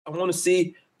I want to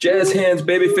see jazz hands,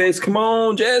 babyface. Come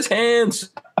on, jazz hands.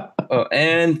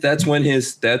 And that's when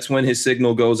his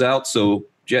signal goes out. So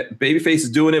babyface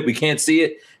is doing it. We can't see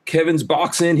it. Kevin's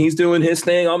boxing. He's doing his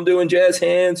thing. I'm doing jazz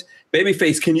hands.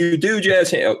 Babyface, can you do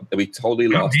jazz hands? Oh, we totally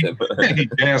lost him. He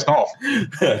jazzed off.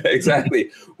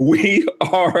 Exactly. We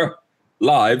are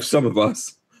live. Some of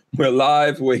us. We're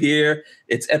live. We're here.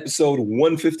 It's episode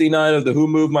 159 of the Who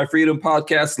Moved My Freedom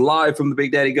podcast, live from the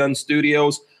Big Daddy Gun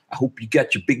Studios. I hope you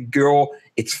got your big girl.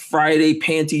 It's Friday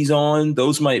panties on.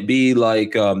 Those might be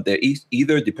like they're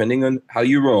either, depending on how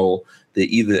you roll, they're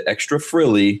either extra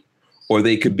frilly or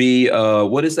they could be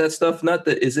what is that stuff?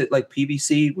 Is it like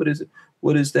PVC? What is it?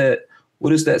 What is that?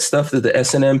 What is that stuff that the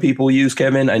S&M people use,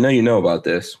 Kevin? I know you know about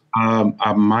this.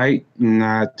 I might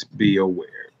not be aware.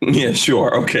 Yeah,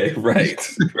 sure. Okay,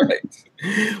 right.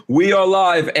 We are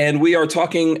live, and we are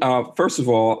talking, first of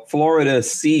all, Florida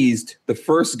seized the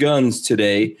first guns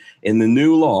today in the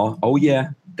new law. Oh, yeah,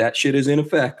 that shit is in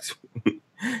effect.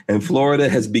 And Florida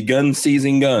has begun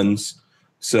seizing guns.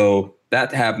 So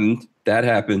that happened. That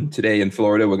happened today in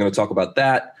Florida. We're going to talk about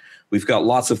that. We've got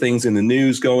lots of things in the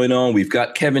news going on. We've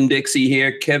got Kevin Dixie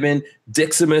here. Kevin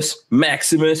Diximus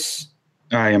Maximus.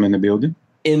 I am in the building.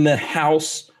 In the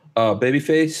house.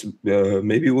 Babyface,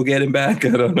 maybe we'll get him back.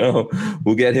 I don't know.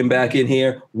 We'll get him back in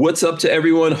here. What's up to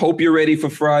everyone? Hope you're ready for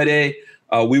Friday.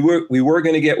 We were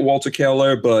going to get Walter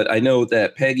Keller, but I know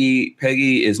that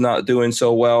Peggy is not doing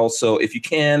so well. So if you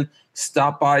can,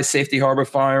 stop by Safety Harbor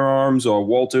Firearms or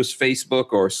Walter's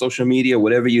Facebook or social media,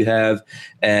 whatever you have,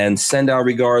 and send our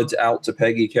regards out to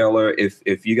Peggy Keller.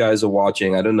 If you guys are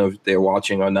watching, I don't know if they're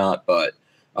watching or not, but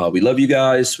we love you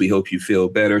guys. We hope you feel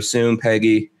better soon,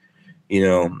 Peggy. You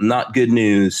know, not good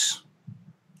news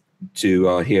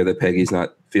to hear that Peggy's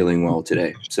not feeling well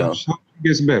today. So it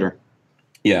gets better.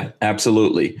 Yeah,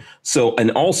 absolutely. So,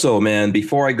 and also, man,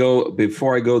 before I go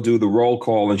do the roll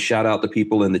call and shout out the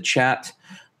people in the chat,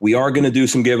 we are going to do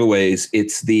some giveaways.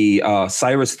 It's the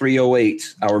Cyrus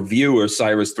 308, our viewer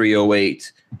Cyrus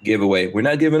 308 giveaway. We're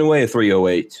not giving away a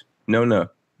 308. No.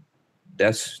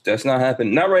 That's not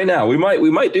happening. Not right now. We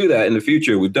might do that in the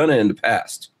future. We've done it in the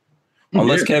past.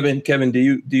 Unless Kevin,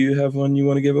 do you have one you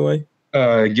want to give away?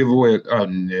 Give away?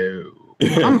 No.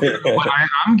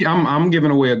 I'm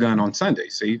giving away a gun on Sunday.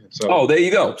 See? So, there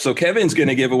you go. So Kevin's going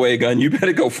to give away a gun. You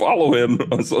better go follow him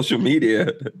on social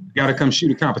media. Got to come shoot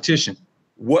a competition.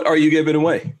 What are you giving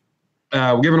away?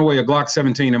 We're giving away a Glock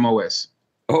 17 MOS.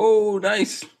 Oh,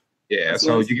 nice. Yeah, that's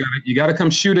so nice. You gotta come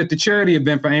shoot at the charity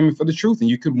event for Aiming for the Truth, and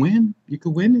you could win. You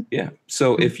could win it. Yeah.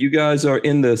 So if you guys are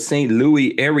in the St.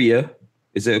 Louis area.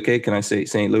 Is it okay? Can I say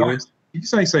St. Louis? You can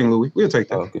say St. Louis. We'll take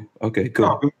that. Okay,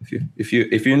 cool. If you're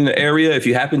in the area, if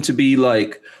you happen to be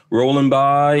like rolling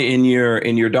by in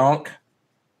your donk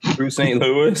through St.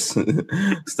 Louis,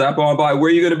 stop on by. Where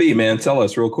are you going to be, man? Tell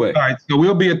us real quick. All right, so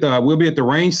we'll be at the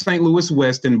Range St. Louis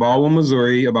West in Baldwin,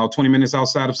 Missouri, about 20 minutes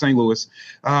outside of St. Louis.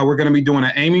 We're going to be doing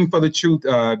an Aiming for the Truth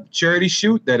charity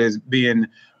shoot that is being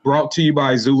brought to you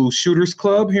by Zulu Shooters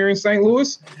Club here in St.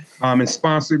 Louis, and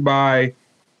sponsored by.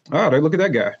 Oh, look at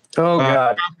that guy. Oh,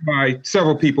 God. By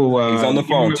several people. He's on the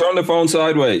phone. Turn the phone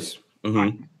sideways.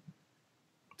 Mm-hmm.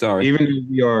 Sorry. Even if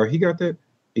we are, he got that?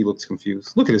 He looks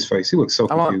confused. Look at his face. He looks so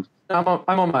confused. I'm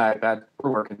on my iPad.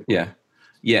 We're working. Yeah.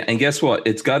 And guess what?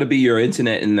 It's got to be your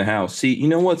internet in the house. See, you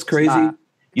know what's crazy?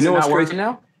 You know what's crazy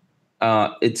now?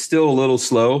 It's still a little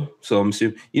slow. So I'm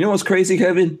assuming. You know what's crazy,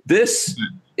 Kevin? This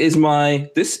is my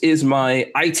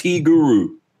IT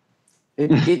guru.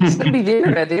 It's going to be the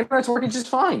internet. The internet's working just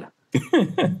fine.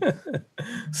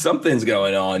 Something's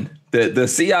going on. The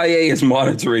CIA is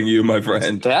monitoring you, my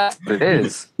friend. That's what it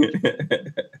is.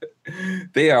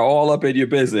 They are all up in your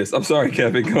business. I'm sorry,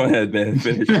 Kevin. Go ahead, man.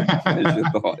 Finish your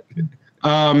thought.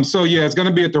 So it's going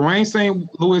to be at the Range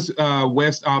St. Louis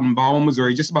West out in Baldwin,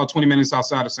 Missouri, just about 20 minutes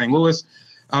outside of St. Louis.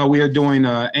 We are doing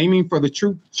Aiming for the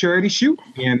Truth charity shoot,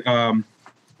 and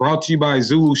brought to you by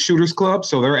Zulu Shooters Club.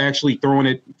 So they're actually throwing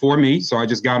it for me. So I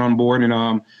just got on board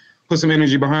and put some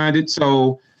energy behind it.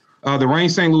 So the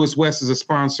Range St. Louis West is a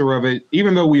sponsor of it,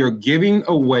 even though we are giving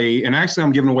away, and actually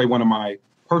I'm giving away one of my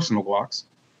personal Glocks.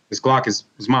 This Glock is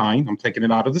mine. I'm taking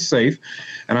it out of the safe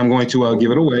and I'm going to give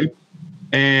it away.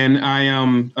 And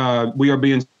we are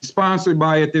being sponsored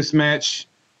by at this match.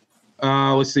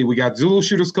 Let's see, we got Zulu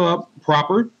Shooters Club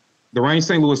proper, the Range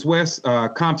St. Louis West,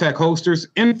 Contact Holsters,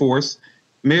 Enforce,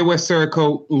 Midwest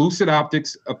Cerakote, Lucid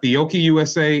Optics, Pioki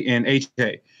USA, and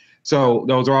HK. So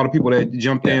those are all the people that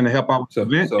jumped in to help out with the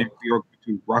event. And we are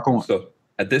going to rock on. So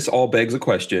this all begs a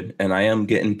question, and I'm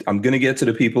going to get to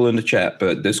the people in the chat,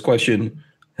 but this question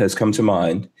has come to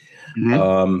mind.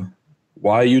 Mm-hmm.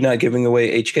 Why are you not giving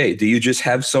away HK? Do you just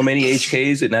have so many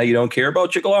HKs that now you don't care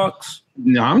about your Glocks?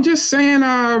 No, I'm just saying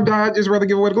I'd just rather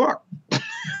give away the Glock.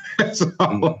 That's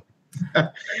all.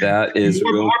 That is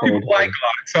real more people like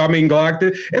Glock. So I mean, Glock,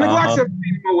 and the Glock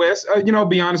 17 OS,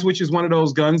 be honest, which is one of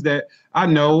those guns that I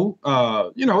know,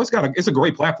 it's a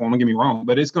great platform. Don't get me wrong,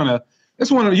 but it's one of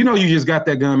you just got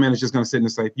that gun, man. It's just gonna sit in the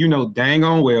safe. Dang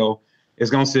on well,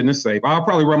 it's gonna sit in the safe. I'll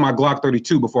probably run my Glock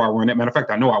 32 before I run it. Matter of fact,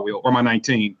 I know I will, or my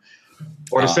 19,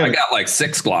 or the 7. I got like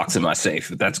 6 Glocks in my safe.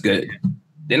 That's good.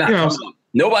 They're not.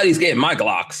 Nobody's getting my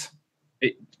Glocks.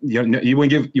 You wouldn't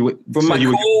give you from my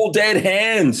cold dead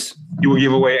hands. You would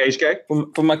give away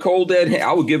HK from my cold dead hand.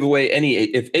 I would give away any.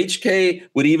 If HK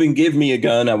would even give me a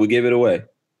gun, I would give it away.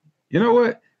 You know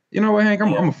what, Hank?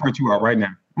 I'm gonna front you out right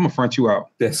now. I'm gonna front you out.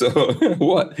 Yeah, so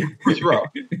what? Front you out.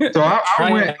 So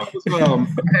I went.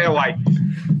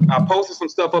 I posted some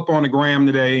stuff up on the gram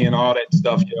today and all that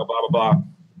stuff. Blah blah blah.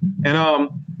 And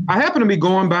I happened to be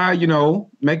going by,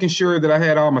 making sure that I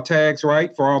had all my tags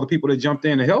right for all the people that jumped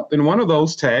in to help. And one of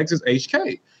those tags is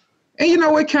HK. And,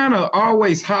 it kind of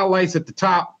always highlights at the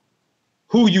top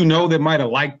who that might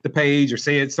have liked the page or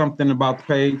said something about the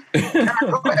page. And I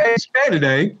go to HK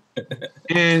today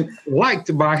and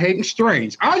liked by Hayden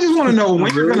Strange. I just want to know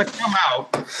when you're going to come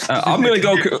out. I'm going to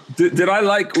go. Did I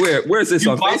like where's this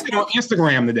on Facebook? On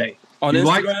Instagram today. On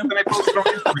Instagram? They posted on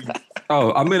Instagram.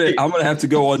 Oh, I'm gonna have to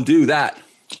go undo that.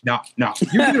 No. You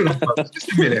did it on purpose. Just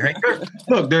admit it. Hank.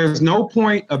 Look, there's no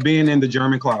point of being in the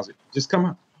German closet. Just come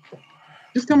out.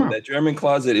 That German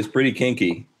closet is pretty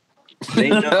kinky.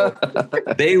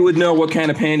 They would know what kind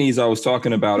of panties I was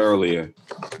talking about earlier.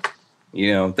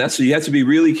 You have to be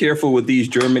really careful with these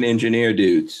German engineer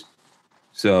dudes.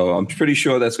 So I'm pretty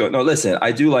sure that's going. No, listen,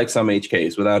 I do like some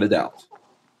HKs without a doubt.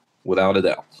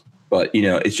 But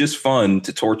it's just fun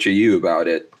to torture you about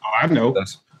it. Oh, I know.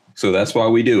 So that's why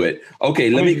we do it. Okay,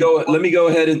 let me go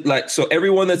ahead and so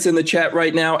everyone that's in the chat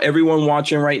right now, everyone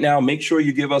watching right now, make sure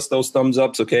you give us those thumbs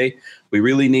ups, okay? We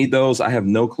really need those. I have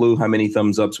no clue how many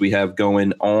thumbs ups we have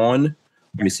going on.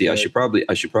 Let me see. I should probably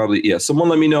yeah, someone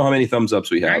let me know how many thumbs ups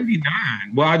we have. 99.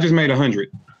 Well, I just made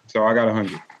 100. So I got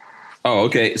 100. Oh,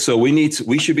 okay. So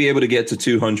we should be able to get to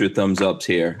 200 thumbs ups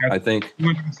here. I think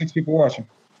 206 people watching.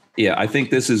 Yeah, I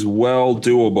think this is well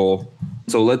doable.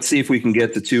 So let's see if we can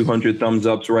get to 200 thumbs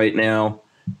ups right now.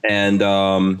 And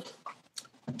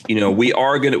we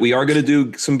are gonna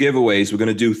do some giveaways. We're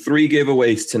gonna do 3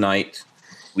 giveaways tonight.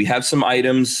 We have some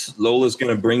items. Lola's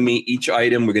gonna bring me each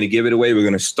item. We're gonna give it away. We're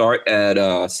gonna start at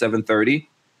 7:30,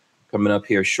 coming up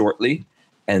here shortly,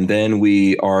 and then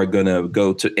we are gonna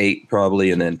go to 8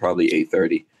 probably, and then probably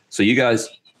 8:30. So you guys,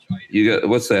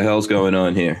 what's the hell's going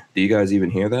on here? Do you guys even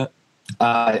hear that?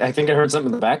 I think I heard something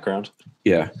in the background.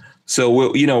 Yeah. So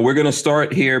we're going to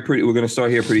start here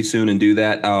pretty soon and do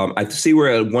that. I see we're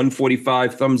at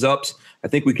 145 thumbs ups. I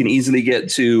think we can easily get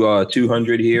to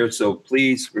 200 here. So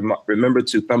please remember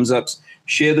to thumbs ups,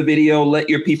 share the video, let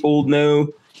your people know,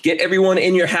 get everyone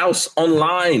in your house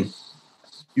online.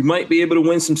 You might be able to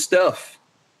win some stuff.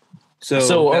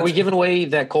 So are we giving away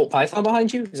that Colt Python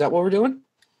behind you? Is that what we're doing?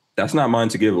 That's not mine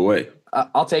to give away.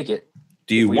 I'll take it.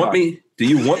 Do you want me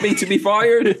to be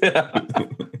fired?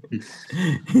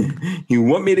 You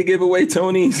want me to give away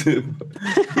Tony's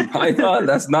Python?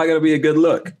 That's not going to be a good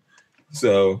look.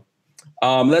 So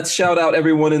let's shout out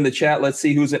everyone in the chat. Let's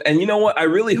see who's in. And you know what? I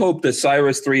really hope that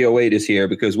Cyrus 308 is here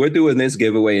because we're doing this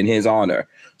giveaway in his honor.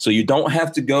 So you don't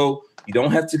have to go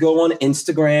on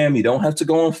Instagram. You don't have to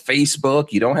go on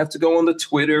Facebook. You don't have to go on the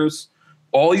Twitters.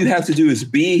 All you have to do is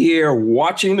be here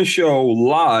watching the show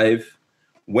live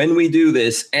when we do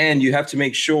this, and you have to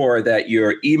make sure that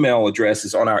your email address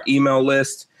is on our email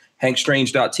list,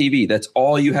 hankstrange.tv. That's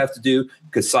all you have to do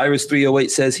because Cyrus308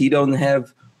 says he doesn't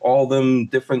have all them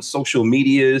different social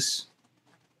medias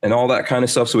and all that kind of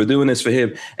stuff. So we're doing this for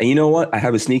him. And you know what? I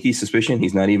have a sneaky suspicion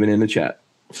he's not even in the chat.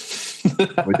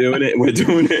 We're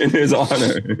doing it in his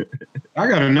honor. I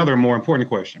got another more important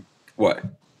question. What?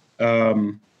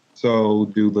 So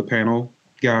do the panel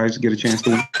guys get a chance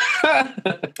to win?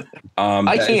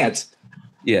 I can't.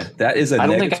 That is a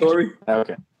negatory.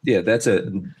 Okay. Yeah, that's a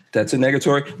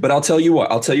negatory. But I'll tell you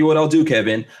what I'll do,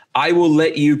 Kevin. I will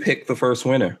let you pick the first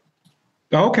winner.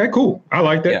 Okay, cool. I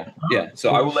like that. Yeah. So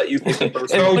I will let you pick the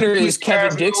first winner. The winner is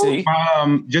Kevin Dixie.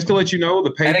 Just to let you know,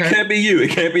 the PayPal. And it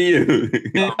can't be you.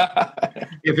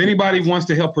 If anybody wants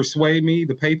to help persuade me,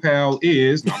 the PayPal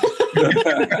is.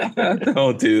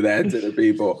 Don't do that to the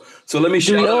people. So let me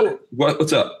show you.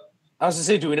 What's up? I was going to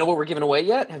say, do we know what we're giving away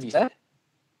yet? Have you said?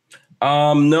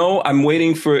 No, I'm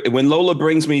waiting for when Lola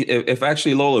brings me. If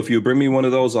actually Lola, if you bring me one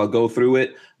of those, I'll go through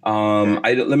it. I'm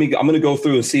going to go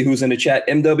through and see who's in the chat.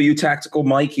 MW Tactical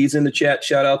Mike, he's in the chat.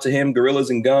 Shout out to him. Gorillas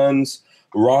and Guns.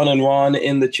 Ron and Ron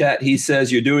in the chat. He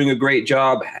says you're doing a great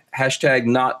job. Hashtag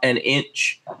not an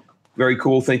inch. Very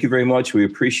cool. Thank you very much. We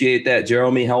appreciate that.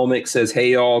 Jeremy Helmick says,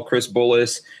 hey, y'all. Chris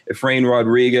Bullis, Efrain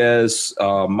Rodriguez,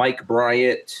 Mike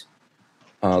Bryant.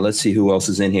 Let's see who else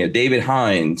is in here. David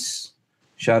Hines.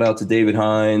 Shout out to David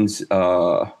Hines.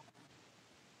 So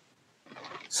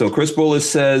Chris Bullis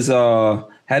says,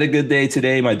 had a good day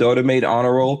today. My daughter made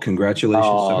honor roll. Congratulations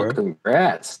to her.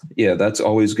 Congrats. Yeah, that's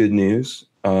always good news.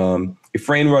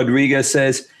 Efrain Rodriguez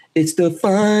says, it's the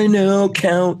final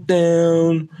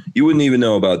countdown. You wouldn't even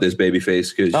know about this,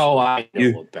 Babyface, because I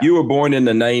know you were born in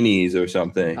the 90s or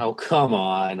something. Oh, come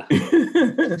on.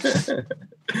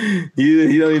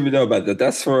 You don't even know about that.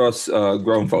 That's for us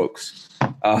grown folks.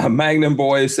 Magnum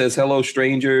Boy says, hello,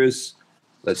 strangers.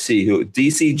 Let's see who.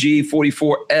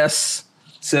 DCG44S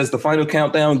says, the final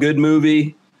countdown, good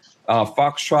movie.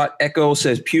 Foxtrot Echo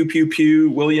says, pew, pew,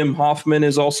 pew. William Hoffman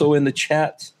is also in the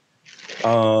chat.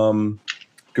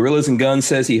 Gorillas and Guns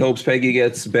says he hopes Peggy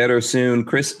gets better soon.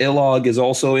 Chris Illog is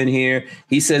also in here.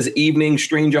 He says, evening,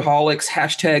 Strangerholics,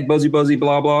 hashtag buzzy, buzzy,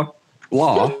 blah, blah.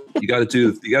 Blah. You got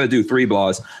to do 3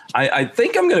 blahs. I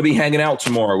think I'm going to be hanging out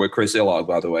tomorrow with Chris Illog,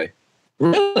 by the way.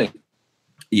 Really?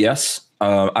 Yes.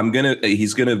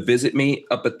 He's gonna visit me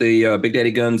up at the Big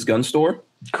Daddy Guns gun store.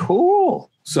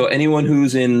 Cool. So anyone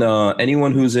who's in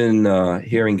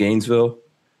here in Gainesville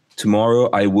tomorrow,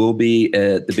 I will be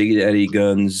at the Big Daddy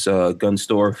Guns gun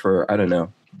store for, I don't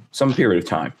know, some period of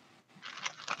time.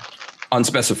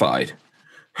 Unspecified.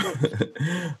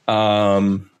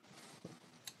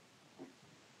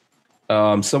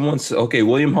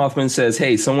 William Hoffman says,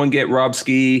 hey, someone get Rob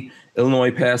Ski,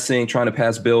 Illinois trying to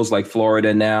pass bills like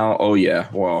Florida now. Oh, yeah.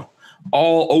 Well,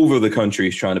 all over the country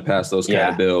is trying to pass those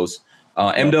kind of bills.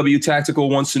 MW Tactical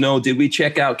wants to know, did we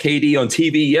check out Katie on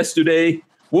TV yesterday?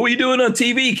 What were you doing on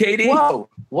TV, Katie? Whoa,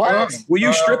 what? Were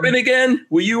you stripping again?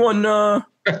 Were you on Maury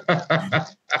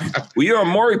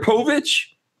Povich?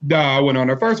 Nah, I went on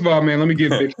there. First of all, man, let me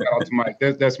give a big shout out to Mike.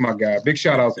 That's my guy. Big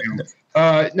shout out to him.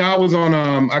 I was on,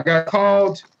 I got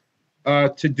called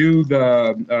to do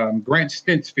the Grant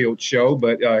Stinsfield show,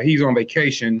 but he's on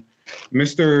vacation.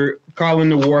 Mr. Colin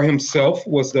DeWar himself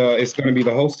is going to be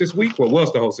the host this week. Well,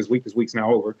 was the host this week. This week's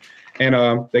now over.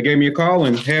 And they gave me a call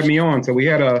and had me on. So we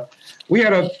had a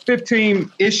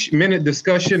 15-ish minute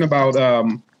discussion about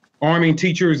arming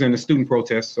teachers and the student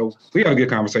protests. So we had a good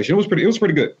conversation. It was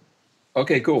pretty good.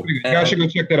 Okay, cool. You guys should go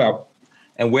check that out.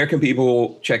 And where can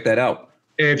people check that out?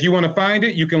 If you want to find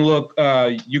it, you can look.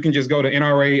 You can just go to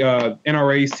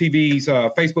NRA's TV's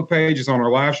Facebook page. It's on our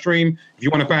live stream. If you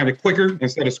want to find it quicker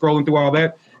instead of scrolling through all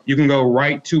that, you can go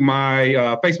right to my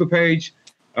Facebook page,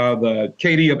 the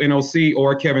KD of NOC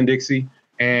or Kevin Dixie,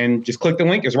 and just click the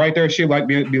link. It's right there. It should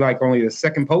be like only the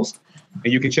second post,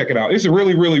 and you can check it out. It's a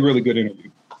really, really, really good interview.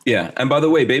 Yeah, and by the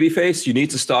way, Babyface, you need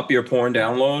to stop your porn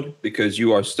download because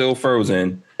you are still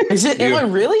frozen. Is it? Am I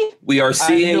really? We are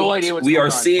seeing. I have no idea what's going on.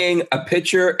 Seeing a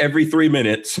picture every 3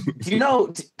 minutes. Do you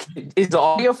know? Is the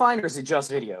audio fine or is it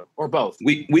just video or both?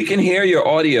 We can hear your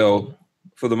audio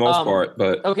for the most part,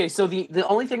 but okay. So the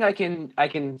only thing I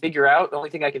can figure out, the only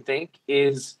thing I can think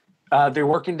is they're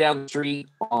working down the street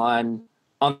on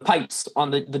pipes,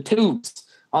 on the tubes,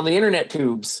 on the internet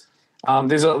tubes.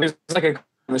 There's like a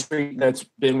on the street that's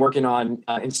been working on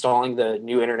installing the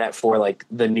new internet for like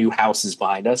the new houses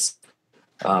behind us.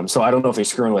 So I don't know if they're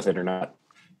screwing with it or not.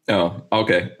 Oh,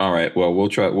 okay. All right. Well, we'll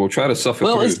try to suffer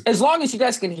through. As long as you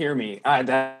guys can hear me,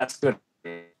 that's good.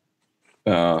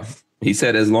 He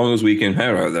said, as long as we can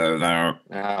hear her.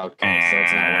 Okay, so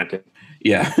it's not working.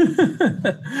 Yeah.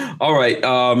 All right.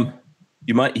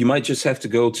 You might just have to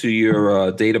go to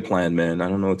your data plan, man. I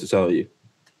don't know what to tell you.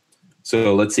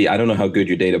 So let's see. I don't know how good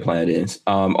your data plan is.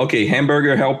 Okay.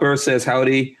 Hamburger Helper says,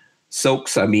 howdy,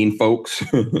 folks.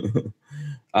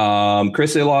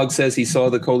 Chris Illog says he saw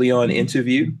the Coleon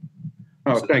interview.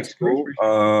 Oh, so thanks. Cool.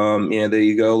 Yeah, there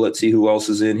you go. Let's see who else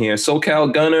is in here.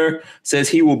 SoCal Gunner says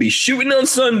he will be shooting on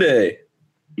Sunday.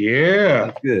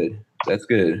 Yeah. That's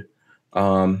good.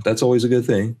 That's always a good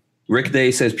thing. Rick Day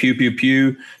says pew, pew,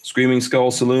 pew. Screaming Skull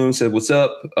Saloon said, what's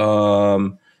up?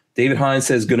 David Hines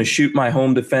says, going to shoot my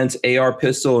home defense AR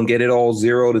pistol and get it all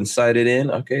zeroed and sighted in.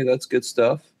 Okay, that's good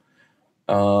stuff.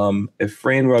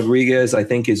 Efrain Rodriguez, I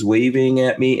think, is waving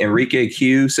at me. Enrique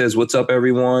Q says, what's up,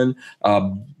 everyone?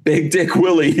 Big Dick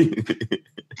Willie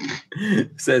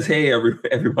says, hey,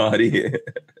 everybody.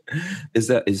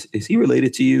 Is he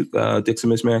related to you,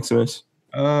 Diximus Maximus?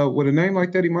 With a name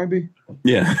like that, he might be.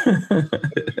 Yeah.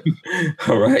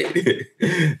 All right.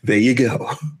 There you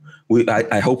go.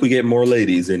 I hope we get more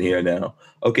ladies in here now.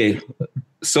 Okay.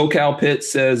 SoCal Pitt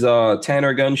says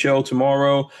Tanner Gun Show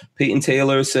tomorrow. Peyton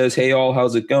Taylor says, hey all,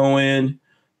 how's it going?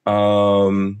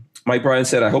 Mike Bryan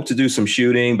said, I hope to do some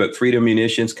shooting, but Freedom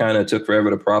Munitions kind of took forever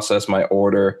to process my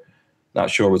order. Not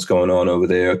sure what's going on over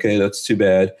there. Okay, that's too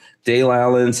bad. Dale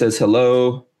Allen says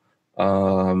hello.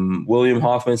 William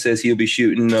Hoffman says he'll be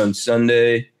shooting on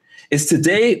Sunday. Is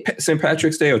today St.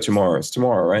 Patrick's Day or tomorrow? It's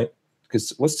tomorrow, right?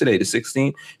 Because what's today, the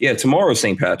 16th? Yeah, tomorrow's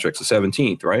St. Patrick's, the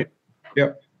 17th, right?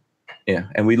 Yep. Yeah,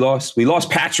 and we lost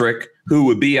Patrick, who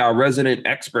would be our resident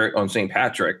expert on St.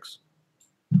 Patrick's.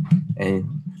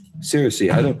 And seriously,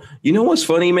 I don't. You know what's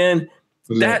funny, man?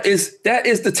 That is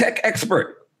the tech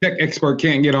expert. Tech expert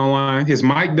can't get online. His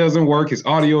mic doesn't work. His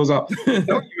audio's up. I don't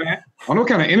know what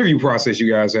kind of interview process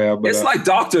you guys have, but it's like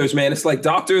doctors, man. It's like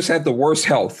doctors have the worst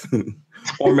health,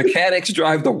 or mechanics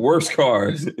drive the worst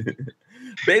cars.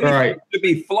 Baby should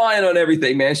be flying on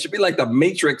everything, man. It should be like the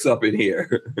Matrix up in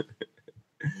here.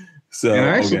 So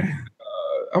actually,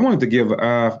 I wanted to give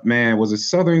man, was it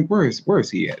Southern? Where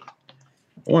is he at?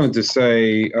 I wanted to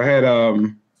say I had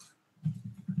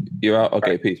You're out.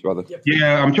 Okay, peace, brother.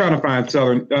 Yeah, I'm trying to find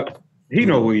Southern. He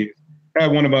know who he is. I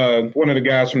had one of the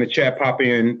guys from the chat pop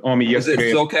in on me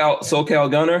yesterday. Is it SoCal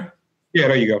Gunner? Yeah,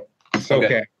 there you go. SoCal.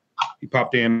 Okay. He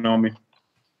popped in on me.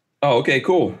 Oh, okay,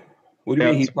 cool. What do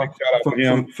you mean he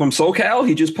from SoCal?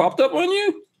 He just popped up on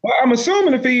you? Well, I'm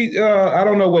assuming if he, I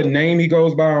don't know what name he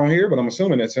goes by on here, but I'm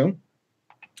assuming that's him.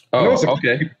 Oh,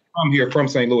 okay. I'm here from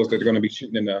St. Louis that they're going to be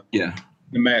shooting in the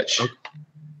match.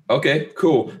 Okay,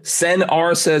 cool. Sen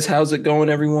R says, how's it going,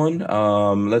 everyone?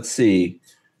 Let's see.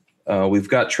 We've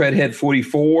got Treadhead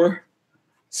 44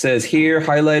 says here,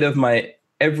 highlight of my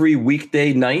every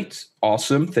weekday night.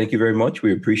 Awesome. Thank you very much.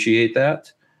 We appreciate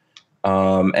that.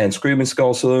 And Screaming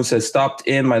Skull Saloon says, stopped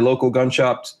in my local gun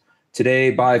shop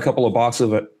today, buy a couple of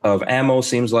boxes of ammo.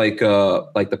 Seems like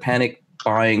the panic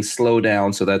buying slow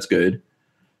down, so that's good.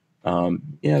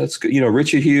 Yeah, that's good. You know,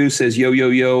 Richard Hughes says, yo, yo,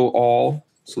 yo, all.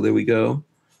 So there we go.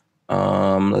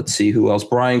 Let's see who else.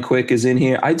 Brian Quick is in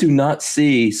here. I do not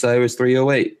see Cyrus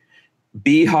 308.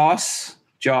 B. Haas,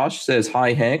 Josh says,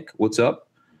 hi, Hank. What's up?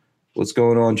 What's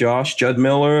going on, Josh? Judd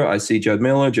Miller. I see Judd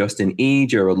Miller, Justin E.,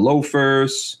 Gerald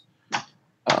Loafers.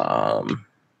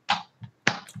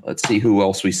 Let's see who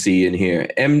else we see in here.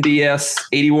 MDS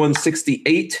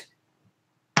 8168.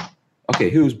 Okay,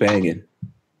 who's banging?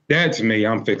 That's me.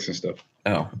 I'm fixing stuff.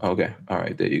 Oh, okay. All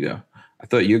right, there you go. I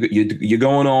thought you're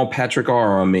going all Patrick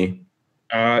R on me.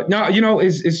 No, you know,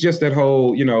 it's just that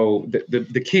whole, you know,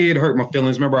 the kid hurt my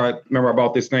feelings. Remember I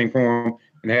bought this thing for him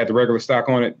and had the regular stock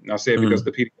on it, and I said because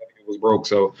the PW was broke.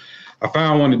 So I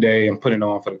found one today and put it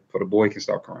on for the boy can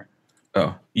stop crying.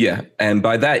 Oh, yeah. And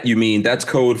by that you mean that's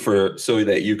code for so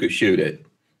that you could shoot it.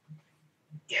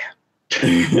 Yeah.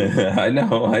 I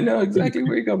know exactly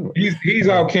where you're coming from. He's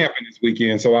out camping this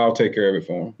weekend, so I'll take care of it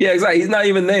for him. Yeah, exactly. He's not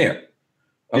even there.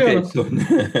 Okay, yeah. So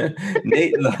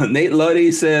Nate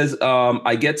Luddy says,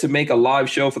 I get to make a live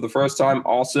show for the first time.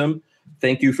 Awesome.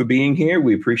 Thank you for being here.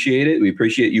 We appreciate it. We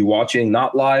appreciate you watching,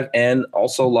 not live and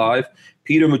also live.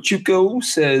 Peter Machuco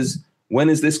says, when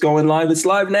is this going live? It's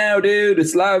live now, dude.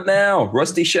 It's live now.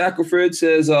 Rusty Shackelford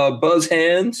says, buzz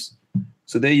hands.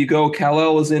 So there you go.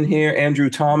 Kal-El is in here. Andrew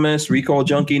Thomas, Recall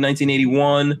Junkie,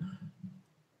 1981.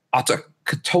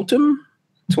 Atakatotem,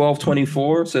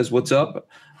 1224 says, what's up?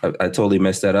 I totally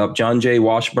messed that up. John J.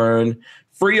 Washburn,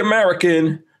 Free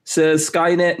American, says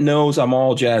Skynet knows I'm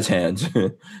all jazz hands.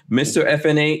 Mr.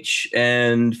 FNH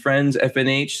and Friends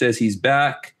FNH says he's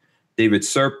back. David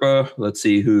Serpa, let's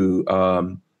see who,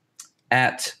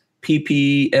 at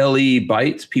PPLE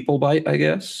Byte, People Byte, I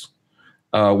guess.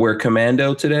 We're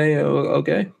commando today. Oh,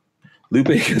 okay.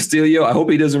 Lupe Castillo, I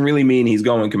hope he doesn't really mean he's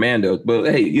going commando. But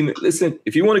hey, listen,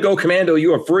 if you want to go commando,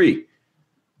 you are free.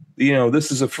 You know,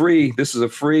 this is a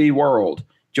free world.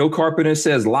 Joe Carpenter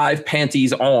says live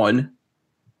panties on.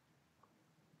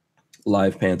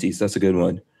 Live panties. That's a good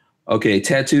one. Okay.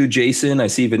 Tattoo Jason. I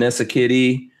see Vanessa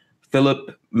Kitty,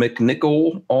 Philip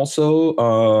McNichol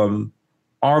also.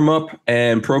 Arm up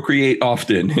and procreate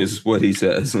often is what he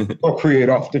says. Procreate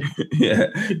often. Yeah.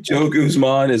 Joe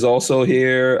Guzman is also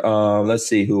here. Let's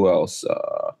see who else.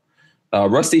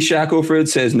 Rusty Shackelford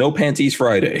says no panties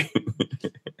Friday.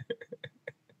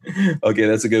 Okay,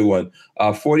 that's a good one.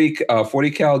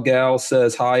 40 Cal Gal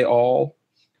says hi all.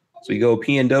 So we go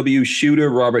PNW Shooter,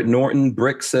 Robert Norton,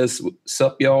 Brick says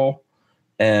sup y'all.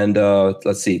 And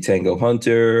let's see, Tango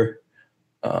Hunter,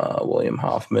 William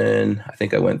Hoffman. I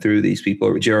think I went through these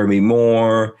people. Jeremy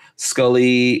Moore,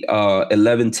 Scully,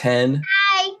 1110.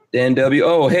 Dan W.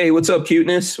 Oh, hey, what's up,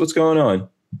 cuteness? What's going on?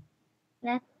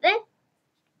 Nothing.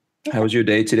 How was your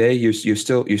day today? You're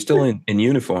still in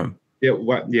uniform. Yeah,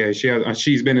 what? Yeah,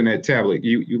 she's been in that tablet.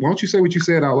 You why don't you say what you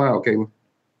said out loud, Kayla?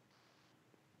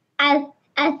 I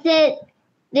said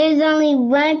there's only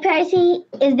one person.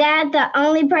 Is that the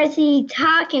only person you're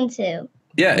talking to?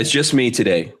 Yeah, it's just me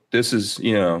today. This is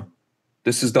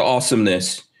the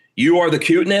awesomeness. You are the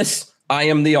cuteness. I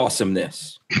am the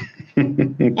awesomeness.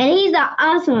 And he's the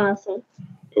awesome.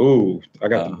 Oh, I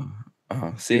got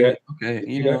see, yeah. okay,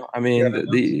 Yeah. I mean,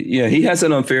 he has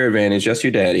an unfair advantage. That's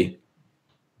your daddy.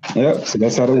 Yep, so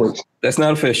that's how it works. That's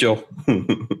not official.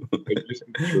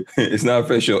 It's not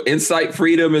official. Insight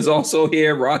Freedom is also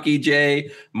here. Rocky J,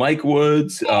 Mike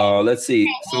Woods. Let's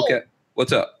see. So,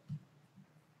 what's up?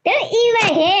 Don't eat my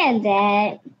hand,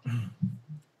 Dad.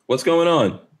 What's going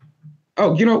on?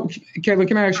 Oh, Kayla,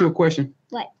 can I ask you a question?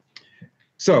 What?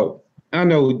 So I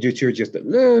know that you're just a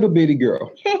little bitty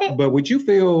girl, but would you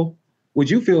feel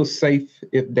safe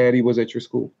if Daddy was at your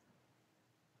school?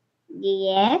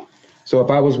 Yes. So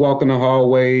if I was walking the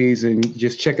hallways and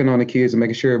just checking on the kids and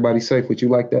making sure everybody's safe, would you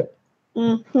like that?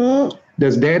 Mm-hmm.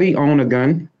 Does Daddy own a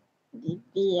gun?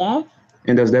 Yes.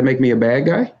 And does that make me a bad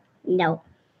guy? No.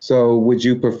 So would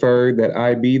you prefer that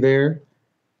I be there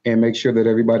and make sure that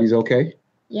everybody's okay?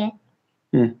 Yes.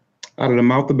 Out of the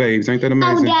mouth of babes, ain't that Oh,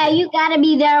 amazing? Dad, you gotta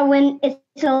be there when it's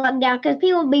a lockdown because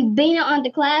people be beating on the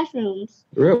classrooms.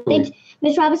 Really?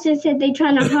 Miss Robinson said they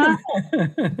trying to harm.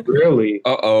 Really?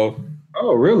 Uh-oh.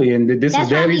 Oh, really? And this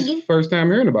That's is how we Daddy's get- first time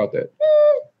hearing about that.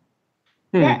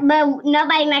 But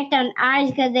nobody knocked on ours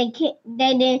because they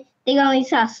only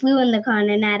saw Slew in the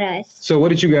corner, not us. So what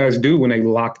did you guys do when they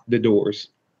locked the doors?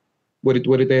 What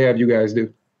did they have you guys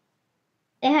do?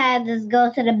 They had us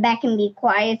go to the back and be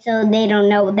quiet so they don't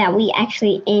know that we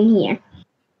actually in here.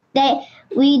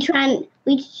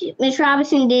 Miss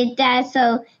Robinson did that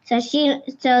so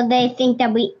they think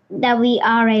that we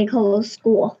already closed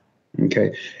school.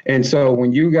 Okay. And so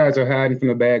when you guys are hiding from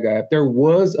the bad guy, if there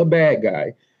was a bad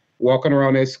guy walking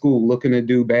around that school looking to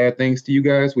do bad things to you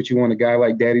guys, would you want a guy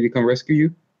like Daddy to come rescue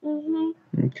you?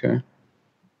 Mm-hmm. Okay.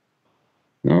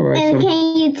 All right. And So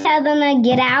can you tell them to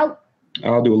get out?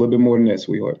 I'll do a little bit more than that,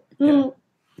 sweetheart.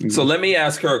 So let me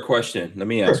ask her a question.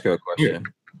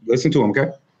 Listen to him,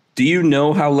 okay? Do you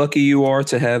know how lucky you are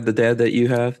to have the dad that you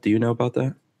have? Do you know about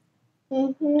that?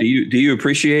 Mm-hmm. Do you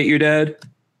appreciate your dad?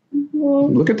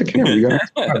 Mm-hmm. Look at the camera. You guys.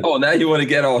 Oh, now you want to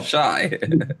get all shy.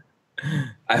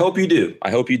 I hope you do.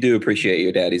 I hope you do appreciate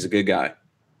your dad. He's a good guy.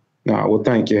 No, well,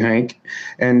 thank you, Hank.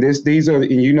 And these are,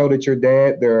 and you know that your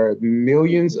dad, there are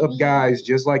millions of guys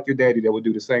just like your daddy that will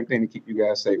do the same thing to keep you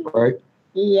guys safe, right?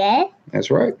 Yes.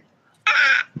 That's right.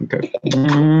 Okay.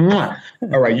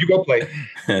 All right, you go play.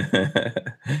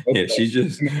 Yeah, she's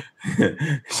just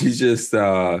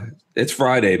it's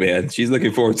Friday, man. She's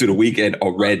looking forward to the weekend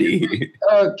already.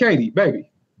 Katie, baby,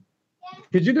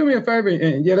 could you do me a favor?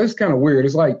 And yeah, that's kind of weird.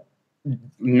 It's like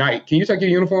night. Can you take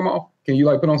your uniform off? Can you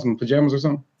like put on some pajamas or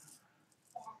something?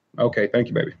 Okay, thank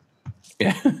you, baby.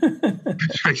 Yeah.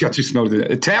 I got you snowed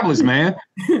the tablets, man.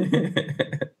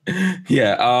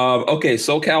 Yeah. Okay.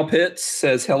 SoCal Pitts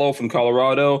says hello from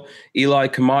Colorado. Eli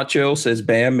Camacho says,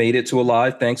 "Bam, made it to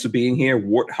alive. Thanks for being here."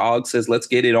 Warthog says, "Let's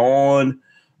get it on."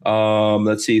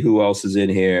 Let's see who else is in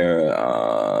here.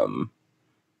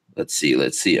 Let's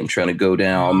see. I'm trying to go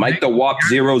down. Mike the Wop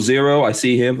 00. I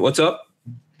see him. What's up?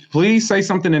 Please say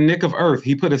something to Nick of Earth.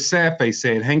 He put a sad face,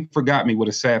 said, Hank forgot me with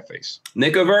a sad face.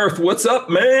 Nick of Earth, what's up,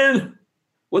 man?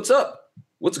 What's up?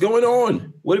 What's going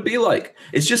on? What'd it be like?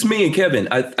 It's just me and Kevin.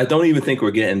 I don't even think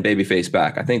we're getting Babyface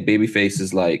back. I think Babyface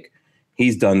is like,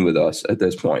 he's done with us at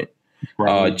this point.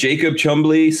 Right. Jacob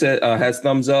Chumbley has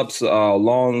thumbs ups.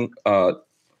 Long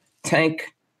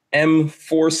Tank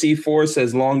M4C4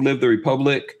 says, "Long live the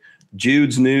Republic."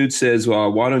 Jude's Nude says,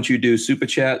 "Why don't you do super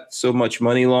chat? So much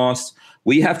money lost."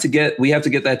 We have to get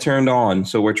that turned on.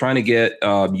 So we're trying to get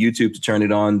YouTube to turn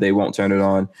it on. They won't turn it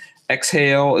on.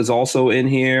 Exhale is also in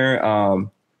here.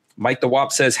 Mike the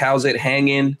Wop says, "How's it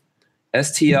hanging?"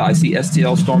 STL, I see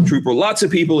STL Stormtrooper. Lots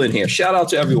of people in here. Shout out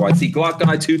to everyone. I see Glock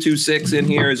Guy 226 in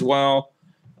here as well.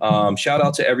 Shout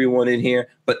out to everyone in here.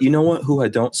 But you know what? Who I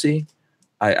don't see?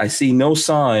 I see no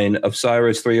sign of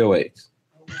Cyrus 308.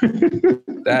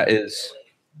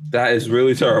 That is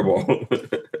really terrible.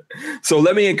 So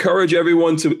let me encourage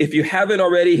everyone to, if you haven't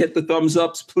already, hit the thumbs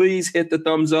ups. Please hit the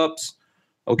thumbs ups.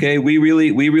 Okay, we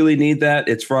really need that.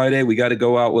 It's Friday. We got to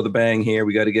go out with a bang here.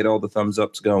 We got to get all the thumbs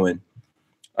ups going.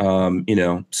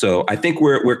 So I think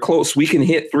we're close. We can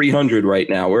hit 300 right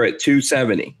now. We're at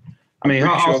 270. I mean,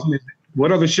 how awesome is it?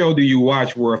 What other show do you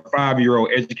watch where a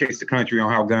 5-year-old educates the country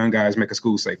on how gun guys make a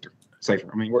school safer? safer.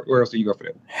 I mean, where else do you go for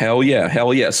that? Hell yeah,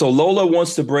 hell yeah. So Lola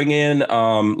wants to bring in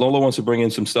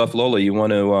some stuff. Lola, you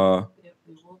want to?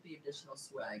 There will be additional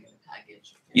swag in the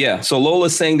package. Yeah. So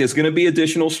Lola's saying there's going to be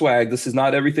additional swag. This is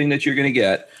not everything that you're going to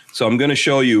get. So I'm going to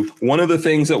show you one of the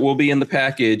things that will be in the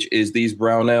package is these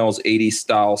Brownells 80s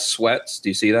style sweats. Do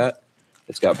you see that?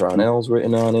 It's got Brownells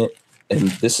written on it. And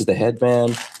this is the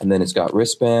headband. And then it's got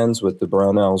wristbands with the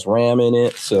Brownells Ram in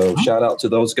it. So shout out to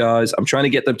those guys. I'm trying to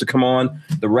get them to come on.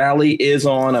 The rally is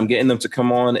on. I'm getting them to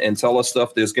come on and tell us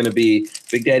stuff. There's going to be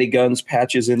Big Daddy Guns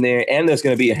patches in there. And there's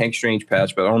going to be a Hank Strange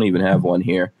patch, but I don't even have one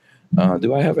here.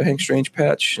 Do I have a Hank Strange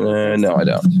patch? No, I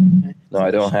don't. No, I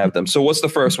don't have them. So what's the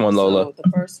first one, Lola? So the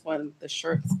first one, the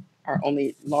shirts are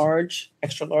only large,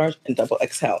 extra large, and double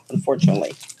XL,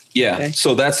 unfortunately. Yeah, Okay.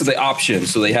 so that's the option.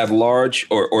 So they have large,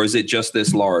 or is it just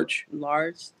this large?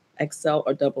 Large, XL,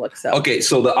 or double XL. Okay,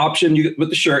 so the option you with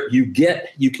the shirt, you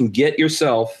can get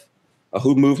yourself a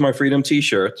Who Moved My Freedom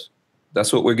t-shirt.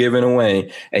 That's what we're giving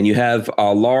away. And you have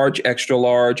a large, extra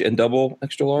large, and double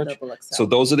extra large. Double XL. So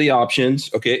those are the options.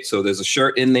 Okay, so there's a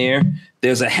shirt in there.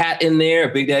 There's a hat in there,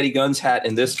 a Big Daddy Guns hat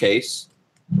in this case.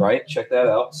 Right? Check that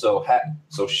out. So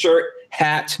shirt,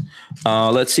 hat.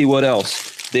 Let's see what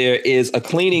else. There is a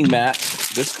cleaning mat.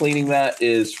 This cleaning mat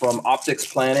is from Optics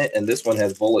Planet, and this one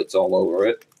has bullets all over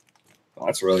it. Oh,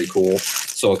 that's really cool.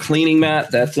 So a cleaning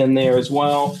mat, that's in there as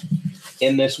well.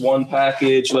 In this one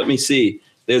package, let me see.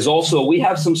 There's also, we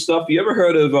have some stuff. You ever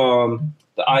heard of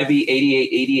the IV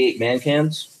 8888 man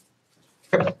cans?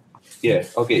 Yeah.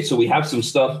 Okay. So we have some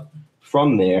stuff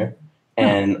from there.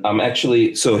 And I'm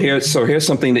actually, so here's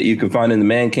something that you can find in the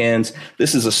man cans.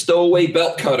 This is a stowaway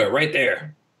belt cutter right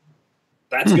there.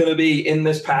 That's going to be in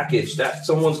this package. That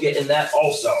someone's getting that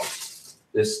also.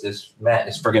 This mat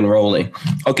is friggin' rolling.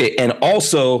 Okay. And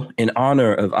also in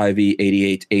honor of IV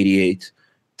 8888,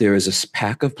 there is a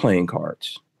pack of playing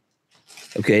cards.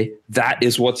 Okay. That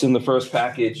is what's in the first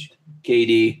package,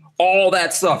 KD. All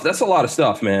that stuff. That's a lot of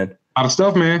stuff, man. A lot of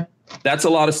stuff, man. That's a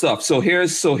lot of stuff. So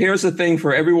here's the thing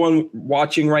for everyone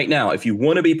watching right now. If you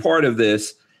want to be part of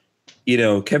this, you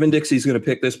know, Kevin Dixie's going to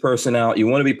pick this person out. You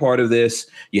want to be part of this.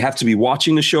 You have to be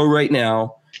watching the show right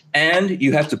now. And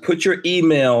you have to put your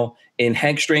email in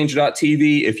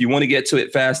hankstrange.tv. If you want to get to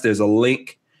it fast, there's a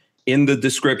link in the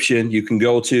description you can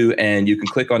go to, and you can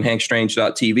click on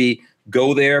hankstrange.tv.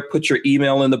 Go there, put your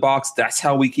email in the box. That's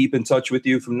how we keep in touch with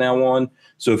you from now on.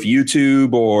 So if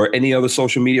YouTube or any other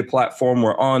social media platform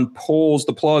we're on pulls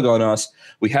the plug on us,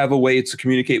 we have a way to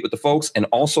communicate with the folks. And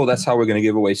also that's how we're going to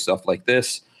give away stuff like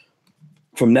this.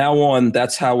 From now on,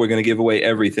 that's how we're going to give away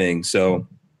everything. So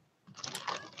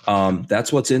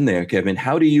that's what's in there, Kevin.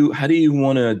 How do you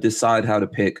want to decide how to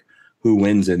pick who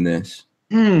wins in this?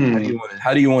 How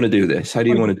do you want to do this? How do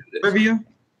you want to do this? Trivia?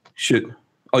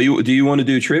 Do you want to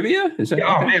do trivia? Is that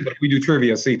Oh man, but if we do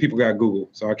trivia, see, people got Google,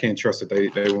 so I can't trust that they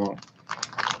won't.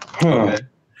 Okay.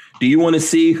 Do you want to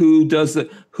see who does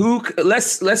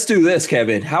let's do this,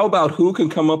 Kevin. How about who can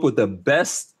come up with the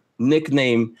best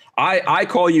nickname? I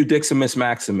call you Diximus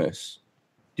Maximus.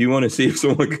 Do you want to see if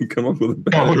someone can come up with a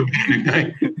better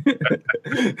nickname?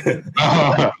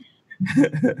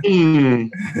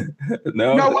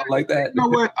 No, not like that. You know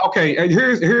what? Okay,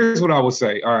 here's what I would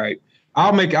say. All right.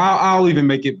 I'll even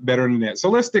make it better than that. So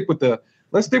let's stick with the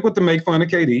make fun of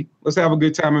KD. Let's have a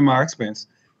good time at my expense.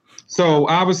 So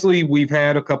obviously we've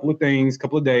had a couple of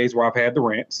days where I've had the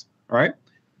rants, all right?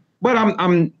 But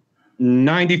I'm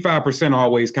 95%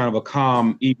 always kind of a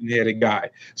calm, even-headed guy.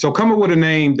 So come up with a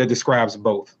name that describes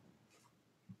both.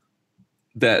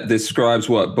 That describes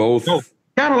what? Both?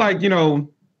 Kind of like,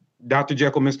 Dr.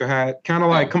 Jekyll, Mr. Hyde. Kind of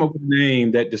like come up with a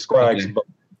name that describes both.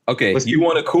 Okay, you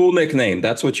want a cool nickname.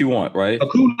 That's what you want, right? A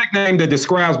cool nickname that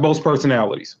describes both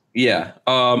personalities. Yeah.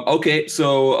 Okay,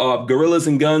 so Gorillas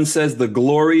and Guns says the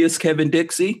glorious Kevin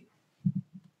Dixie.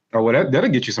 Oh, well, that'll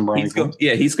get you some brownies.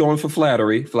 He's going for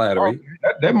flattery. Oh,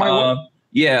 that might work.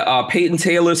 Yeah, Peyton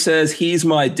Taylor says he's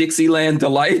my Dixieland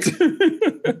delight.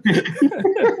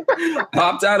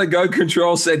 Popped out of gun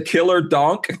control said killer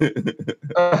donk.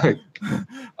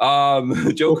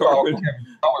 Joe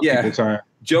Carpenter.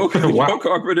 Joe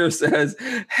Carpenter says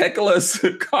Hecklus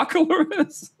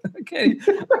Cocklerus. I can't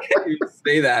even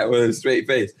say that with a straight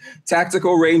face.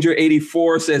 Tactical Ranger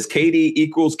 84 says KD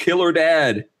equals killer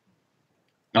dad.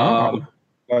 I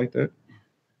like that.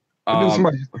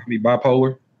 Somebody be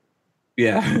bipolar.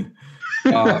 Yeah.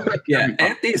 Yeah.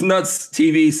 Anthony's Nuts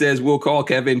TV says we'll call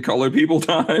Kevin color people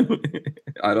time.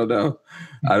 I don't know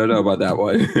about that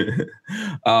one.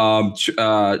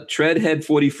 Treadhead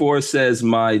 44 says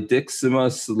my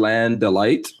Diximus land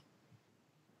delight.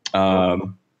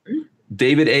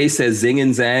 David A says Zing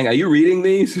and Zang. Are you reading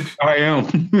these? I am.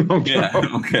 Yeah.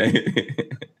 Okay.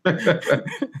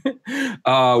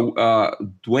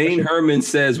 Dwayne Herman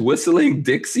says whistling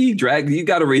Dixie drag. You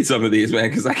got to read some of these, man,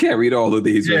 because I can't read all of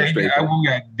these. Yeah, we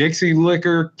got Dixie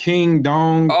Liquor, King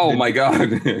Dong. Oh my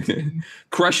God.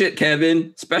 Crush It,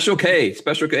 Kevin. Special K.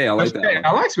 Special K. I like that.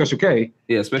 I like Special K.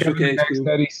 Yeah, Special K.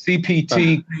 Study,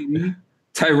 CPT.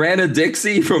 Tyranna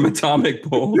Dixie from Atomic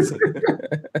Bulls.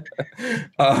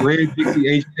 Red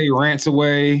Dixie HK rants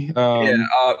away.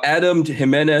 Adam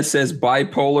Jimenez says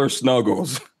bipolar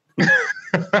snuggles.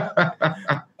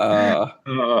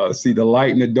 See the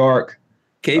light in the dark.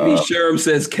 KB Sherm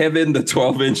says Kevin the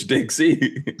 12-inch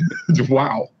Dixie.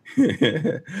 Wow.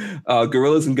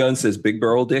 Gorillas and Guns says Big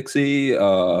Burl Dixie.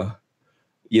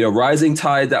 Rising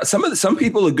Tide. Some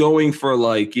people are going for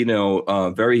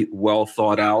very well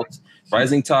thought out.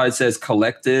 Rising Tide says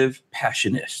Collective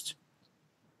Passionist.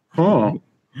 Huh.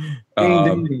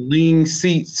 Lean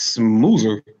seat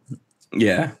smoozer.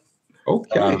 Yeah.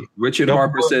 Okay. Richard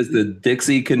Harper says the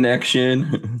Dixie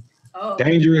Connection. Oh,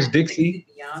 Dangerous Dixie.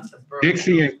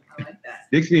 Dixie and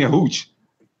Dixie and Hooch.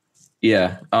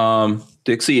 Yeah.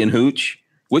 Dixie and Hooch.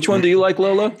 Which one do you like,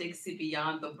 Lola? Dixie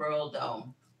Beyond the Burl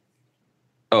Dome.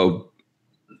 Oh,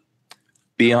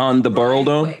 Beyond the Burl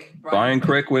Dome? Brian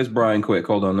Quick. Where's Brian Quick?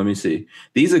 Hold on, let me see.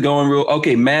 These are going real.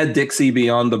 Okay, Mad Dixie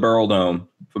Beyond the Burl Dome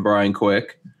for Brian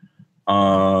Quick.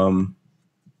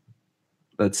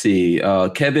 Let's see.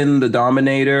 Kevin the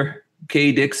Dominator,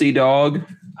 K Dixie Dog.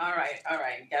 All right.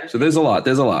 So there's a lot.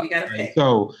 We gotta pick.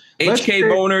 So HK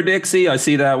Boner Dixie. I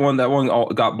see that one. That one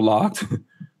got blocked.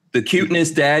 The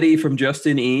Cuteness Daddy from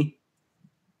Justin E.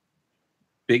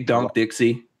 Big Dunk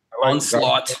Dixie.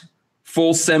 Onslaught.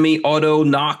 Full Semi-Auto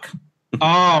Knock.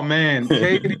 Oh man,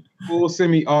 Katie Full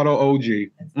Semi-Auto OG.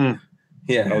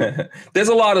 Yeah, there's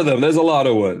a lot of them. There's a lot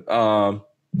of one.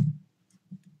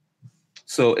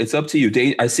 So it's up to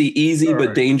you. I see Easy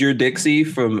but Danger Dixie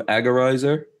from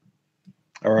Agorizer.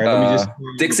 All right, let me just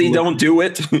Dixie, don't do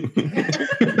it.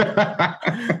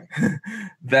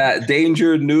 That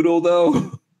Danger Noodle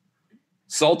though.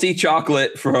 Salty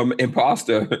Chocolate from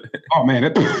Imposter. Oh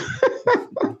man.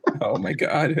 Oh my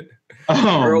God.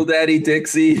 Girl Daddy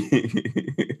Dixie.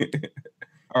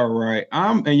 All right.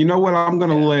 And you know what? I'm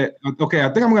gonna let. Okay, I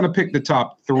think I'm gonna pick the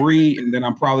top 3, and then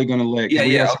I'm probably gonna let.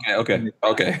 Yeah. Okay.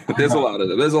 There's a lot of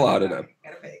them.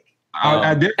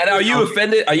 I did. And are you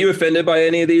offended? Are you offended by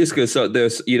any of these? Because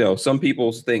there's, some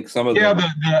people think some of them.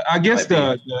 Yeah, I guess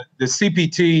the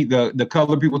CPT, the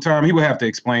colored people term, he would have to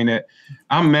explain it.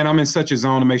 I'm in such a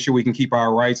zone to make sure we can keep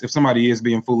our rights. If somebody is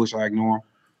being foolish, I ignore them.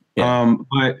 Yeah.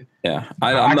 But yeah,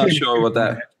 I'm not sure what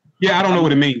that. Yeah, I don't know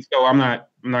what it means, so I'm not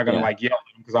gonna yell at them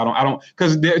because I don't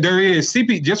because there is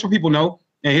CP just for people know.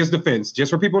 And his defense,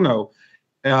 just for people know,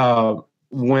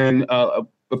 when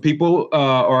people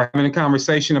are having a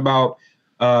conversation about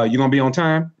you're gonna be on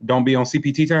time, don't be on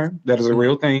CPT time. That is a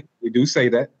real thing. We do say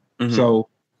that. Mm-hmm. So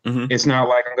it's not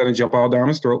like I'm gonna jump all down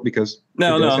his throat because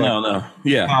no.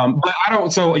 Yeah. But I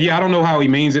don't. So I don't know how he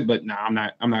means it, but no, I'm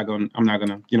not gonna.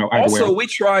 Also, we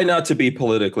try not to be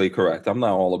politically correct. I'm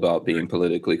not all about being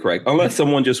politically correct, unless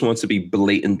someone just wants to be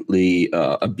blatantly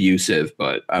abusive.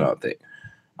 But I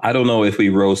don't know if we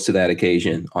rose to that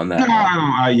occasion on that. No,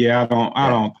 I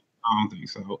don't think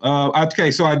so.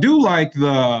 Okay, so I do like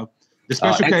the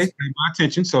Special K. My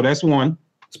attention. So that's one.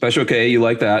 Special K, you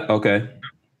like that? Okay.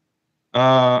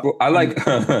 I like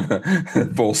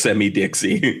Full Semi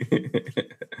Dixie.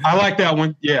 I like that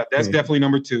one. Yeah, that's definitely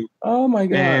number 2. Oh my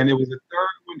God! And it was a third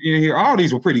one in here. All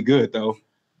these were pretty good though.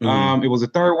 It was a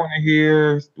third one in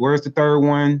here. Where's the third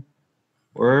one?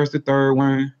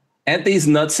 Anthony's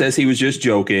Nuts says he was just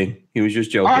joking.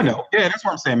 I know. Yeah, that's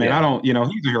what I'm saying, man. Yeah. I don't.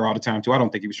 He's here all the time too. I don't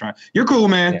think he was trying. You're cool,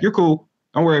 man. Yeah. You're cool.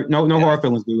 Don't worry. No hard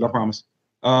feelings, dude. I promise.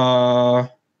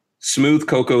 Smooth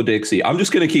Coco Dixie. I'm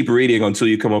just going to keep reading until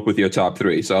you come up with your top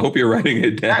 3. So I hope you're writing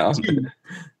it down.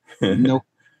 No.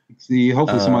 See,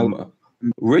 hopefully somebody.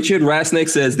 Richard Rasnick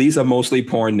says these are mostly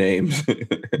porn names.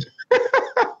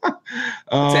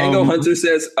 Tango Hunter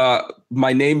says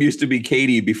my name used to be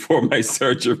Katie before my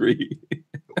surgery.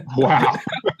 Wow.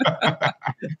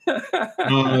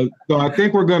 So I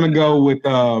think we're going to go with.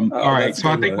 All right. So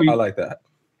I like that.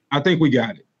 I think we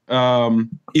got it.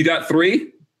 You got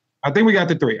 3? I think we got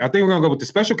the 3. I think we're gonna go with the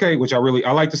Special K, which I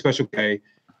like the Special K.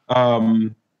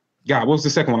 God, what was the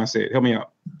second one I said? Help me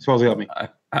out. Supposed to help me.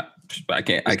 I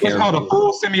can't. It's called a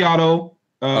Full Semi-Auto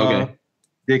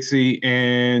Dixie,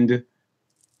 and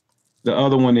the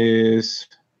other one is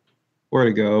where'd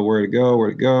it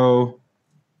go?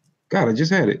 God, I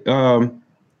just had it.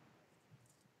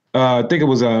 I think it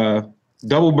was a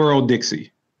Double Burl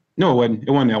Dixie. No, it wasn't.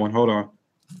 It wasn't that one. Hold on.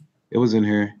 It was in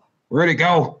here. Where'd it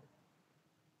go?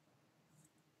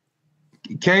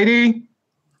 Katie?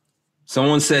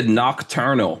 Someone said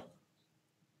Nocturnal.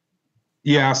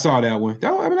 Yeah, I saw that one.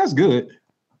 I mean, that's good.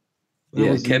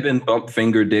 Yeah, Kevin Bump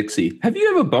Finger Dixie. Have you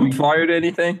ever bump fired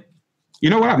anything? You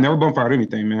know what? I've never bump fired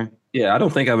anything, man. Yeah, I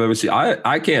don't think I've ever seen.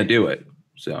 I can't do it.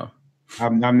 So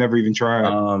I've never even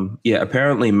tried. yeah,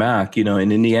 apparently Mac, in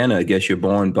Indiana, I guess you're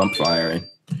born bump firing.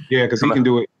 Yeah, because he can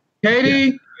do it.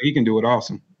 Katie, he can do it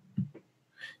awesome.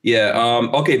 Yeah.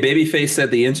 Okay. Babyface said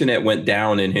the internet went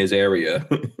down in his area.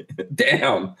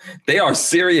 Damn. They are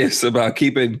serious about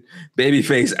keeping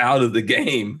Babyface out of the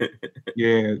game.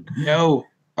 Yeah. No.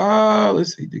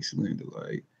 Let's see. Dixieland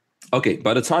Delight. Okay.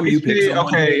 By the time you pick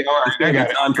someone, okay. All right. I got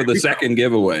it. Time for the second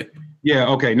giveaway. Yeah.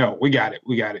 Okay. No, we got it.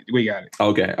 We got it.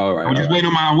 Okay. All right. I'm just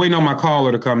waiting on my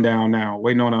caller to come down now.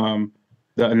 Waiting on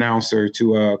the announcer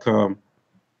to come.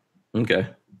 Okay.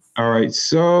 All right.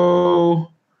 So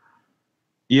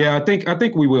yeah, I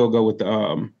think we will go with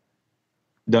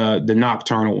the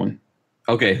Nocturnal one.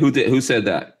 Okay. Who said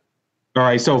that? All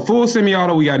right. So full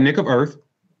semi-auto, we got Nick of Earth.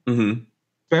 Mm-hmm.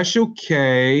 Special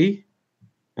K.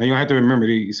 And you have to remember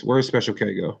these. Where's Special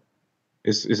K go?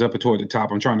 It's up toward the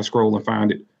top. I'm trying to scroll and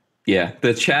find it. Yeah,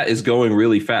 the chat is going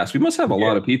really fast. We must have a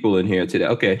lot of people in here today.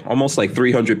 Okay, almost like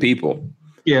 300 people.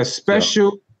 Yeah,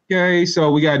 Special K.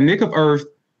 So we got Nick of Earth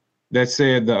that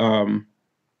said the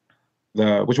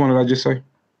which one did I just say?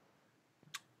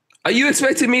 Are you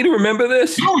expecting me to remember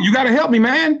this? No, you got to help me,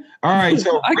 man. All right,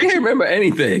 so I can't remember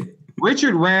anything.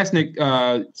 Richard Rasnick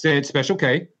said Special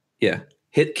K. Yeah.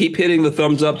 Keep hitting the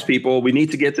thumbs ups, people. We need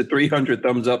to get to 300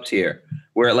 thumbs ups here.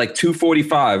 We're at like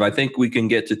 245. I think we can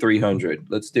get to 300.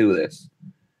 Let's do this.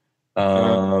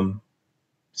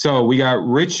 So we got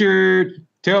Richard.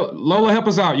 Tell Lola, help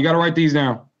us out. You got to write these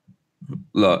down.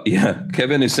 Look, yeah.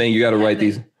 Kevin is saying you got to write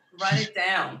these. Write it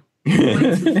down.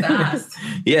 Going too fast.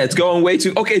 Yeah, it's going way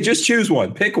too. Okay, just choose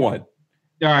one. Pick one.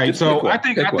 All right. Just so pick I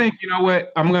think one. you know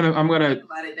what? I'm gonna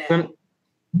Write it down.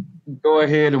 go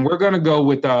ahead and we're gonna go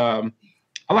with I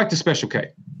like the Special K.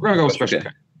 We're gonna go with Special K.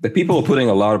 The people are putting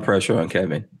a lot of pressure on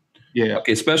Kevin. Yeah.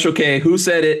 Okay, Special K. Who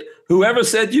said it? Whoever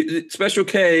said Special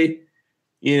K,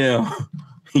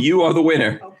 you are the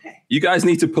winner. Okay. You guys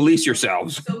need to police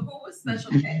yourselves. So who was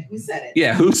Special K? Who said it?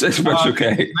 Yeah, who said Special K?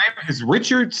 His name is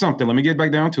Richard something. Let me get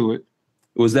back down to it.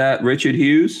 Was that Richard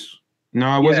Hughes? No,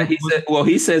 I wasn't.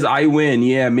 He says I win.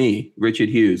 Yeah, me. Richard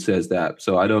Hughes says that.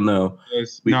 So I don't know.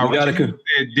 We gotta Richard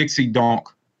said Dixie Donk.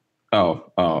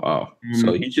 Oh.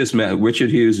 So he just met Richard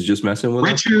Hughes is just messing with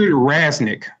us? Richard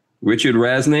Rasnick. Richard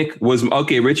Rasnick was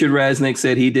okay. Richard Rasnick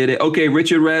said he did it. Okay,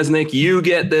 Richard Rasnick, you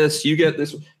get this. You get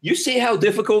this. You see how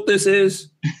difficult this is?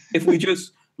 If we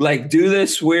just do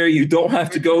this where you don't have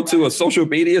to go to a social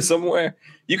media somewhere.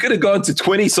 You could have gone to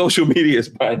 20 social medias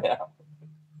by now.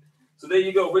 So there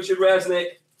you go, Richard Rasnick.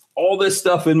 All this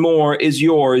stuff and more is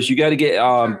yours. You got to get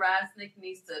Rasnick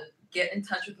needs to get in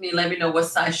touch with me. Let me know what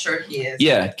size shirt he is.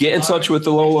 Yeah, get in touch with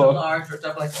Lola. Large or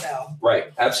double XL.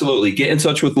 Right, absolutely. Get in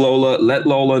touch with Lola. Let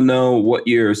Lola know what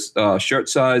your shirt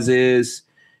size is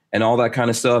and all that kind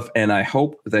of stuff. And I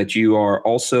hope that you are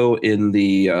also in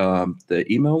the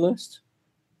email list.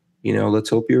 Let's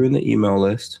hope you're in the email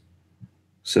list.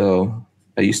 So,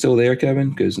 are you still there, Kevin?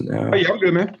 Because now, yeah, I'm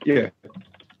good, man. Yeah.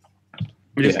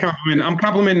 I'm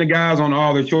complimenting the guys on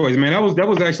all their choices, man. That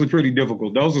was actually pretty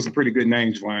difficult. Those are some pretty good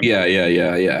names flying. Yeah.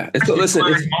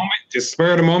 Just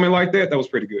spare the moment like that. That was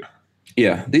pretty good.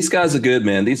 Yeah, these guys are good,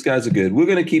 man. These guys are good. We're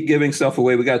gonna keep giving stuff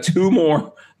away. We got 2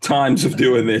 more times of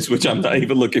doing this, which I'm not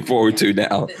even looking forward to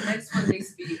now. The next one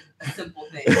needs to be a simple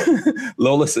thing.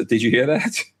 Lola said, "Did you hear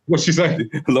that?" What she say?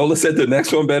 Lola said the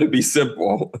next one better be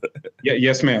simple. Yeah,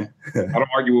 yes, ma'am. I don't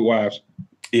argue with wives.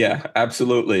 Yeah,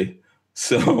 absolutely.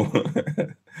 So,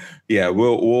 yeah,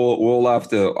 we'll have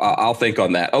to. I'll think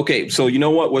on that. Okay, so you know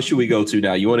what? What should we go to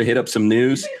now? You want to hit up some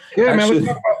news? Yeah, man.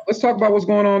 Let's talk about what's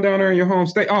going on down there in your home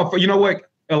state. Oh, you know what?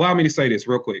 Allow me to say this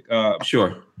real quick.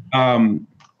 Sure. I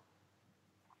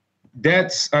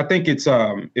think it's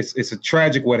a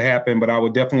tragic what happened, but I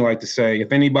would definitely like to say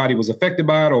if anybody was affected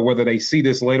by it or whether they see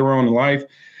this later on in life,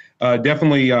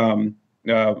 definitely.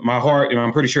 My heart, and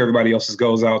I'm pretty sure everybody else's,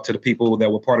 goes out to the people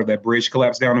that were part of that bridge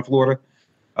collapse down in Florida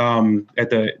at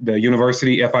the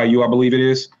university, FIU, I believe it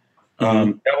is.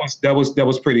 Mm-hmm. That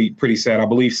was pretty sad. I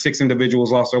believe 6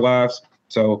 individuals lost their lives.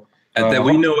 So that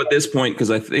we know at this point,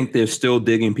 because I think they're still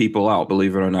digging people out,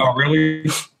 believe it or not. Oh, really?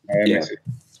 Yeah.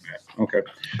 Okay.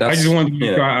 I just wanted to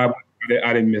make sure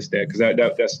I didn't miss that because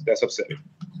that's upsetting.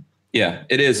 Yeah,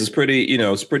 it is. It's pretty,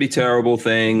 it's a pretty terrible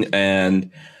thing. And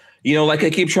Like I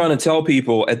keep trying to tell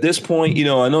people at this point,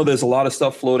 I know there's a lot of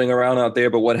stuff floating around out there,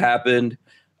 but what happened?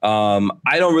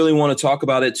 I don't really want to talk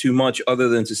about it too much other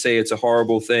than to say it's a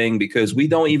horrible thing because we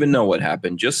don't even know what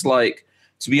happened. Just like,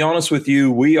 to be honest with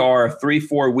you, we are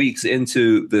 3-4 weeks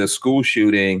into the school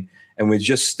shooting and we're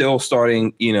just still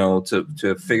starting,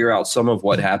 to figure out some of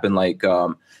what happened. Like,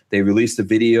 they released a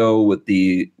video with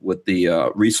the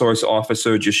resource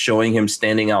officer just showing him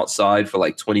standing outside for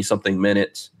like 20 something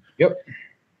minutes. Yep.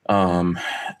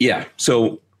 Yeah.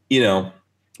 So,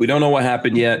 we don't know what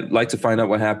happened yet. I'd like to find out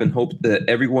what happened. Hope that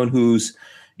everyone who's,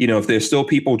 if there's still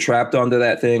people trapped onto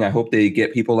that thing, I hope they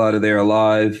get people out of there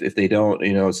alive. If they don't,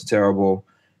 it's a terrible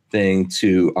thing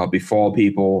to befall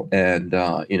people. And,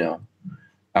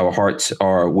 our hearts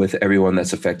are with everyone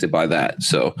that's affected by that.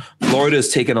 So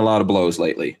Florida's taken a lot of blows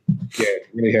lately. Yeah, it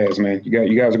really has, man.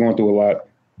 You guys are going through a lot.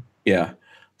 Yeah.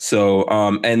 So,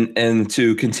 and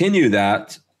to continue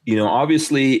that,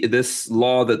 obviously this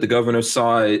law that the governor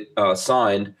signed,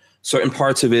 certain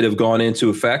parts of it have gone into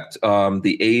effect.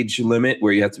 The age limit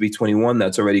where you have to be 21,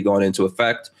 that's already gone into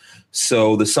effect.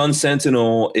 So the Sun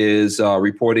Sentinel is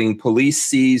reporting police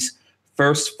seize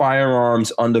first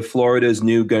firearms under Florida's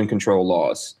new gun control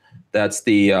laws. That's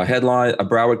the headline. A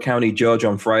Broward County judge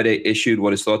on Friday issued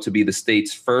what is thought to be the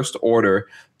state's first order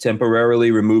temporarily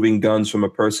removing guns from a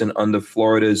person under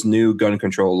Florida's new gun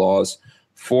control laws.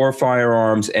 4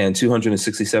 firearms and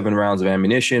 267 rounds of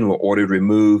ammunition were ordered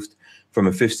removed from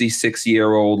a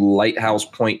 56-year-old Lighthouse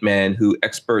Point man who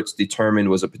experts determined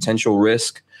was a potential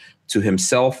risk to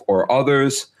himself or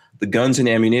others. The guns and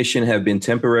ammunition have been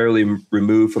temporarily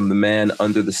removed from the man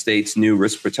under the state's new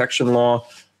risk protection law,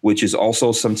 which is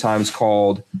also sometimes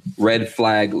called red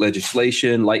flag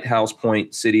legislation. Lighthouse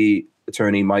Point City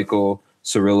Attorney Michael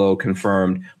Cirillo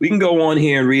confirmed. We can go on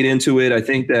here and read into it. I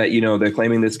think that, they're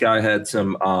claiming this guy had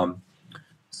some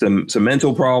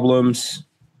mental problems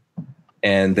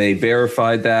and they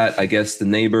verified that. I guess the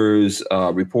neighbors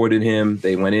reported him.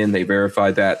 They went in, they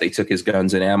verified that. They took his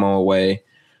guns and ammo away.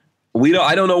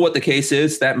 I don't know what the case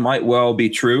is. That might well be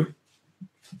true.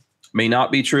 May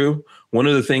not be true. One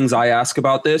of the things I ask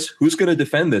about this, who's going to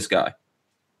defend this guy?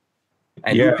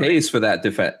 And who pays for that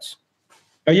defense?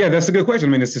 Yeah, that's a good question.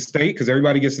 I mean, it's the state because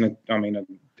everybody gets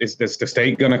is the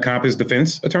state going to comp his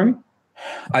defense attorney?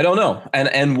 I don't know.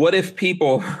 And what if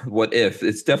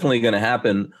it's definitely going to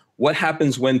happen? What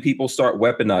happens when people start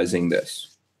weaponizing this?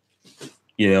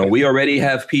 We already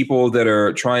have people that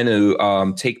are trying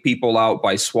to take people out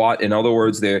by SWAT. In other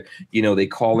words, they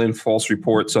call in false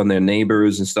reports on their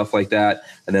neighbors and stuff like that.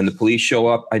 And then the police show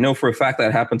up. I know for a fact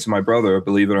that happened to my brother,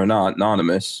 believe it or not,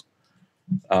 anonymous.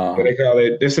 What they call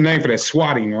it? There's a name for that,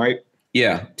 swatting, right?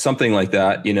 Yeah, something like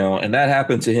that, and that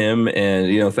happened to him.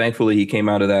 And, thankfully he came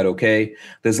out of that okay.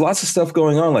 There's lots of stuff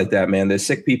going on like that, man. There's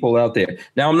sick people out there.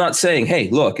 Now, I'm not saying, hey,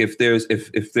 look, if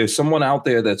there's someone out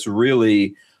there that's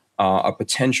really a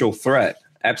potential threat,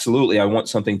 absolutely, I want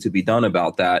something to be done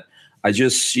about that. I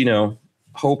just,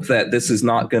 hope that this is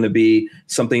not going to be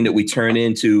something that we turn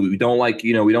into. We don't like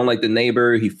the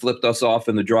neighbor. He flipped us off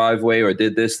in the driveway or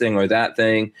did this thing or that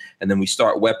thing. And then we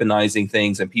start weaponizing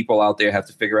things and people out there have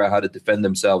to figure out how to defend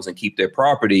themselves and keep their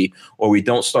property. Or we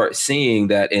don't start seeing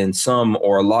that in some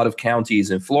or a lot of counties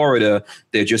in Florida,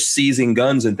 they're just seizing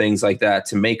guns and things like that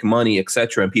to make money, et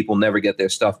cetera. And people never get their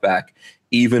stuff back,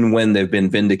 even when they've been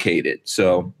vindicated.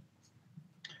 So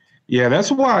yeah,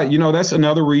 that's why, that's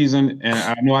another reason. And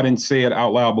I know I didn't say it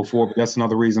out loud before, but that's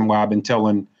another reason why I've been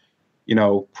telling,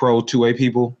 pro 2A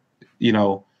people,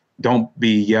 don't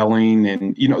be yelling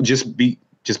and, just be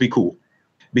cool.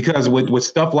 Because with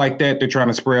stuff like that, they're trying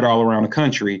to spread all around the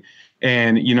country.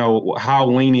 And, how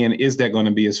lenient is that going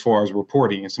to be as far as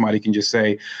reporting? And somebody can just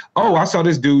say, oh, I saw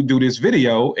this dude do this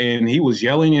video and he was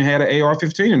yelling and had an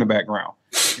AR-15 in the background.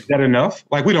 Is that enough?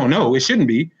 Like, we don't know. It shouldn't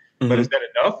be. But is that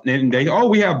enough? And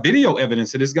we have video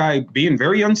evidence of this guy being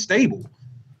very unstable,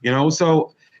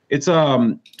 So it's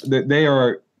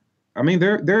they're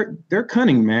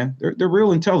cunning, man. They're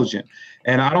real intelligent,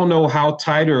 and I don't know how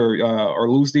tight or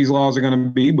loose these laws are going to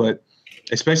be, but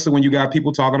especially when you got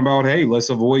people talking about, hey,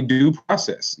 let's avoid due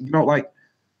process.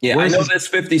 Yeah, I know this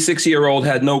 56-year-old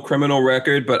had no criminal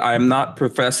record, but I'm not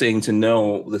professing to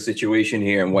know the situation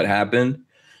here and what happened,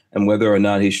 and whether or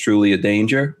not he's truly a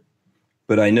danger.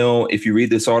 But I know if you read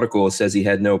this article, it says he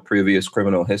had no previous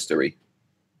criminal history.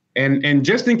 And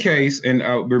just in case, and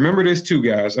remember this too,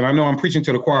 guys, and I know I'm preaching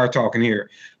to the choir talking here,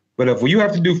 but if you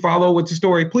have to do follow with the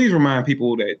story, please remind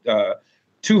people that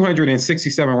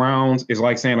 267 rounds is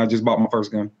like saying I just bought my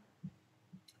first gun.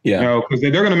 Yeah. Because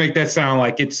they're going to make that sound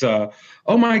like it's, oh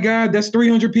my God, that's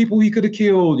 300 people he could have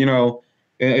killed, the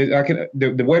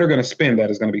way they're going to spin that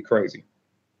is going to be crazy.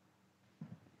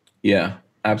 Yeah,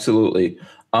 absolutely.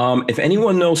 If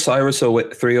anyone knows Cyrus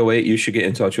 308, you should get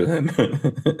in touch with him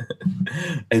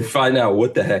and find out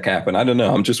what the heck happened. I don't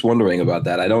know. I'm just wondering about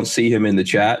that. I don't see him in the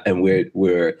chat, and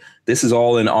we're this is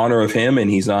all in honor of him, and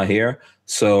he's not here.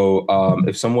 So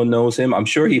if someone knows him, I'm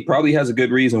sure he probably has a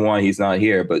good reason why he's not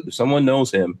here. But if someone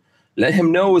knows him, let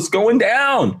him know it's going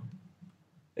down.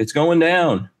 It's going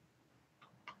down.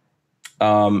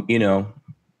 You know.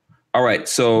 All right,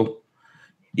 so.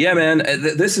 Yeah, man,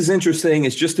 this is interesting.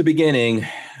 It's just the beginning.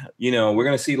 You know, we're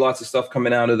going to see lots of stuff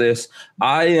coming out of this.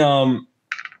 I'm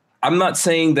not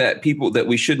saying that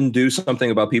we shouldn't do something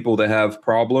about people that have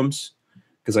problems,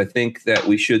 because I think that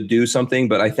we should do something.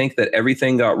 But I think that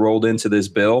everything got rolled into this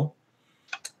bill,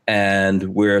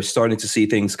 and we're starting to see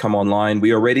things come online.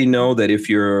 We already know that if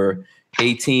you're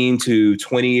 18 to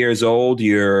 20 years old,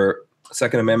 your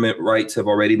Second Amendment rights have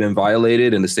already been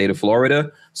violated in the state of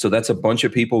Florida. So that's a bunch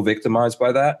of people victimized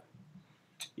by that,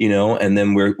 you know, and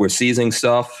then we're seizing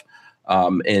stuff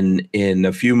in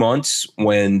a few months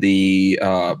when the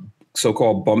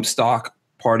so-called bump stock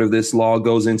part of this law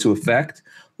goes into effect.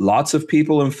 Lots of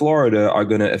people in Florida are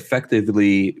going to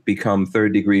effectively become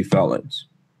third-degree felons.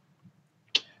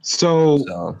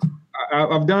 So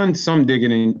I've done some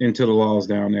digging into the laws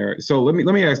down there. So let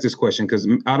me ask this question, because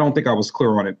I don't think I was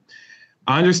clear on it.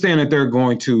 I understand that they're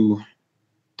going to,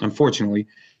 unfortunately,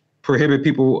 prohibit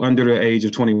people under the age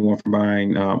of 21 from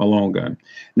buying a long gun.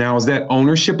 Now, is that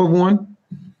ownership of one?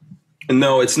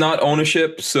 No, it's not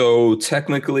ownership. So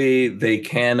technically, they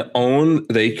can own,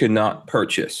 they could not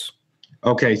purchase.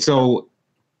 Okay, so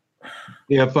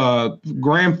if a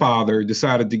grandfather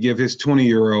decided to give his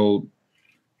 20-year-old,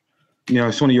 his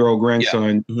 20-year-old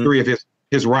grandson 3 of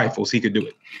his rifles, he could do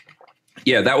it.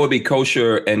 Yeah, that would be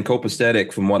kosher and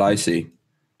copacetic from what I see.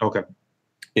 Okay.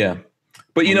 Yeah.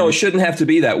 But, you know, it shouldn't have to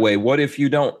be that way. What if you're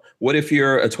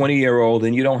a 20-year-old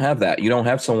and you don't have that? You don't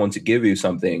have someone to give you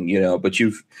something, you know, but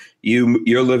you're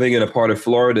living in a part of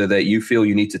Florida that you feel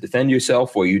you need to defend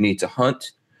yourself or you need to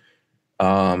hunt.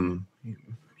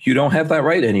 You don't have that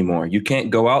right anymore. You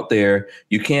can't go out there.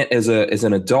 You can't, as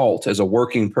an adult, as a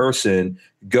working person,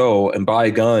 go and buy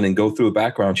a gun and go through a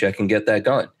background check and get that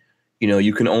gun. You know,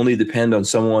 you can only depend on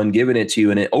someone giving it to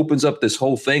you. And it opens up this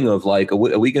whole thing of like, are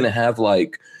we going to have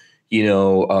like, you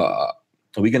know, are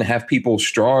we going to have people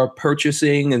straw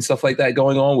purchasing and stuff like that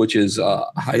going on, which is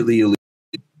highly illegal?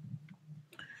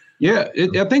 Yeah,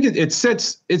 I think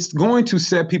it's going to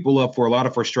set people up for a lot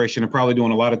of frustration and probably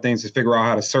doing a lot of things to figure out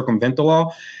how to circumvent the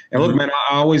law. And look, man,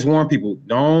 I always warn people,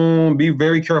 don't be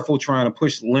very careful trying to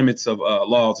push limits of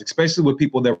laws, especially with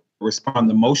people that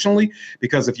respond emotionally,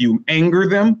 because if you anger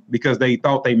them because they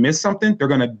thought they missed something, they're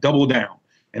going to double down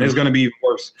and it's going to be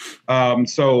worse.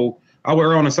 So I would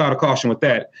err on the side of caution with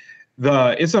that.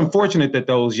 It's unfortunate that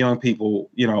those young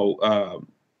people, you know,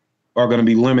 are going to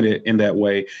be limited in that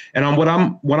way. And what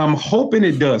I'm hoping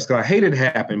it does, because I hate it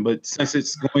happen, but since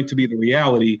it's going to be the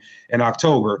reality in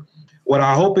October, what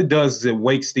I hope it does is it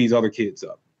wakes these other kids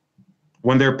up.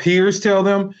 When their peers tell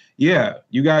them, yeah,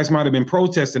 you guys might have been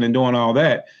protesting and doing all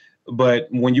that, but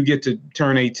when you get to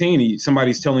turn 18,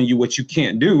 somebody's telling you what you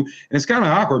can't do. And it's kind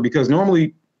of awkward because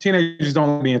normally teenagers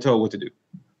don't like being told what to do.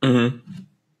 Mm-hmm.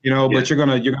 You know, but you're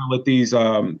gonna let these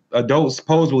adults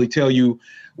supposedly tell you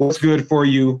what's good for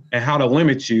you and how to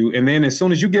limit you. And then as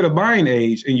soon as you get a buying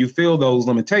age and you feel those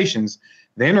limitations,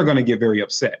 then they're gonna get very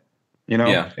upset. You know,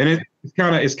 and it's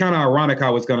kind of ironic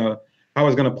how it's gonna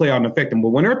play out and affect them. But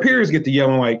when their peers get to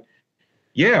yelling like,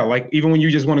 yeah, like even when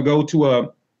you just want to go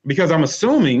to because I'm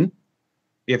assuming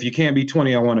if you can't be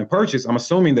 20 on one and purchase, I'm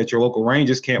assuming that your local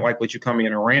rangers can't like let you come in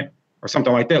and rent or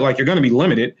something like that. Like you're going to be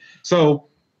limited. So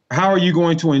how are you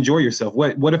going to enjoy yourself?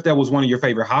 What if that was one of your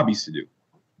favorite hobbies to do?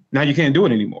 Now you can't do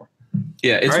it anymore.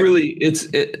 Yeah, it's right? Really,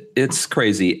 it's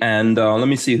crazy. And let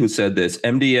me see who said this.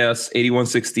 MDS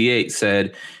 8168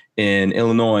 said in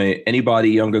Illinois, anybody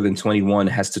younger than 21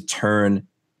 has to turn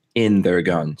in their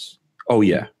guns. Oh,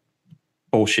 yeah.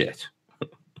 Bullshit.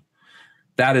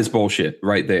 That is bullshit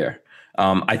right there.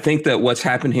 I think that what's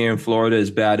happened here in Florida is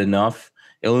bad enough.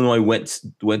 Illinois went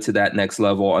to that next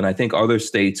level, and I think other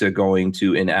states are going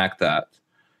to enact that.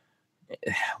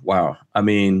 Wow. I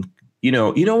mean, you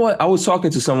know what? I was talking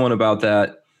to someone about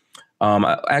that.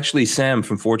 Actually, Sam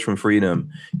from Forge from Freedom.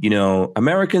 You know,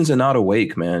 Americans are not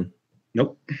awake, man.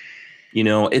 Nope. You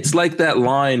know, it's like that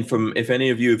line from, if any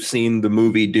of you have seen the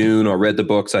movie Dune or read the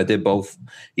books, I did both.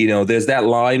 You know, there's that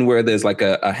line where there's like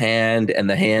a hand and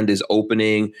the hand is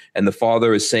opening and the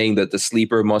father is saying that the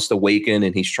sleeper must awaken.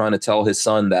 And he's trying to tell his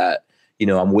son that, you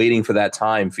know, I'm waiting for that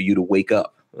time for you to wake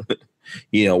up.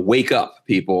 Wake up,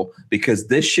 people, because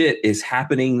this shit is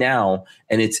happening now.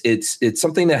 And it's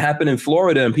something that happened in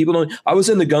Florida, and people don't. I was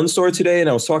in the gun store today and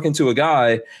I was talking to a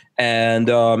guy, and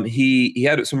he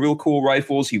had some real cool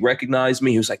rifles. He recognized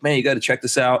me. He was like, man, you got to check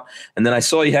this out. And then I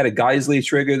saw he had a Geisley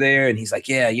trigger there, and he's like,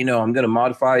 yeah, I'm going to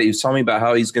modify it. He was telling me about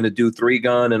how he's going to do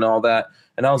 3-gun and all that.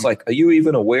 And I was like, are you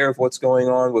even aware of what's going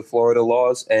on with Florida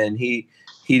laws? And he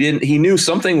knew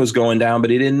something was going down, but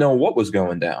he didn't know what was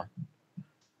going down.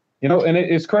 And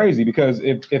it's crazy because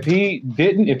if he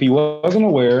wasn't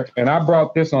aware, and I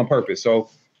brought this on purpose.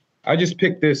 So I just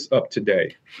picked this up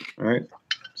today. All right.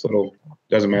 So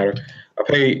it doesn't matter. I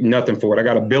paid nothing for it. I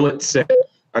got a billet set.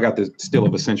 I got the Steel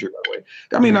of a Century, by the way.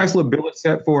 Got me a nice little billet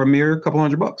set for a mere couple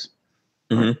 $100.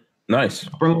 Mm-hmm. Nice.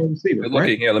 For a little receiver. Good looking.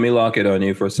 Right? Here, let me lock it on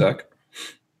you for a sec.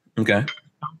 Okay.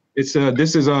 This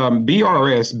is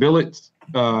BRS,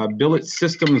 Billet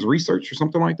Systems Research or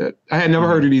something like that. I had never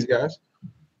heard of these guys.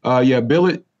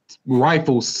 Billet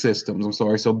Rifle Systems. I'm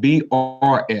sorry. So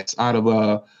BRS out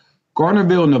of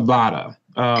Garnerville, Nevada.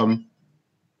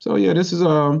 So yeah, this is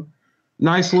a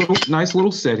nice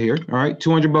little set here. All right,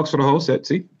 $200 for the whole set.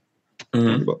 See,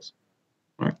 $200.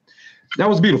 All right, that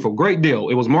was beautiful. Great deal.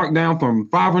 It was marked down from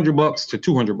 $500 to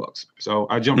 $200. So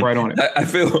I jumped right on it. I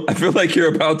feel like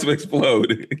you're about to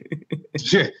explode.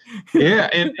 Yeah,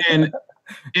 and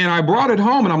I brought it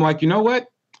home, and I'm like, you know what?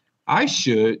 I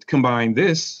should combine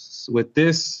this with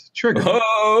this trigger.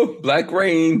 Oh, black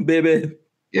rain, baby.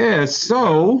 Yeah.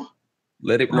 So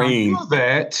let it rain.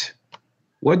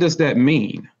 What does that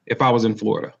mean if I was in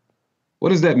Florida? What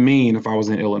does that mean if I was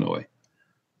in Illinois?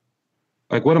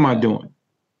 Like, what am I doing?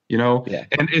 Yeah.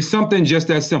 And it's something just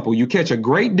that simple. You catch a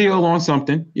great deal on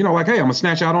something, like, hey, I'm gonna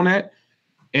snatch out on that.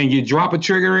 And you drop a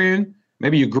trigger in,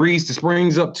 maybe you grease the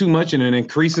springs up too much and it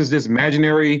increases this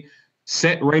imaginary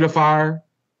set rate of fire.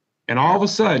 And all of a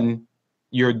sudden,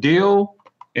 your deal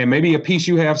and maybe a piece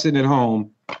you have sitting at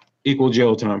home equal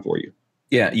jail time for you.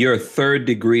 Yeah, you're a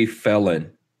 3rd-degree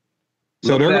felon.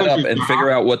 So look that up and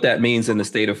figure out what that means in the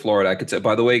state of Florida. I could say,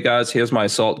 by the way, guys, here's my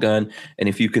assault gun. And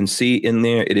if you can see in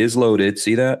there, it is loaded.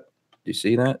 See that? Do you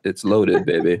see that? It's loaded,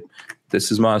 baby.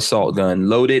 This is my assault gun.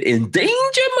 Loaded in danger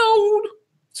mode.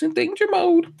 It's in danger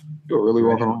mode. You're really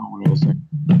walking around with those things.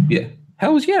 Yeah.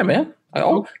 Hell yeah, man.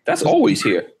 That's always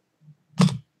here.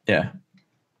 Yeah.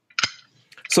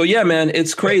 So yeah, man,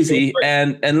 it's crazy.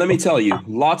 And let me tell you,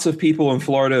 lots of people in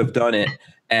Florida have done it.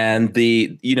 And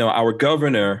our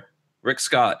governor, Rick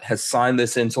Scott, has signed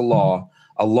this into law,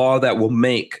 a law that will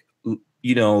make,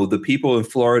 the people in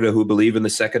Florida who believe in the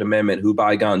Second Amendment, who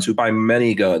buy guns, who buy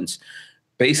many guns,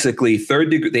 basically 3rd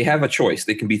degree, they have a choice.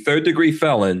 They can be 3rd-degree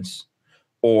felons,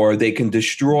 or they can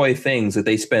destroy things that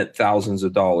they spent thousands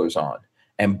of dollars on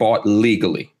and bought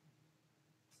legally.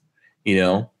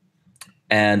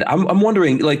 And I'm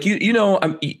wondering, like, you know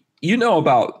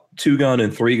about 2-gun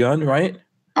and 3-gun, right?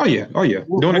 Oh yeah.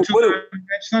 Doing a 2-gun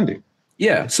match Sunday.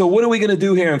 Yeah. So what are we going to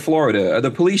do here in Florida? Are the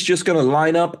police just going to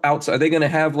line up outside? Are they going to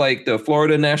have like the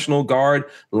Florida National Guard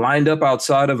lined up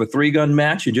outside of a 3-gun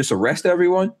match and just arrest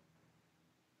everyone?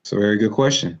 It's a very good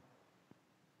question.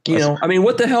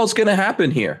 What the hell's going to happen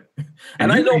here?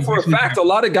 And I know for a fact a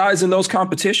lot of guys in those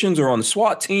competitions are on the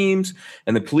SWAT teams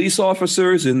and the police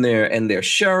officers and their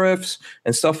sheriffs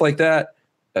and stuff like that.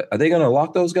 Are they going to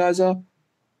lock those guys up?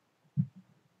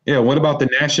 Yeah. What about the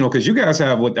national? Because you guys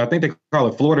have what I think they call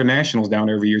it Florida Nationals down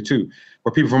every year too,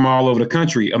 where people from all over the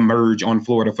country emerge on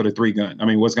Florida for the 3-gun. I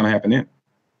mean, what's going to happen then?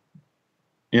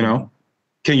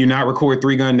 Can you not record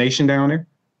 3-gun nation down there?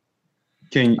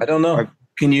 I don't know.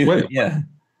 Can you? Yeah.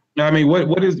 I mean,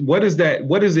 what is that?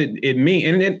 What does it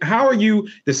mean? And then how are you?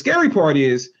 The scary part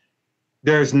is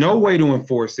there's no way to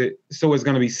enforce it, so it's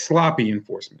going to be sloppy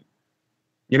enforcement.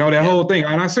 That whole thing.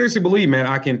 And I seriously believe, man,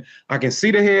 I can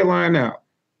see the headline now.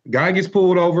 Guy gets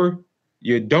pulled over.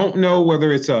 You don't know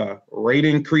whether it's a rate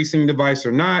increasing device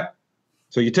or not,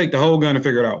 so you take the whole gun and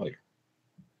figure it out later.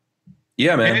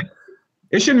 Yeah, man.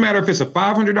 It shouldn't matter if it's a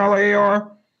 $500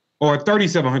 AR or a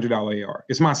 $3,700 AR.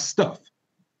 It's my stuff.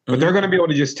 But they're going to be able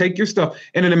to just take your stuff.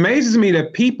 And it amazes me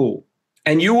that people.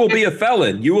 And you will be a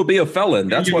felon. You will be a felon.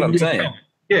 That's what I'm saying.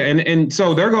 Yeah. And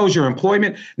so there goes your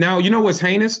employment. Now, you know what's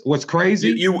heinous? What's crazy?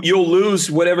 You'll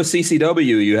lose whatever CCW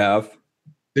you have.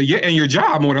 Yeah. And your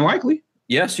job, more than likely.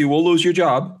 Yes, you will lose your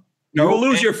job. You will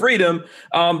lose your freedom.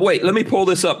 Wait, let me pull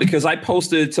this up because I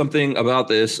posted something about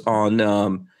this on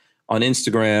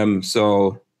Instagram.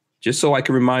 So just so I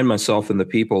can remind myself and the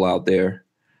people out there.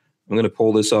 I'm going to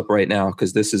pull this up right now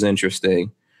because this is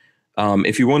interesting.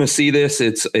 If you want to see this,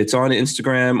 it's on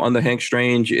Instagram under Hank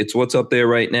Strange. It's what's up there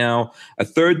right now. A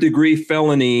 3rd-degree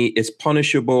felony is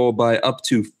punishable by up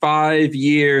to 5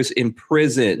 years in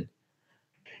prison.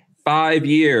 5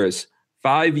 years.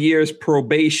 5 years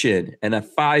probation and a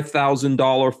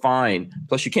 $5,000 fine.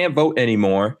 Plus, you can't vote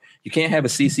anymore. You can't have a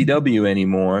CCW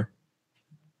anymore.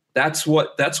 That's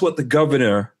what the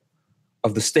governor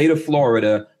of the state of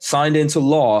Florida signed into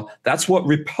law. That's what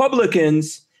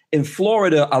Republicans in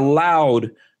Florida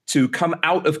allowed to come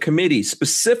out of committee,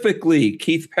 specifically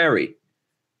Keith Perry,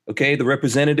 okay, the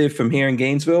representative from here in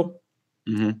Gainesville.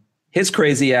 Mm-hmm. His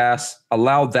crazy ass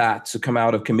allowed that to come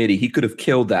out of committee. He could have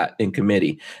killed that in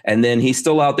committee. And then he's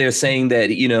still out there saying that,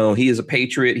 he is a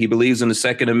patriot. He believes in the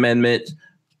Second Amendment.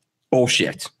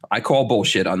 Bullshit. I call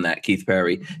bullshit on that, Keith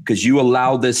Perry, because you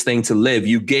allowed this thing to live.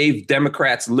 You gave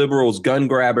Democrats, liberals, gun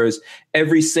grabbers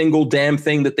every single damn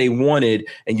thing that they wanted,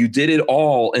 and you did it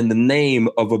all in the name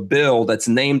of a bill that's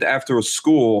named after a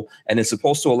school and is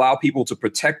supposed to allow people to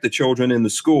protect the children in the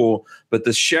school. But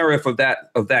the sheriff of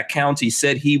that county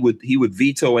said he would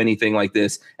veto anything like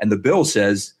this, and the bill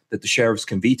says that the sheriffs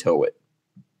can veto it.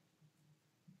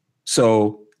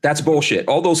 So that's bullshit.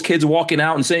 All those kids walking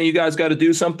out and saying you guys got to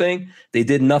do something, they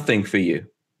did nothing for you.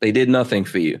 They did nothing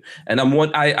for you. And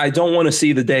I don't want to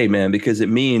see the day, man, because it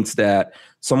means that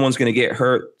someone's going to get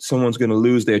hurt. Someone's going to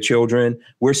lose their children.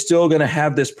 We're still going to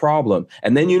have this problem.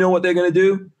 And then you know what they're going to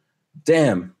do?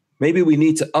 Damn, maybe we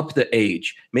need to up the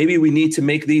age. Maybe we need to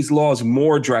make these laws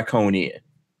more draconian.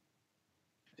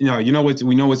 You know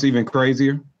what's even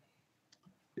crazier?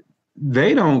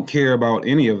 They don't care about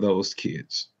any of those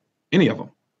kids, any of them.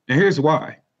 And here's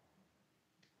why.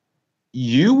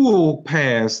 You will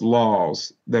pass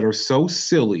laws that are so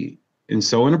silly and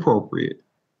so inappropriate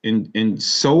and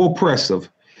so oppressive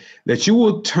that you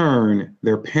will turn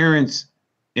their parents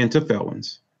into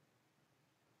felons.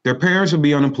 Their parents will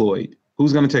be unemployed.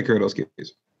 Who's going to take care of those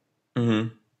kids? Mm-hmm.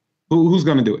 Who's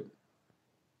going to do it?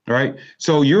 All right.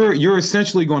 So you're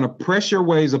essentially going to press your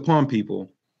ways upon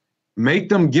people, make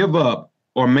them give up,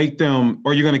 or you're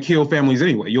going to kill families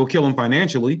anyway. You'll kill them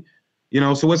financially.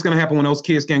 So what's going to happen when those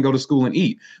kids can't go to school and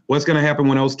eat? What's going to happen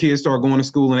when those kids start going to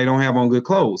school and they don't have on good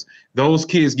clothes? Those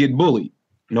kids get bullied.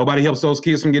 Nobody helps those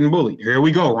kids from getting bullied. Here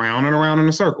we go, round and around in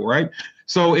a circle, right?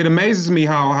 So it amazes me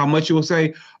how much you will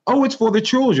say, oh, it's for the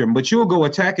children, but you'll go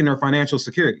attacking their financial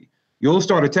security. You'll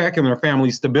start attacking their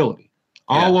family's stability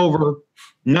all over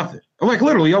nothing. Like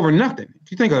literally over nothing.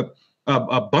 If you think a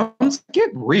bums, get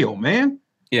real, man.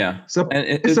 Yeah. So and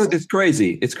it's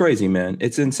crazy. It's crazy, man.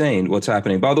 It's insane what's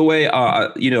happening. By the way,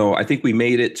 I think we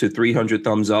made it to 300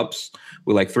 thumbs ups.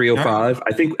 We're like 305.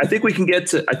 I think we can get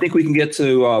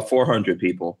to 400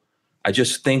 people. I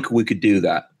just think we could do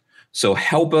that. So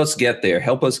help us get there.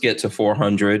 Help us get to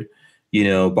 400,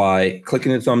 by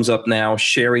clicking the thumbs up now,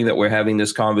 sharing that we're having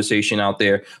this conversation out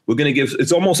there. We're going to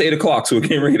it's almost 8:00, so we're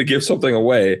getting ready to give something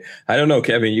away. I don't know,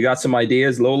 Kevin, you got some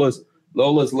ideas?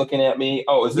 Lola's looking at me.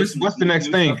 Oh, is this what's the next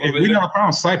thing? We never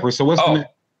found Cypress, so what's the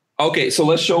next? Okay, so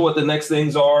let's show what the next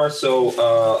things are. So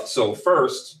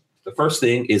the first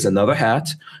thing is another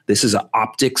hat. This is an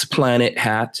Optics Planet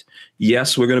hat.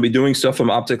 Yes, we're going to be doing stuff from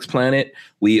Optics Planet.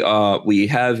 We've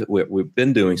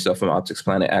been doing stuff from Optics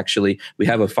Planet. Actually, we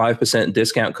have a 5%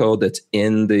 discount code that's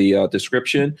in the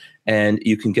description, and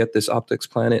you can get this Optics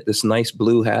Planet, this nice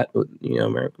blue hat with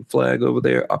American flag over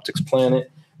there. Optics Planet.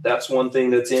 That's one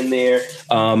thing that's in there.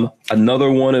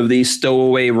 Another one of these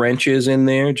stowaway wrenches in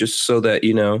there, just so that,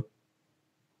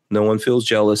 no one feels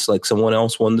jealous like someone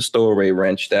else won the stowaway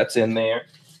wrench. That's in there.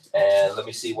 And let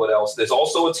me see what else. There's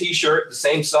also a T-shirt. The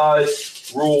same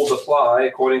size rules apply,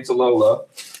 according to Lola.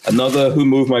 Another Who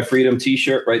Moved My Freedom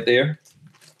T-shirt right there.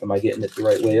 Am I getting it the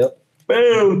right way up?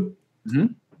 Boom. Mm-hmm.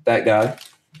 That guy.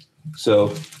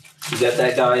 So you got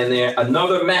that guy in there.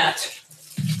 Another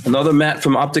mat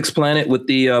from Optics Planet with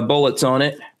the bullets on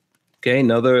it. Okay,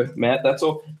 another mat. That's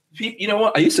all. You know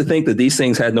what? I used to think that these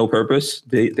things had no purpose.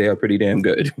 They are pretty damn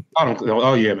good.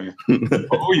 Oh yeah, man.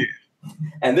 Oh yeah.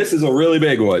 And this is a really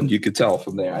big one. You could tell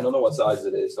from there. I don't know what size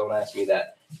it is. Don't ask me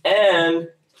that. And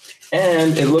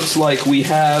it looks like we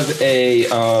have a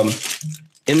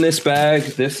in this bag.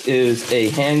 This is a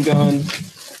handgun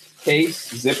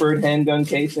case, zippered handgun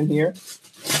case in here.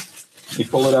 You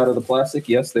pull it out of the plastic.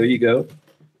 Yes, there you go.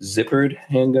 Zippered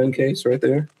handgun case right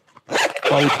there.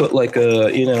 Probably put like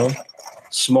a,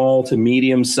 small to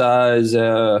medium size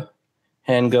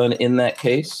handgun in that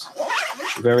case.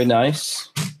 Very nice.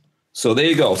 So there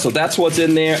you go. So that's what's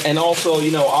in there. And also,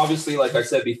 obviously, like I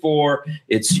said before,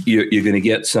 you're going to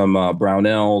get some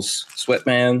Brownells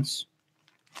sweatbands.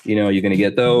 You're going to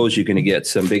get those. You're going to get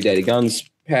some Big Daddy Guns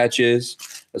patches,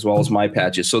 as well as my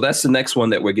patches. So that's the next one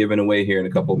that we're giving away here in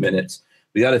a couple of minutes.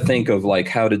 We got to think of like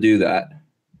how to do that.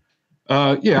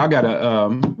 Yeah, I got a.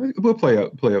 We'll play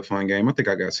a fun game. I think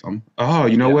I got some. Oh,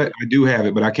 you know what? I do have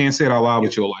it, but I can't say it out loud.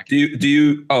 But you'll like it. Do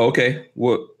you? Oh, okay.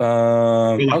 What?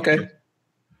 Okay.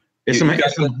 It's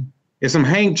some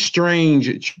Hank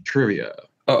Strange trivia.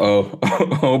 Uh-oh.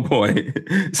 Oh boy.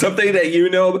 Something that you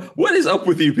know. What is up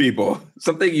with you people?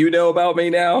 Something you know about me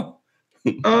now?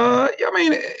 I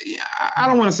mean, I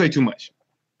don't want to say too much.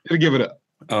 It'll give it up.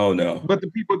 Oh no. But the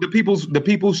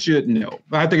people should know.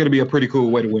 I think it'll be a pretty cool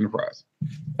way to win a prize.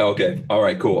 Okay. All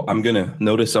right, cool. I'm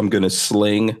gonna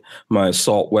sling my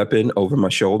assault weapon over my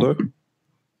shoulder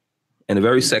in a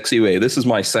very sexy way. This is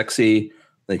my sexy,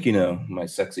 my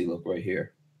sexy look right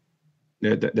here.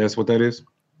 That's what that is?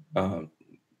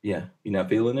 Yeah. You're not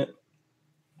feeling it?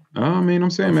 I mean,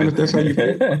 I'm saying, man, if that's how you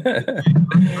feel.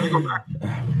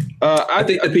 I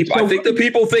think the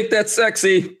people think that's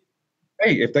sexy.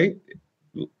 Hey, if they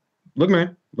look,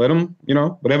 man, let them,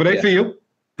 whatever they feel.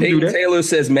 Peyton Taylor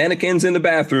says mannequins in the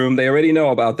bathroom. They already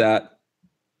know about that.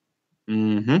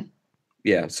 Mm-hmm.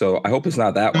 Yeah, so I hope it's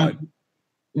not that one.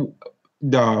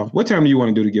 What time do you want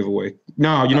to do the giveaway?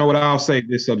 No, you know what? I'll save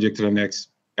this subject to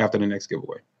after the next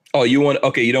giveaway. Oh, you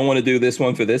don't want to do this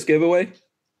one for this giveaway?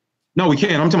 No, we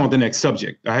can't. I'm talking about the next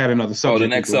subject. I had another subject. Oh, the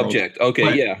next subject. Okay,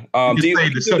 right. Yeah.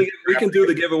 We can do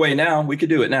the giveaway now. We can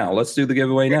do it now. Let's do the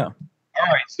giveaway now. All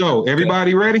right. So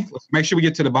everybody ready? Let's make sure we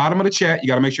get to the bottom of the chat. You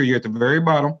got to make sure you're at the very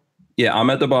bottom. Yeah, I'm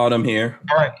at the bottom here.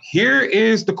 All right. Here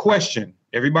is the question.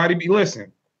 Everybody be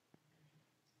listening.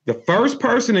 The first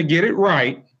person to get it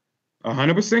right,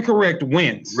 100% correct,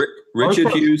 wins.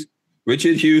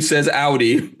 Richard Hughes says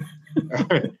Audi.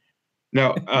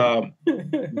 No.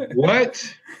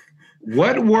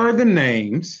 What were the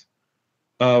names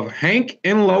of Hank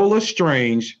and Lola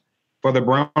Strange for the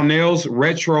Brownells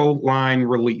retro line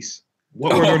release?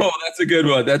 That's a good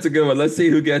one. Let's see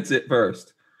who gets it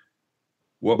first.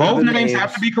 Both names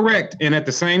have to be correct and at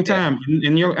the same time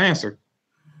in your answer.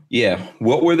 Yeah.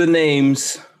 What were the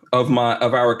names of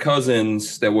our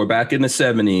cousins that were back in the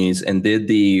 70s and did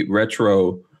the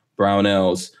retro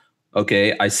Brownells?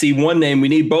 Okay, I see one name. We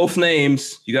need both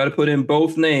names. You got to put in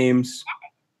both names.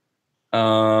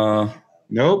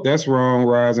 Nope, that's wrong.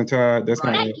 Rising Tide. That's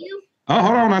not it. Oh,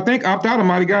 hold on. I think Opt Out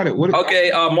might have got it.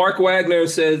 Okay, Mark Wagner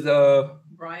says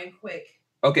Brian Quick.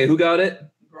 Okay, who got it?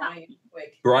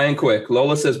 Brian Quick.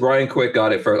 Lola says Brian Quick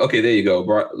got it first. Okay, there you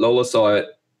go. Lola saw it.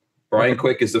 Brian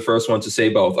Quick is the first one to say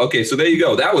both. Okay, so there you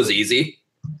go. That was easy.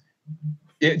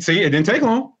 It didn't take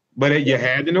long. But you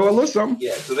had to know a little something.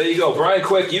 Yeah, so there you go. Brian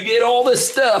Quick, you get all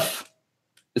this stuff.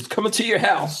 It's coming to your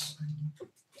house.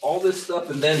 All this stuff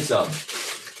and then some.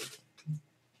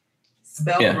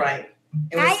 Spelled right.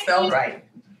 It was spelled right.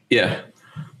 Yeah.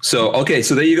 So, okay,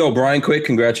 so there you go. Brian Quick,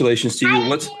 congratulations to you.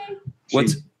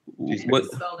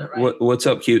 What's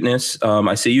up, cuteness?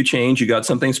 I see you change. You got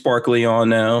something sparkly on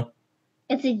now.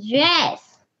 It's a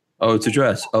dress. Oh, it's a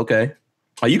dress. Okay.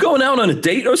 Are you going out on a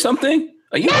date or something?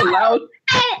 Are you allowed?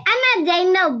 I'm not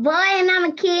dating no boy and I'm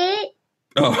a kid.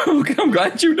 Oh, okay. I'm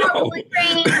glad you know.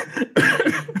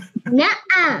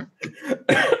 Nuh-uh.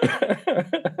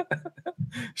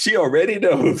 She already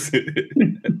knows.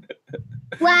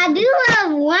 Well, I do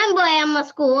love one boy at my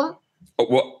school.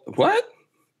 What?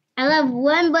 I love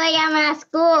one boy at my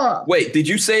school. Wait, did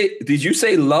you say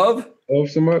love? Love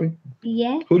somebody?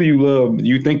 Yeah. Who do you love?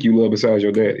 You think you love besides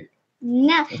your daddy?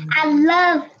 No, I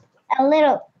love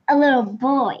a little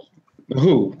boy.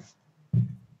 Who?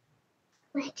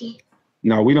 Reggie.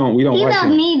 No, we don't. He like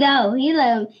loved him. me though. He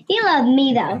loved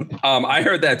me though. I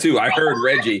heard that too. I heard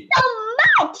Reggie. So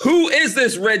much. Who is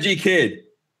this Reggie kid?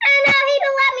 I know he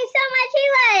don't love me so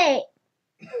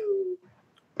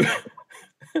much.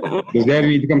 He like. Does Daddy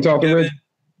need to come talk to Reggie?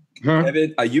 Huh?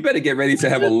 Evan, you better get ready to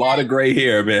have a lot of gray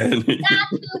hair, man. Got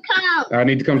to come. I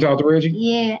need to come talk to Reggie?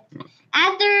 Yeah.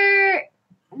 After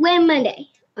Monday.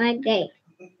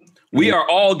 We are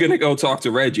all gonna go talk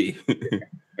to Reggie.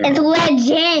 It's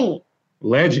Legend.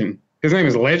 Legend. His name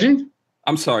is Legend?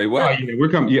 I'm sorry, what? Oh, yeah, we're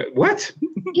coming. Yeah, what?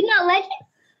 You know Legend?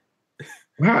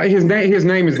 Wow, his name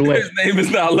is Legend. His name is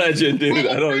not Legend, dude.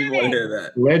 I don't even want to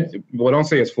hear that. Well, don't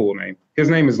say his full name. His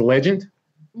name is Legend?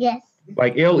 Yes.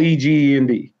 Like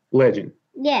Legend. Legend.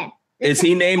 Yeah. Is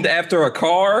he named after a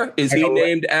car? Is he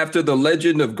named after the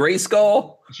Legend of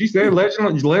Grayskull? She said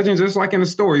Legend just like in the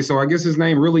story, so I guess his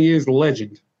name really is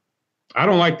Legend. I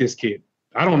don't like this kid.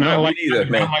 I don't know. No, me either,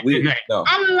 man. I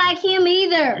don't like him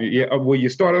either. Yeah, well, you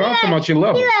started off so much you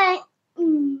love him.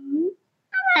 I'm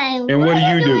like, and what do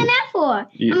you doing that for?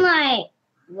 Yeah. I'm like,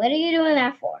 what are you doing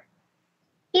that for?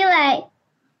 He like,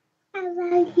 I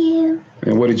love you.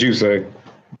 And what did you say?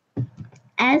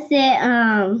 I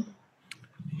said,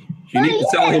 You need to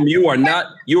tell him you are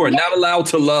not allowed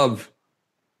to love.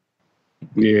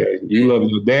 Yeah, you love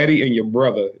your daddy and your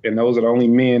brother, and those are the only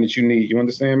men that you need. You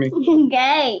understand me?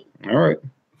 Okay. All right.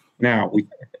 Now we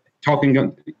talking.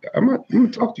 I'm gonna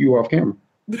talk to you off camera.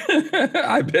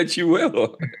 I bet you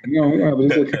will.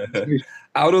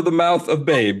 Out of the mouth of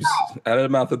babes. Out of the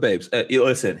mouth of babes.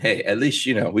 Listen, hey, at least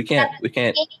we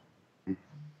can't.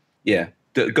 Yeah,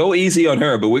 go easy on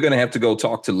her, but we're gonna have to go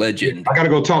talk to Legend. I gotta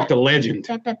go talk to Legend.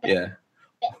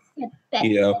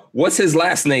 Yeah. What's his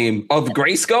last name? Of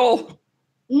Grayskull?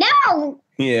 No.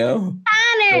 Yeah.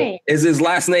 Connor. Is his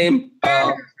last name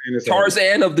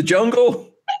Tarzan of the Jungle?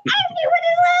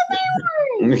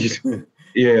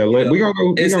 Yeah, we gonna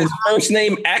go. Is his first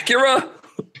name Acura?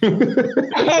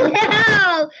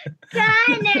 No,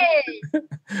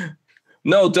 Connor.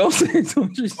 No, don't say.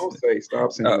 Don't say.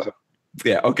 Stop saying.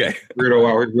 Yeah. Okay. Weirdo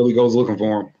out here really goes looking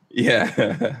for him.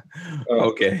 Yeah.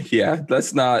 Okay. Yeah.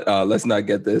 Let's not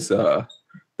get this.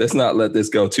 Let's not let this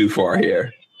go too far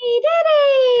here.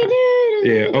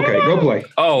 Yeah. Okay. Go play.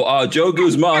 Oh, Joe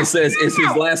Guzman says is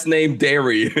his last name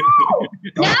Derry.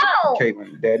 No.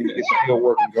 Caitlin, Daddy, it's still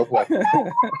working. Go play. Go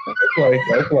play.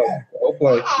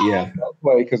 Yeah. Go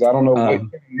play, because I don't know what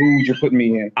mood you're putting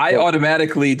me in. I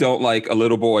automatically don't like a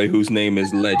little boy whose name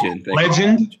is Legend.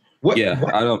 Legend? What? Yeah.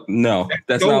 What? I don't. No,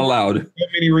 that's not allowed. So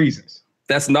many reasons.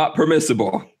 That's not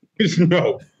permissible.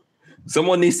 No.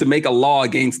 Someone needs to make a law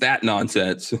against that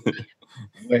nonsense.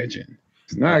 Legend.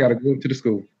 Now I got to go to the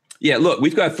school. Yeah, look,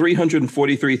 we've got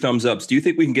 343 thumbs ups. Do you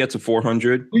think we can get to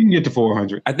 400? We can get to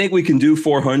 400. I think we can do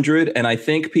 400. And I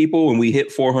think when we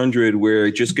hit 400, we're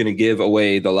just going to give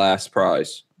away the last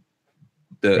prize.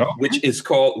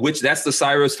 Which that's the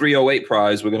Cyrus 308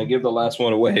 prize. We're going to give the last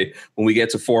one away when we get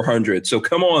to 400. So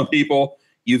come on, people.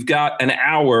 You've got an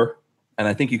hour. And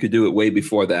I think you could do it way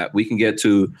before that. We can get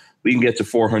to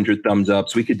 400 thumbs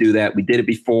ups. We could do that. We did it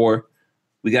before.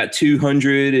 We got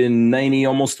 290,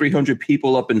 almost 300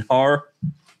 people up in Har.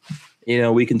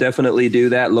 We can definitely do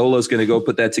that. Lola's going to go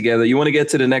put that together. You want to get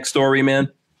to the next story,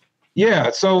 man?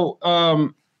 Yeah. So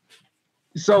the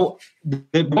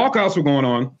walkouts were going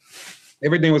on.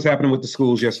 Everything was happening with the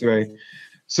schools yesterday.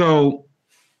 So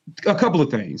a couple of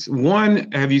things.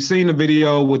 One, have you seen the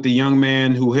video with the young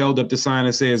man who held up the sign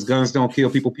that says "Guns don't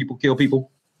kill people, people kill people"?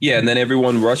 Yeah, and then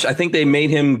everyone rushed. I think they made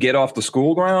him get off the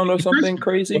school ground or something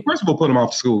crazy. The principal put him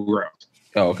off the school ground.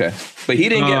 Oh, okay. But he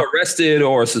didn't get arrested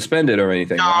or suspended or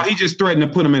anything. No, right? He just threatened to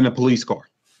put him in a police car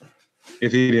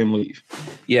if he didn't leave.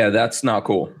 Yeah, that's not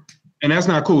cool. And that's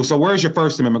not cool. So where's your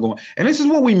First Amendment going? And this is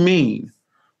what we mean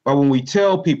by when we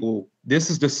tell people this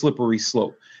is the slippery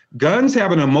slope. Guns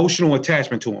have an emotional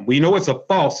attachment to them. We know it's a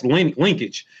false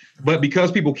linkage, but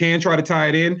because people can try to tie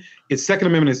it in, its Second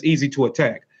Amendment is easy to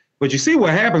attack. But you see what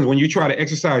happens when you try to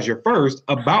exercise your first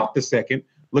about the second.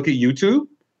 Look at YouTube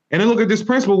and then look at this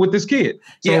principal with this kid.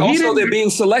 So yeah, also they're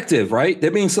being selective, right? They're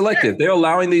being selective. They're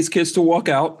allowing these kids to walk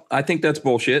out. I think that's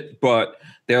bullshit, but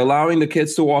they're allowing the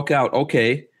kids to walk out.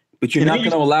 Okay, but you're not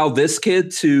going to allow this kid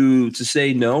to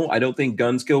say, no, I don't think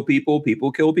guns kill people.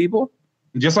 People kill people.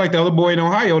 Just like the other boy in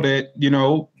Ohio that,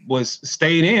 was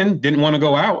stayed in, didn't want to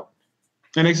go out,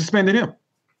 and they suspended him.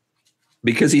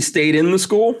 Because he stayed in the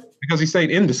school? Because he stayed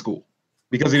in the school.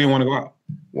 Because he didn't want to go out.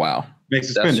 Wow. They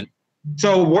suspended.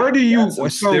 So where do you...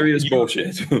 serious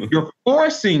bullshit. You're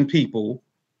forcing people,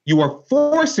 you are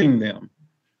forcing them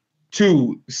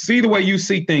to see the way you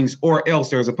see things, or else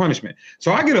there's a punishment.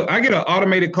 So I get an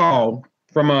automated call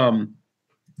from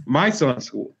my son's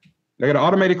school. I get an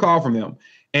automated call from them.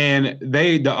 And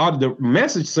the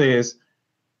message says,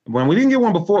 when we didn't get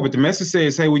one before, but the message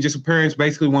says, hey, parents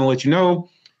basically want to let you know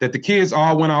that the kids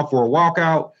all went out for a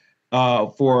walkout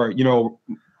for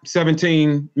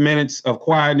 17 minutes of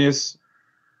quietness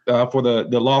for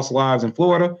the lost lives in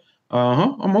Florida.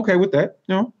 I'm okay with that.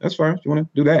 That's fine. You want to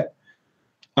do that.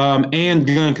 And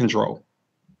gun control.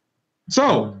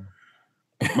 So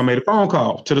I made a phone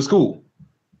call to the school.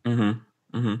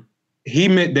 Mm-hmm.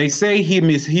 Mm-hmm. They say he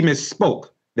misspoke.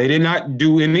 They did not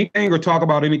do anything or talk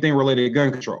about anything related to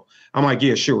gun control. I'm like,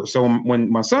 yeah, sure. So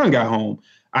when my son got home,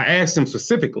 I asked him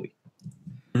specifically,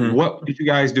 what did you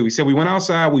guys do? He said, we went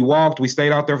outside, we walked, we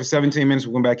stayed out there for 17 minutes,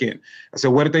 we went back in. I said,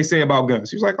 what did they say about guns?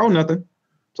 He was like, oh, nothing.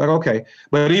 It's like, okay.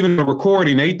 But even the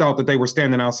recording, they thought that they were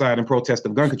standing outside in protest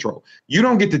of gun control. You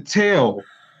don't get to tell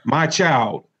my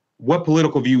child what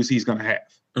political views he's going to have.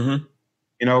 Mm-hmm.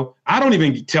 I don't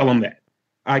even tell him that.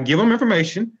 I give him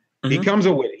information. Mm-hmm. He comes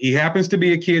away. He happens to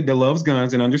be a kid that loves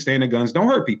guns and understands that guns don't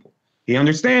hurt people. He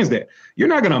understands that. You're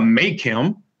not going to make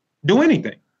him do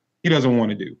anything he doesn't want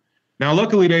to do. Now,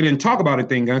 luckily, they didn't talk about a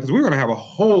thing gun because we were going to have a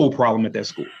whole problem at that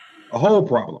school, a whole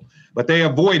problem. But they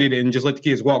avoided it and just let the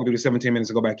kids walk through the 17 minutes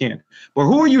and go back in. But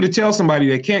who are you to tell somebody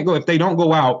they can't go if they don't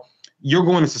go out? you're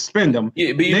going to suspend them.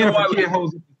 Yeah, but you then know if why a kid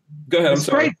holds Go ahead. I'm it's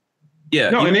sorry. crazy. Yeah.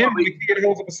 No, and then why when the kid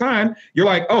holds up a sign, you're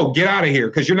like, oh, get out of here,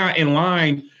 because you're not in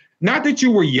line. Not that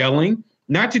you were yelling,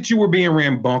 not that you were being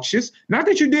rambunctious, not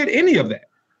that you did any of that.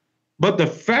 But the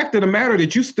fact of the matter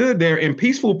that you stood there in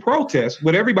peaceful protest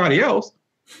with everybody else,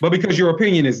 but because your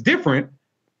opinion is different,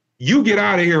 you get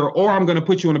out of here, or I'm going to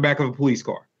put you in the back of a police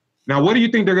car. Now, what do you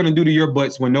think they're going to do to your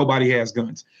butts when nobody has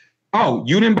guns? Oh,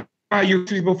 you didn't buy your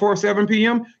trees before 7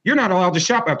 p.m.? You're not allowed to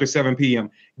shop after 7 p.m.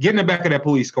 Get in the back of that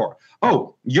police car.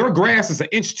 Oh, your grass is an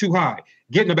inch too high.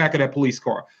 Get in the back of that police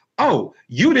car. Oh,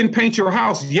 you didn't paint your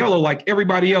house yellow like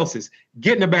everybody else's.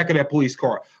 Get in the back of that police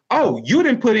car. Oh, you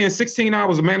didn't put in 16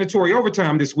 hours of mandatory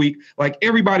overtime this week like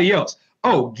everybody else.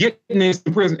 Oh, get in this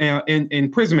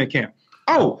imprisonment camp.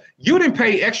 Oh, you didn't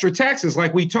pay extra taxes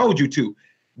like we told you to.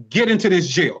 Get into this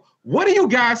jail. What do you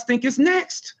guys think is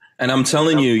next? And I'm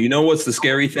telling you, you know what's the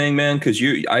scary thing, man? Because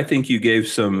I think you gave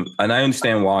some, and I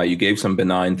understand why you gave some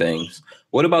benign things.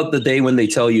 What about the day when they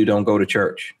tell you don't go to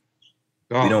church?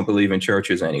 Oh. We don't believe in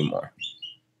churches anymore.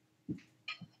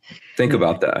 Think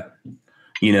about that.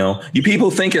 You know, you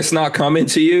people think it's not coming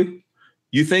to you.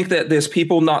 You think that there's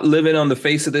people not living on the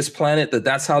face of this planet,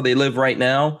 that's how they live right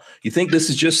now. You think this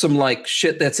is just some like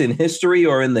shit that's in history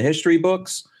or in the history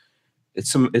books. It's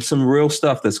some real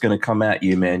stuff that's going to come at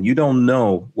you, man. You don't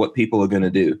know what people are going to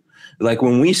do. Like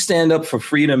when we stand up for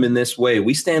freedom in this way,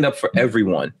 we stand up for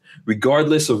everyone,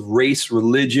 regardless of race,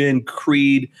 religion,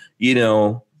 creed, you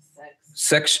know,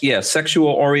 sexual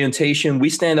orientation. We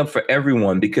stand up for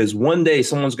everyone because one day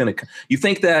someone's going to, you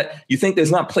think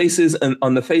there's not places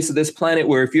on the face of this planet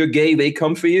where if you're gay, they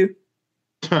come for you?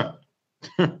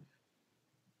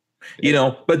 You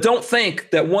know, but don't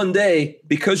think that one day,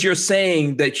 because you're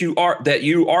saying that you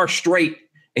are straight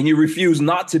and you refuse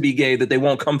not to be gay, that they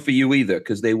won't come for you either,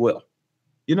 because they will.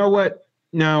 You know what?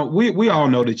 Now, we all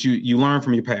know that you learn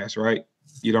from your past, right?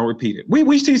 You don't repeat it.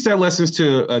 We teach that lessons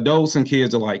to adults and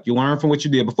kids alike. You learn from what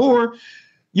you did before,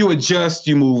 you adjust,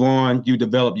 you move on, you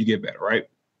develop, you get better, right?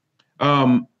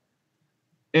 And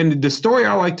the story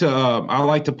I like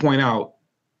to point out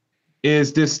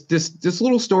is this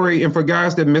little story, and for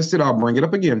guys that missed it, I'll bring it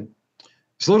up again.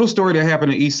 It's a little story that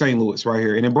happened in East St. Louis right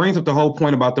here, and it brings up the whole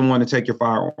point about them wanting to take your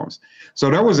firearms. So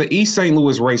there was an East St.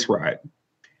 Louis race ride,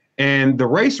 and the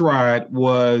race ride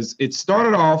it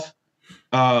started off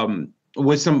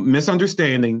with some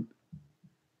misunderstanding.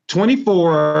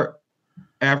 24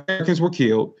 Africans were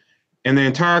killed, and the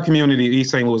entire community of East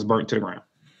St. Louis burnt to the ground.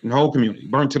 The whole community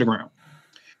burnt to the ground.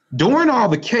 During all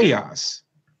the chaos,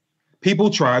 people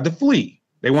tried to flee.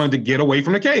 They wanted to get away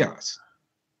from the chaos.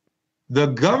 The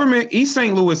government, East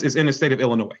St. Louis is in the state of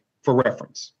Illinois, for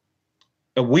reference.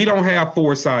 We don't have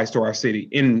 4 sides to our city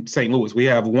in St. Louis. We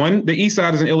have one, the east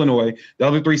side is in Illinois, the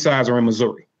other 3 sides are in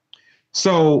Missouri.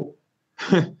 So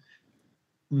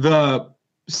the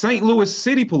St. Louis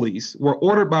City Police were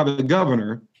ordered by the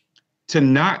governor to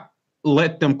not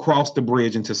let them cross the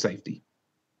bridge into safety,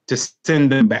 to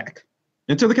send them back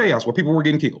into the chaos where people were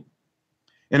getting killed.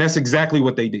 And that's exactly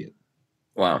what they did.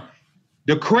 Wow.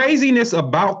 The craziness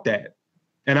about that,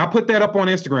 and I put that up on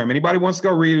Instagram. Anybody wants to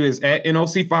go read it, is at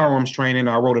NOC Firearms Training.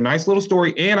 I wrote a nice little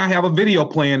story, and I have a video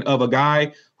plan of a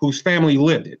guy whose family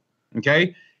lived it.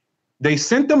 Okay. They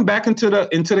sent them back into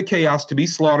the chaos to be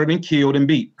slaughtered and killed and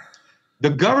beat.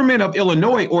 The government of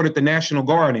Illinois ordered the National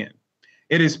Guard in.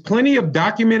 It is plenty of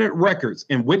documented records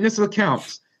and witness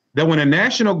accounts that when a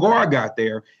National Guard got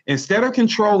there, instead of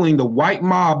controlling the white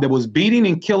mob that was beating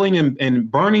and killing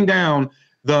and burning down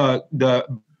the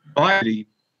black,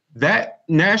 that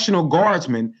National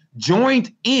Guardsman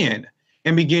joined in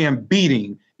and began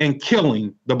beating and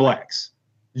killing the blacks.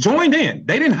 Joined in.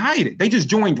 They didn't hide it. They just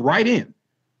joined right in.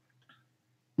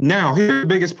 Now, here's the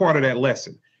biggest part of that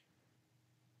lesson.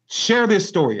 Share this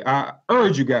story. I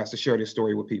urge you guys to share this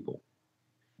story with people.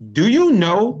 Do you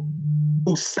know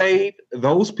who saved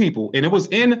those people? And it was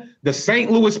in the St.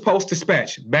 Louis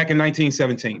Post-Dispatch back in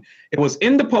 1917. It was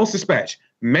in the Post-Dispatch,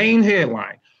 main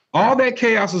headline. All that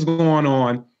chaos was going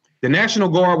on. The National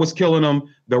Guard was killing them.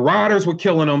 The rioters were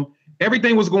killing them.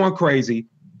 Everything was going crazy.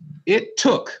 It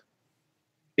took,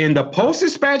 in the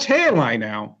Post-Dispatch headline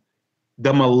now,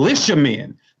 the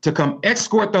militiamen to come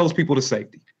escort those people to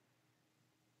safety.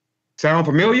 Sound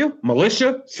familiar?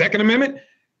 Militia, Second Amendment.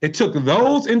 It took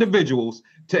those individuals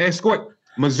to escort.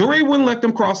 Missouri wouldn't let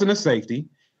them cross into safety.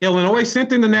 Illinois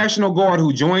sent in the National Guard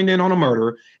who joined in on a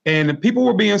murder, and the people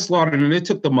were being slaughtered, and it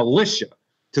took the militia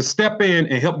to step in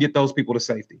and help get those people to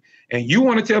safety. And you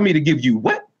want to tell me to give you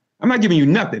what? I'm not giving you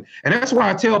nothing. And that's why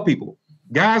I tell people,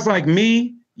 guys like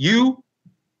me, you,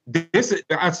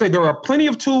 I say there are plenty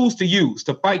of tools to use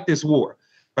to fight this war.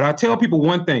 But I tell people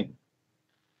one thing,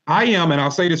 I am, and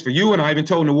I'll say this for you, and I even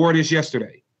told Nawar this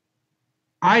yesterday.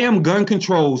 I am gun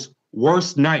control's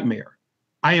worst nightmare.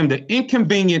 I am the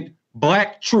inconvenient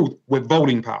black truth with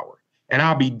voting power, and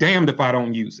I'll be damned if I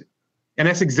don't use it. And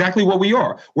that's exactly what we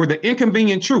are. We're the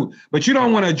inconvenient truth, but you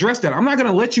don't want to address that. I'm not going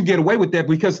to let you get away with that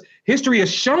because history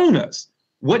has shown us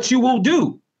what you will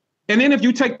do. And then if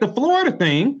you take the Florida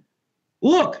thing,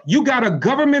 look, you got a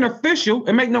government official,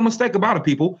 and make no mistake about it,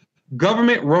 people,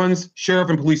 government runs sheriff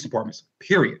and police departments,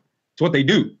 period. It's what they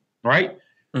do, right?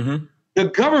 Mm-hmm. The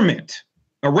government,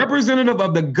 a representative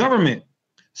of the government,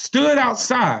 stood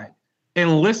outside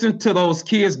and listened to those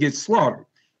kids get slaughtered.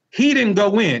 He didn't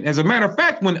go in. As a matter of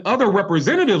fact, when other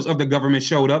representatives of the government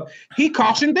showed up, he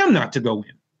cautioned them not to go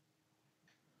in.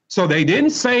 So they didn't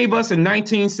save us in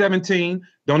 1917.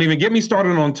 Don't even get me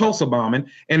started on Tulsa bombing.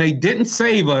 And they didn't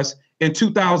save us in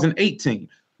 2018.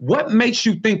 What makes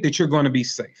you think that you're going to be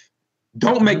safe?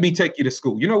 Don't make me take you to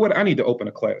school. You know what? I need to open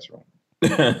a classroom.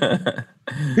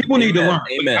 People need to learn.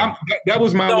 Amen. That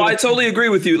was my. No, I totally agree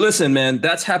with you. Listen, man,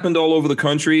 that's happened all over the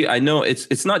country. I know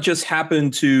it's not just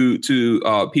happened to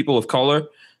people of color,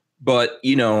 but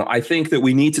I think that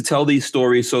we need to tell these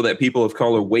stories so that people of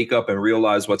color wake up and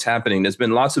realize what's happening. There's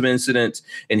been lots of incidents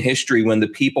in history when the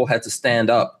people had to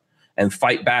stand up and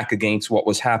fight back against what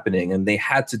was happening, and they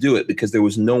had to do it because there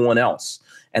was no one else.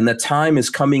 And the time is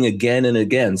coming again and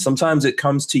again. Sometimes it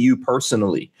comes to you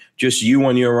personally, just you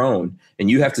on your own. And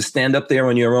you have to stand up there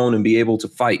on your own and be able to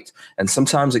fight. And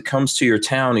sometimes it comes to your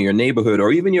town or your neighborhood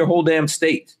or even your whole damn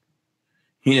state.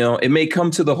 It may come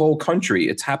to the whole country.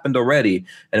 It's happened already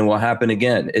and it will happen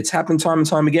again. It's happened time and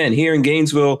time again. Here in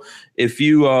Gainesville,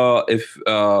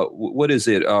 what is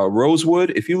it?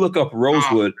 Rosewood. If you look up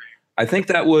Rosewood, I think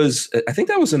that was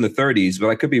in the 30s, but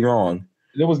I could be wrong.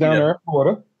 It was down there in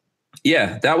Florida.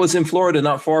 Yeah, that was in Florida,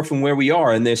 not far from where we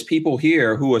are. And there's people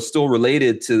here who are still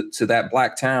related to that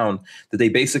black town that they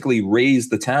basically raised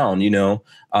the town.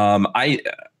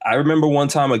 I remember one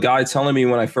time a guy telling me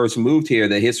when I first moved here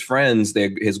that his friends,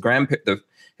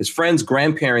 his friends'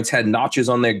 grandparents had notches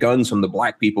on their guns from the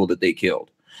black people that they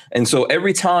killed. And so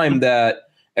every time that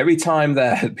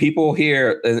people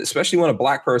here, especially when a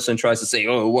black person tries to say,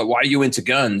 oh, why are you into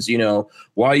guns?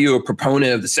 Why are you a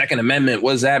proponent of the Second Amendment?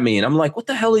 What does that mean? I'm like, what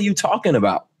the hell are you talking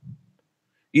about?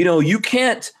 You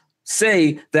can't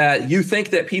say that you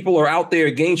think that people are out there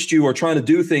against you or trying to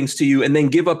do things to you and then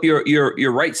give up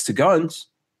your rights to guns.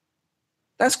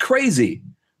 That's crazy.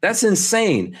 That's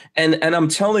insane. And I'm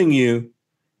telling you,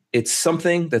 it's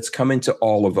something that's coming to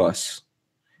all of us.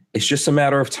 It's just a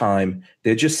matter of time.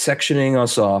 They're just sectioning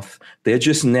us off. They're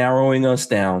just narrowing us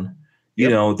down.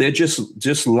 They're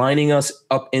just lining us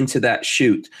up into that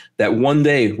chute that one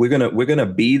day we're gonna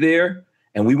be there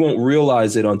and we won't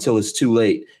realize it until it's too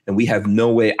late and we have no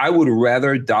way. I would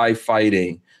rather die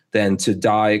fighting than to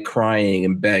die crying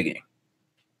and begging.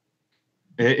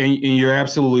 And you're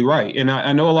absolutely right. And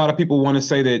I know a lot of people want to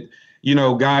say that,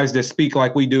 guys that speak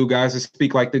like we do, guys that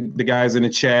speak like the guys in the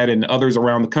chat and others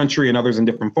around the country and others in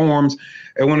different forums.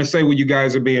 I want to say, well, you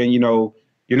guys are being, you're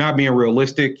not being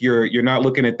realistic. You're not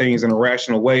looking at things in a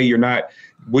rational way.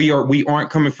 We aren't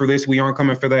coming for this. We aren't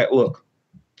coming for that. Look,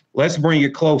 let's bring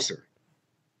it closer.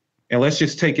 And let's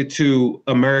just take it to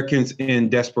Americans in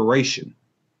desperation.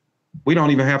 We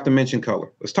don't even have to mention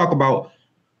color. Let's talk about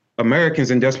Americans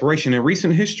in desperation in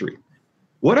recent history.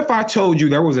 What if I told you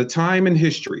there was a time in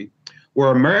history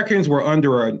where Americans were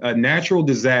under a natural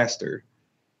disaster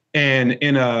and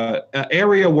in an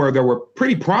area where there were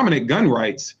pretty prominent gun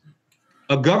rights,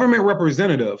 a government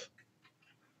representative,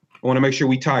 I want to make sure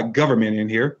we tie government in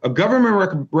here, a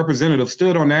government representative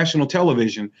stood on national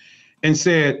television and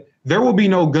said, there will be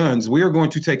no guns. We are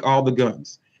going to take all the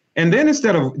guns. And then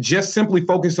instead of just simply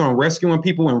focus on rescuing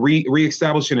people and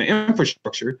reestablishing an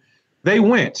infrastructure, they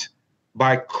went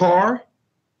by car,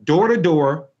 door to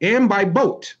door, and by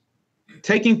boat,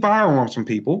 taking firearms from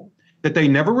people that they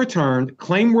never returned,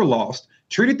 claimed were lost,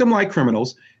 treated them like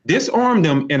criminals, disarmed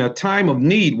them in a time of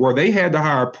need where they had to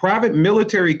hire private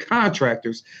military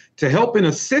contractors to help in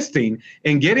assisting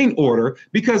in getting order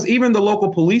because even the local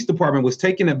police department was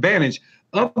taking advantage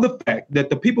of the fact that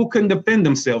the people couldn't defend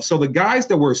themselves. So the guys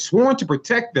that were sworn to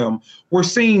protect them were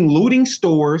seen looting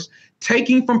stores,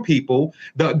 taking from people.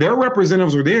 Their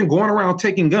representatives were then going around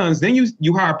taking guns. Then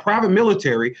you hire private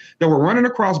military that were running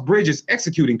across bridges,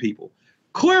 executing people.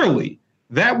 Clearly,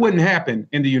 that wouldn't happen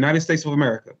in the United States of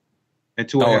America.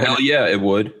 Hell yeah, it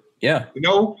would. Yeah.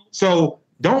 So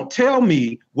don't tell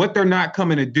me what they're not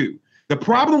coming to do. The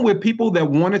problem with people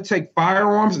that want to take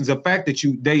firearms is the fact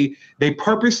that they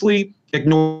purposely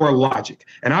ignore logic.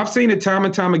 And I've seen it time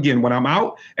and time again when I'm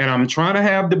out and I'm trying to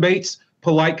have debates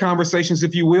polite conversations,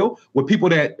 if you will, with people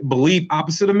that believe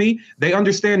opposite of me. They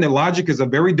understand that logic is a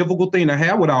very difficult thing to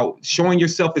have without showing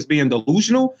yourself as being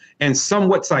delusional and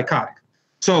somewhat psychotic.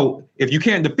 So if you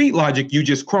can't defeat logic, you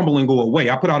just crumble and go away.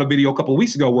 I put out a video a couple of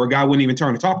weeks ago where a guy wouldn't even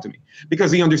turn to talk to me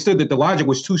because he understood that the logic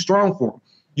was too strong for him.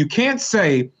 You can't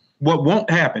say what won't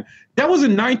happen. That was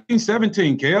in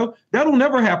 1917, Kel. That'll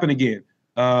never happen again.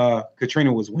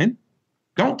 Katrina was when?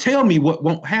 Don't tell me what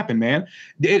won't happen, man.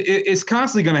 It's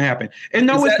constantly going to happen. And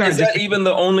no, it's not. Is that even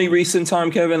the only recent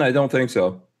time, Kevin? I don't think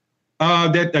so.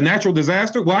 That a natural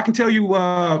disaster. Well, I can tell you.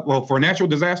 Well, for a natural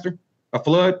disaster, a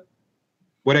flood.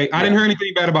 I didn't hear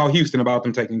anything bad about Houston about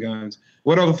them taking guns.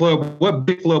 What other flood? What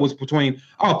big flood was between?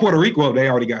 Oh, Puerto Rico. They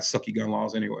already got sucky gun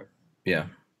laws anyway. Yeah.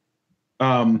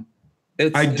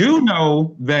 I do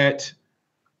know that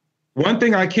one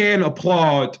thing I can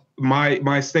applaud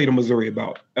my state of Missouri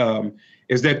about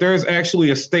is that there's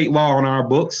actually a state law on our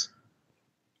books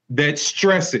that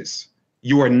stresses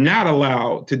you are not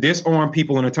allowed to disarm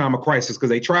people in a time of crisis, because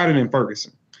they tried it in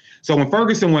Ferguson. So when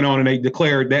Ferguson went on and they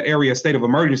declared that area a state of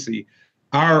emergency,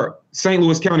 our St.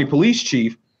 Louis County police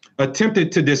chief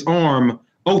attempted to disarm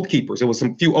Oath Keepers. There was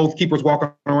some few Oath Keepers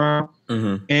walking around,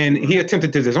 and he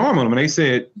attempted to disarm them, and they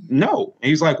said no. And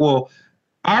he's like, well,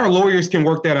 our lawyers can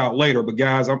work that out later, but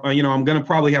guys, I'm going to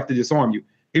probably have to disarm you.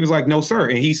 He was like, no, sir.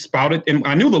 And he spouted, and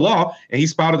I knew the law, and he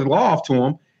spouted the law off to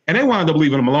him, and they wound up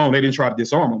leaving him alone. They didn't try to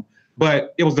disarm him.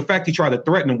 But it was the fact he tried to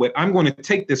threaten him with, I'm going to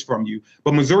take this from you.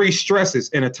 But Missouri stresses,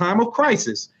 in a time of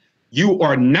crisis, you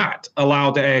are not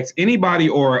allowed to ask anybody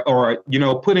or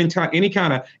put in any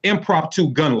kind of impromptu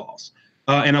gun laws.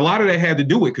 And a lot of that had to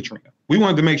do with Katrina. We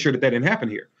wanted to make sure that didn't happen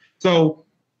here. So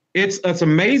it's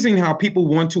amazing how people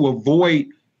want to avoid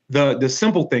the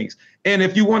simple things. And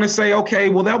if you want to say, okay,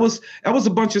 well, that was a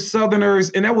bunch of Southerners,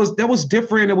 and that was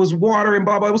different. It was water and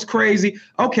blah, blah. It was crazy.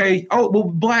 Okay. Oh, well,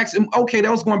 blacks. Okay.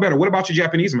 That was going better. What about your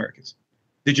Japanese Americans?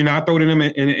 Did you not throw them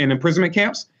in imprisonment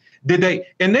camps? Did they?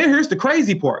 And then here's the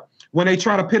crazy part. When they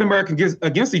try to pit Americans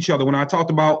against each other, when I talked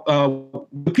about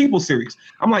the People series,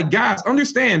 I'm like, guys,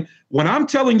 understand, when I'm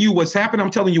telling you what's happened,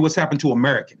 I'm telling you what's happened to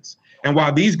Americans, and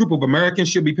why these group of Americans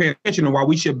should be paying attention, and why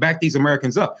we should back these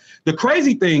Americans up. The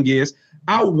crazy thing is,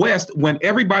 out west, when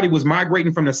everybody was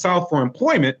migrating from the South for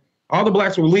employment, all the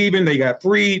blacks were leaving, they got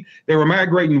freed, they were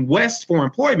migrating west for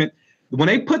employment. When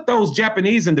they put those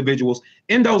Japanese individuals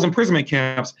in those imprisonment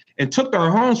camps and took their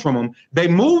homes from them, they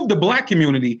moved the black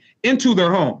community into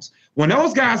their homes. When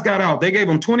those guys got out, they gave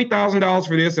them $20,000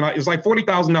 for this, and it was like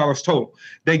 $40,000 total.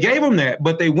 They gave them that,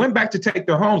 but they went back to take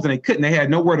their homes, and they couldn't. They had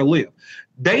nowhere to live.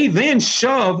 They then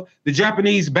shoved the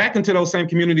Japanese back into those same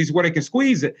communities where they can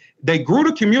squeeze it. They grew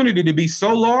the community to be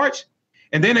so large,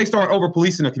 and then they started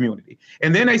over-policing the community.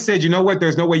 And then they said, you know what,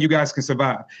 there's no way you guys can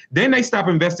survive. Then they stopped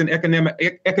investing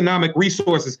economic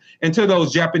resources into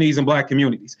those Japanese and black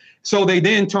communities. So they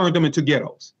then turned them into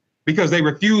ghettos because they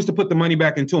refused to put the money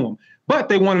back into them. But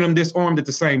they wanted them disarmed at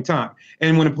the same time.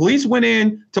 And when the police went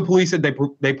in to police it,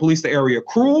 they policed the area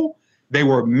cruel, they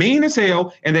were mean as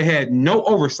hell, and they had no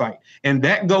oversight. And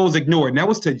that goes ignored. And that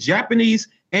was to Japanese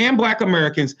and black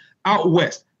Americans out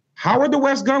west. How are the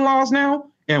West gun laws now?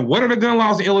 And what are the gun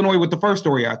laws in Illinois with the first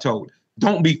story I told?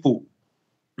 Don't be fooled.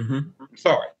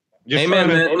 Sorry. Just Amen,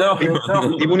 man. No.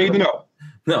 People need to know.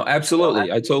 No,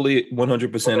 absolutely. I totally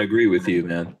 100% agree with you,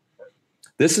 man.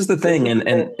 This is the thing, and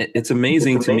it's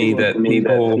amazing to me that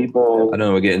people, I don't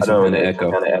know, we're getting some kind of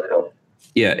echo.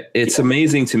 Yeah, it's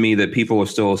amazing to me that people are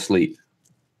still asleep.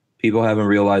 People haven't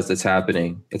realized it's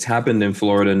happening. It's happened in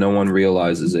Florida. No one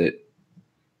realizes it.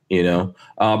 You know.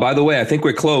 By the way, I think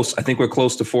we're close. I think we're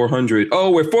close to 400.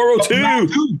 Oh, we're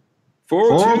 402.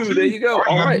 402. There you go.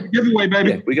 All right. Giveaway,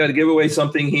 baby. Yeah, we got to give away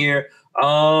something here.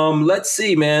 Let's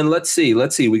see, man. Let's see.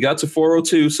 We got to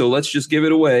 402, so let's just give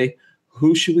it away.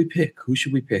 Who should we pick? Who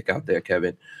should we pick out there,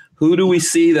 Kevin? Who do we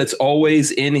see that's always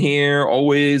in here,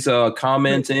 always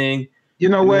commenting? You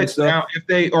know what? Now,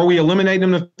 are we eliminating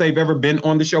them if they've ever been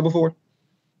on the show before?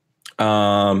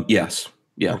 Yes.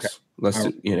 Okay. Let's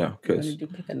because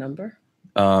pick a number.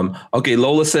 Okay.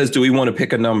 Lola says, do we want to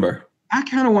pick a number? I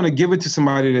kind of want to give it to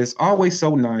somebody that's always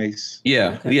so nice.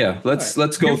 Yeah. Okay. Yeah. Let's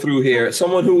go through here.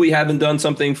 Someone who we haven't done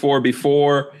something for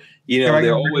before. You know,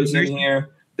 they're always in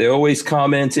here. They're always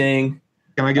commenting.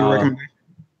 Can I give a recommendation?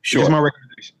 Sure. Here's my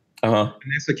recommendation.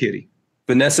 Vanessa Kitty.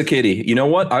 Vanessa Kitty. You know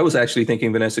what? I was actually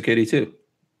thinking Vanessa Kitty too.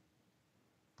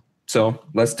 So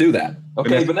let's do that.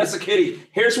 Okay, Vanessa Kitty.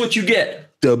 Here's what you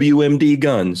get. WMD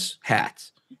Guns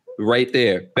hat. Right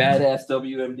there. Badass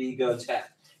WMD Guns hat.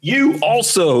 You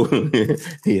also,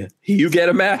 yeah, you get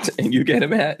a mat, and you get a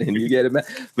mat, and you get a mat.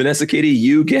 Vanessa Kitty,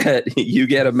 you get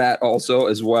a mat also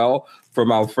as well.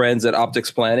 from our friends at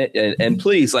Optics Planet. And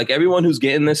please, like everyone who's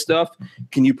getting this stuff,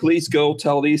 can you please go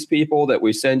tell these people that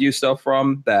we send you stuff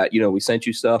from, that, we sent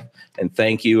you stuff, and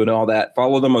thank you and all that.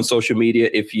 Follow them on social media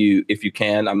if you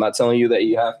can. I'm not telling you that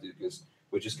you have to, because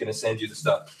we're just going to send you the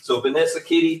stuff. So Vanessa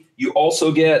Kitty, you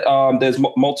also get, there's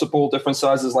multiple different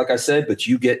sizes, like I said, but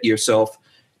you get yourself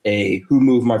a Who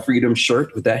Moved My Freedom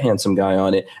shirt with that handsome guy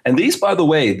on it. And these, by the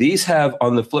way, these have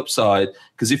on the flip side,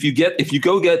 because if you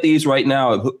go get these right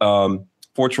now,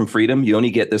 Forge from Freedom, you only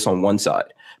get this on one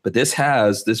side. But this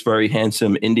has this very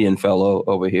handsome Indian fellow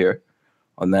over here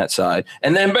on that side.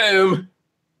 And then boom,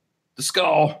 the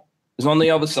skull is on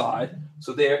the other side.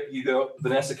 So there you go.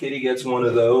 Vanessa Kitty gets one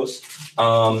of those.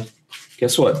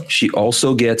 Guess what? She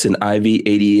also gets an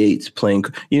IV-88 playing.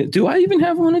 Do I even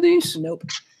have one of these? Nope.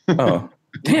 Oh.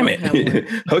 Damn it.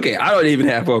 Okay, I don't even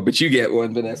have one, but you get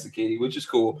one, Vanessa Kitty, which is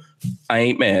cool. I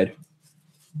ain't mad.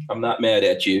 I'm not mad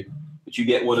at you, but you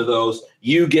get one of those.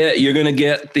 You're going to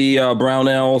get the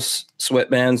Brownells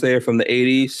sweatbands there from the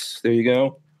 80s. There you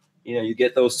go. You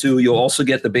get those too. You'll also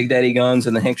get the Big Daddy guns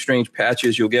and the Hank Strange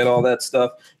patches. You'll get all that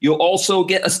stuff. You'll also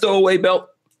get a stowaway belt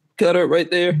cutter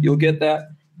right there. You'll get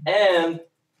that. And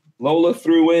Lola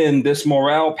threw in this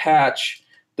morale patch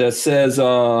that says,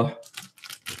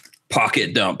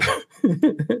 pocket dump.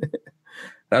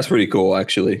 That's pretty cool,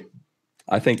 actually.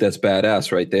 I think that's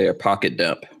badass right there. Pocket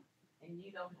dump. And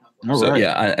you don't have one. So,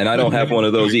 yeah, I don't have one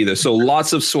of those either. So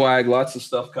lots of swag, lots of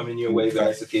stuff coming your way,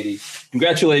 Vanessa Kitty.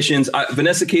 Congratulations.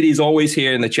 Vanessa Kitty's always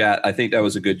here in the chat. I think that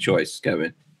was a good choice,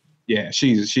 Kevin. Yeah,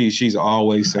 she's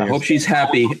always. I hope she's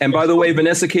happy. And by the way,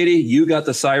 Vanessa Kitty, you got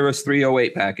the Cyrus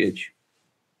 308 package.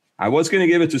 I was going to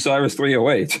give it to Cyrus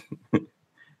 308.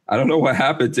 I don't know what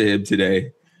happened to him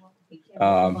today.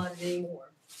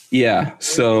 Yeah,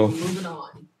 so moving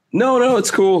on. No, it's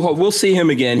cool. We'll see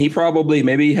him again.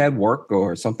 Maybe he had work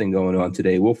or something going on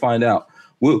today. We'll find out.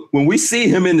 When we see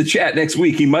him in the chat next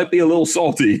week, he might be a little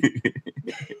salty.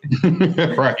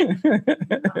 Right.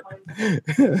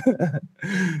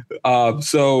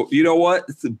 So you know what?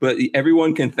 But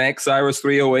everyone can thank Cyrus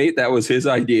 308. That was his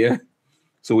idea.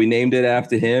 So we named it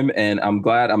after him, and I'm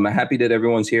happy that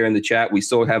everyone's here in the chat. We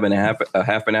still have a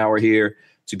half an hour here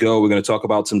to go. We're going to talk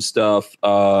about some stuff.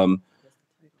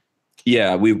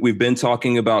 We've been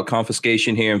talking about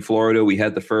confiscation here in Florida. We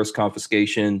had the first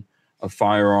confiscation of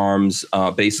firearms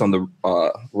based on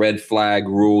the red flag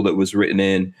rule that was written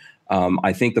in.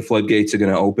 I think the floodgates are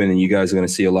going to open, and you guys are going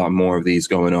to see a lot more of these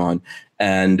going on.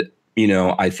 And,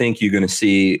 I think you're going to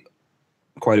see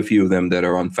quite a few of them that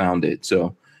are unfounded.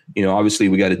 So, obviously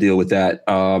we got to deal with that.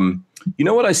 You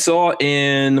know what I saw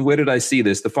where did I see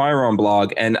this? The Firearm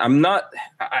Blog. And I'm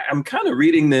kind of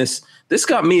reading this. This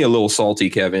got me a little salty,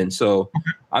 Kevin. So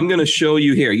I'm going to show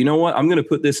you here. You know what? I'm going to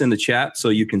put this in the chat so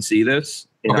you can see this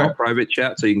in our private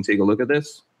chat so you can take a look at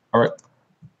this. All right.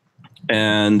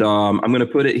 And I'm going to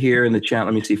put it here in the chat.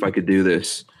 Let me see if I could do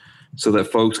this so that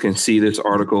folks can see this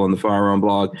article on the Firearm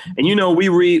Blog. And, we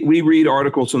read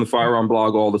articles on the Firearm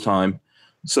Blog all the time.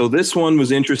 So this one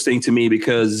was interesting to me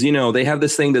because, they have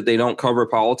this thing that they don't cover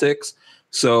politics.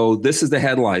 So this is the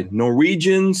headline: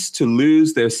 Norwegians to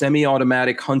lose their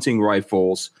semi-automatic hunting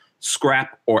rifles,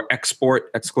 scrap or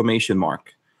export, !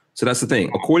 So that's the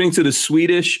thing. According to the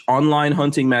Swedish online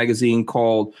hunting magazine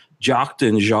called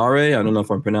Jakten Jare, I don't know if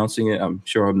I'm pronouncing it. I'm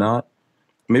sure I'm not.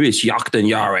 Maybe it's Jakten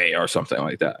Jare or something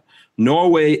like that.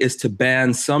 Norway is to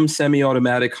ban some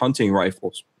semi-automatic hunting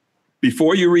rifles.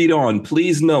 Before you read on,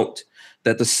 please note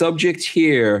that the subject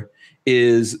here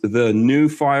is the new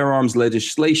firearms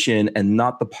legislation and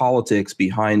not the politics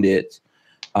behind it,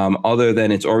 other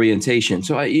than its orientation.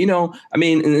 So,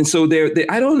 and so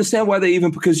I don't understand why they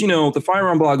even, because, the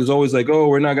Firearm Blog is always like, oh,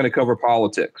 we're not going to cover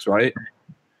politics, right?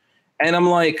 And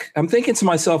I'm thinking to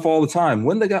myself all the time,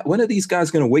 when are these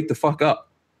guys going to wake the fuck up?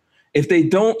 If they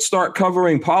don't start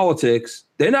covering politics,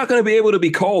 they're not going to be able to be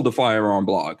called the Firearm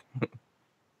Blog.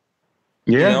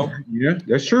 Yeah,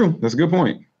 that's true. That's a good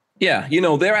point. Yeah,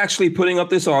 they're actually putting up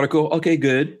this article. Okay,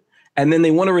 good. And then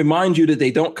they want to remind you that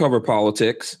they don't cover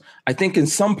politics. I think in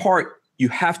some part you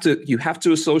have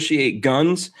to associate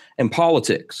guns and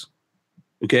politics.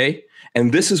 Okay?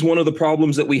 And this is one of the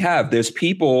problems that we have. There's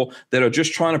people that are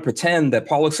just trying to pretend that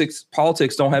politics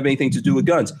don't have anything to do with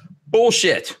guns.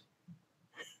 Bullshit.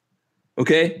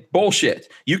 Okay?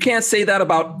 Bullshit. You can't say that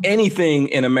about anything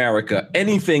in America,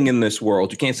 anything in this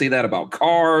world. You can't say that about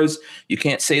cars. You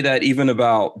can't say that even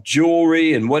about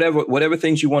jewelry and whatever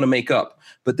things you want to make up.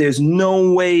 But there's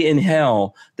no way in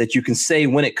hell that you can say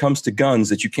when it comes to guns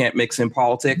that you can't mix in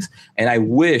politics. And I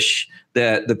wish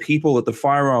that the people at the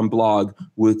Firearm Blog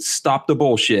would stop the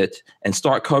bullshit and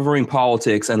start covering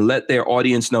politics and let their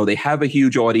audience know they have a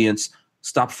huge audience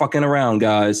Stop fucking around,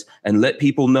 guys, and let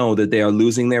people know that they are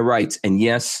losing their rights. And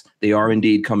yes, they are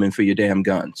indeed coming for your damn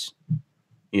guns.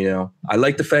 You know, I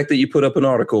like the fact that you put up an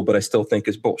article, but I still think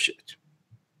it's bullshit.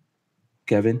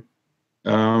 Kevin?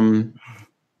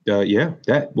 Yeah,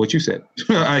 that what you said.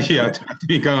 I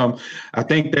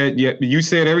think that you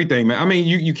said everything, man. I mean,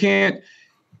 you can't.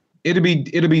 It'd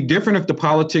be different if the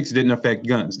politics didn't affect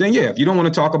guns. Then yeah, if you don't want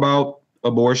to talk about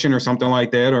abortion or something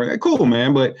like that, or cool,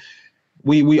 man. But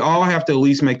we all have to at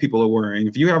least make people aware. And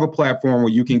if you have a platform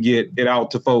where you can get it out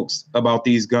to folks about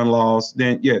these gun laws,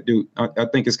 then yeah, dude, I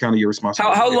think it's kind of your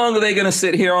responsibility. How long are they going to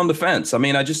sit here on the fence? I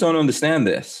mean, I just don't understand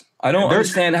this. I don't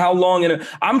understand how long.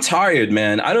 I'm tired,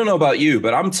 man. I don't know about you,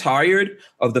 but I'm tired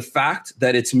of the fact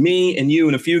that it's me and you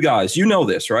and a few guys. You know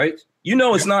this, right? You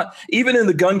know, it's not even in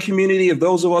the gun community of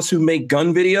those of us who make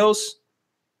gun videos.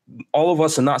 All of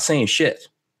us are not saying shit.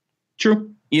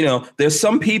 True. You know, there's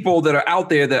some people that are out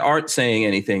there that aren't saying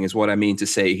anything is what I mean to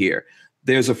say here.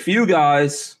 There's a few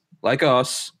guys like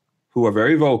us who are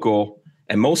very vocal,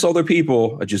 and most other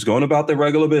people are just going about their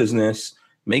regular business,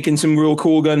 making some real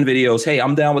cool gun videos. Hey,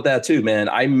 I'm down with that too, man.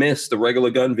 I miss the regular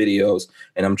gun videos,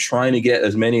 and I'm trying to get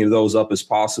as many of those up as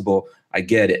possible. I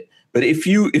get it. But if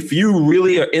you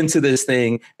really are into this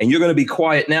thing and you're going to be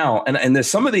quiet now, and there's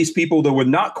some of these people that were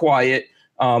not quiet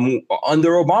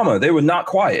under Obama, they were not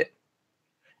quiet.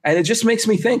 And it just makes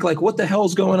me think, like, what the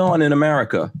hell's going on in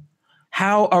America?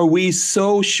 How are we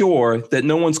so sure that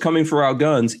no one's coming for our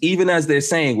guns, even as they're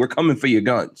saying we're coming for your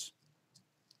guns?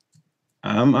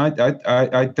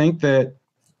 I think that,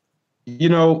 you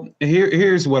know,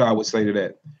 here's what I would say to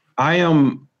that. I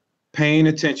am paying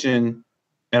attention,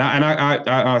 and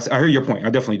I hear your point.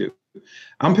 I definitely do.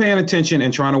 I'm paying attention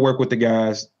and trying to work with the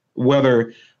guys,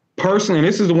 whether personally, and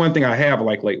this is the one thing I have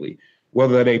like lately,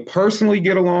 whether they personally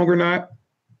get along or not,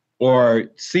 or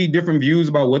see different views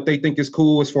about what they think is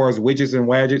cool as far as widgets and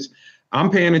wadgets. I'm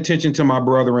paying attention to my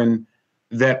brethren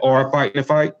that are fighting the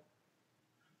fight,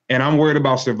 and I'm worried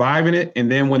about surviving it.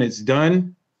 And then when it's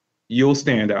done, you'll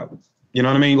stand out. You know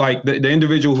what I mean? Like the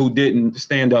individual who didn't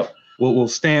stand up will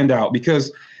stand out,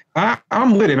 because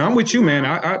I'm with it. I'm with you, man.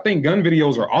 I think gun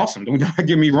videos are awesome. Don't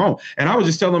get me wrong. And I was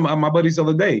just telling my buddies the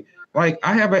other day, like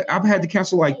I've had to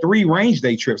cancel like 3 range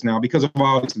day trips now because of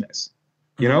all this mess.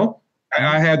 You know?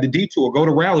 I had the detour, go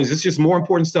to rallies. It's just more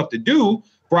important stuff to do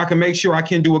before I can make sure I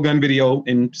can do a gun video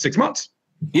in 6 months.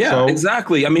 Yeah, so,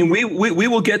 exactly. I mean, we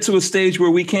will get to a stage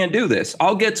where we can't do this.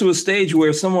 I'll get to a stage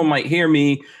where someone might hear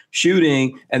me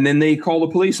shooting and then they call the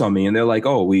police on me and they're like,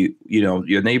 oh,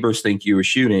 your neighbors think you were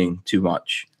shooting too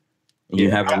much. And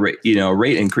you have a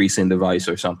rate increasing device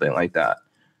or something like that.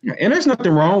 Yeah, and there's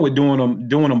nothing wrong with doing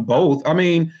them both. I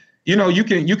mean, you know, you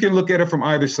can look at it from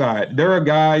either side. There are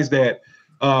guys that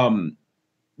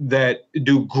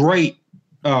do great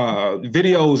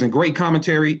videos and great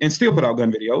commentary and still put out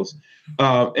gun videos.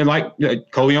 And like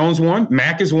Coleon's one,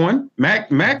 Mac is one. Mac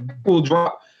will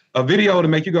drop a video to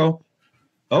make you go,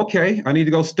 okay, I need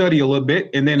to go study a little bit.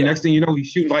 And then the next thing you know, he's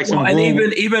shooting like some. And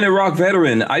even Iraq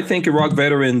Veteran, I think Iraq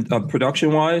Veteran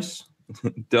production wise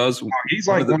does. He's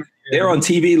like they're on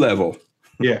TV level.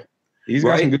 Yeah, he's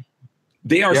got some good.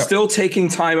 They are still taking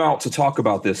time out to talk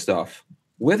about this stuff.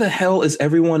 Where the hell is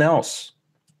everyone else?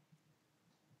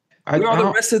 Where are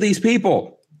the rest of these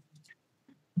people?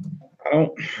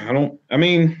 I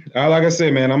mean, like I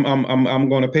said, man, I'm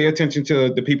going to pay attention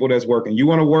to the people that's working. You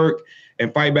want to work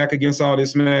and fight back against all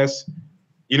this mess,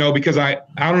 you know, because I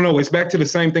don't know. It's back to the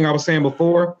same thing I was saying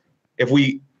before.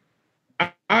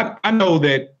 I know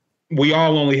that we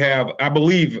all only have, I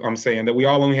believe I'm saying that we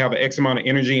all only have an X amount of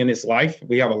energy in this life.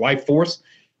 We have a life force.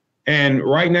 And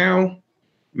right now,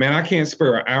 man, I can't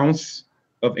spare an ounce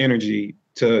of energy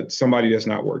to somebody that's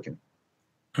not working.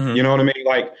 Mm-hmm. You know what I mean?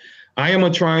 Like, I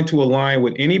am trying to align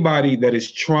with anybody that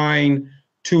is trying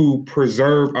to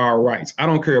preserve our rights. I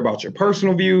don't care about your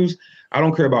personal views. I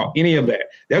don't care about any of that.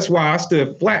 That's why I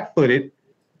stood flat-footed,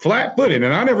 and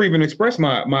I never even expressed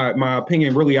my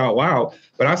opinion really out loud,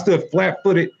 but I stood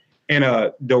flat-footed in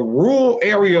the rural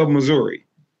area of Missouri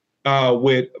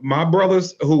with my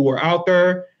brothers who were out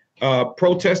there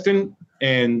protesting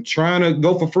and trying to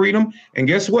go for freedom. And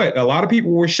guess what? A lot of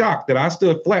people were shocked that I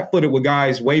stood flat-footed with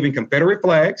guys waving Confederate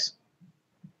flags,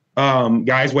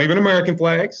 guys waving American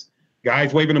flags,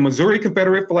 guys waving the Missouri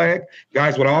Confederate flag,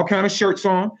 guys with all kind of shirts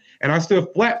on. And I stood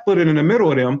flat-footed in the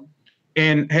middle of them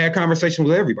and had conversations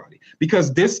with everybody,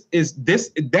 because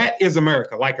that is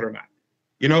America, like it or not,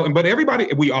 you know. But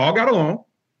everybody, we all got along.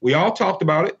 We all talked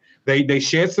about it. They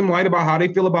shed some light about how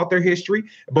they feel about their history,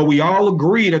 but we all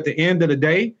agreed at the end of the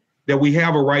day that we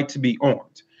have a right to be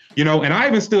armed, you know. And I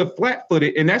even stood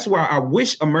flat-footed, and that's why I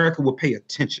wish America would pay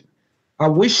attention. I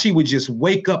wish she would just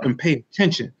wake up and pay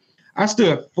attention. I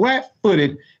stood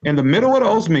flat-footed in the middle of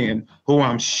those men who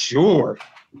I'm sure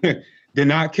did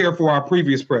not care for our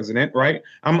previous president, right?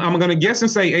 I'm going to guess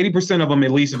and say 80% of them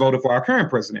at least voted for our current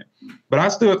president. But I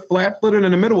stood flat-footed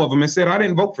in the middle of them and said, I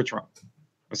didn't vote for Trump.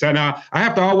 I said, now, I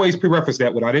have to always prereference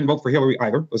that with I didn't vote for Hillary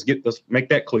either. Let's make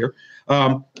that clear.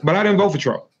 But I didn't vote for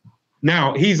Trump.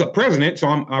 Now, he's a president, so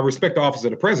I respect the office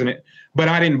of the president, but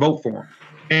I didn't vote for him.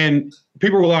 And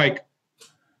people were like,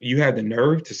 you had the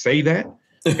nerve to say that?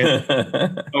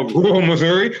 Rural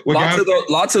Missouri?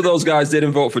 Lots of those guys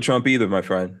didn't vote for Trump either, my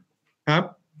friend. Huh?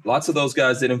 Lots of those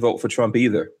guys didn't vote for Trump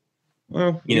either.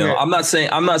 Well, you know, I'm not saying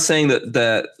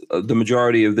that the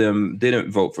majority of them didn't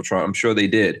vote for Trump. I'm sure they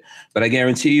did, but I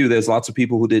guarantee you, there's lots of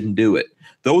people who didn't do it.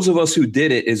 Those of us who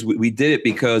did it we did it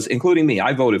because, including me,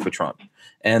 I voted for Trump,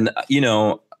 and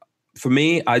for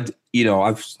me, I've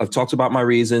talked about my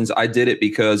reasons. I did it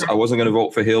because I wasn't going to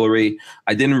vote for Hillary.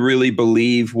 I didn't really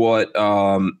believe what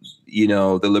the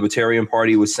Libertarian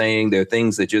Party was saying. There are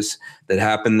things that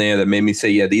happened there that made me say,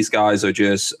 yeah, these guys are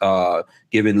just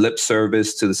giving lip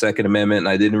service to the Second Amendment, and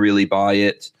I didn't really buy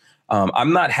it.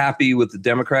 I'm not happy with the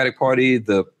Democratic Party,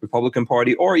 the Republican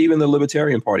Party, or even the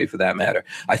Libertarian Party for that matter.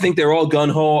 I think they're all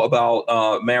gung-ho about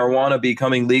marijuana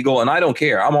becoming legal, and I don't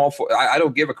care. I'm all for. I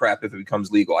don't give a crap if it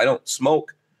becomes legal. I don't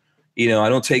smoke. I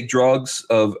don't take drugs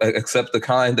except the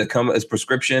kind that come as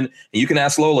prescription. And you can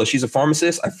ask Lola; she's a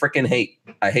pharmacist.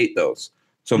 I hate those.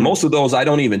 So most of those I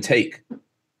don't even take.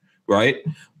 Right.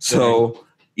 So.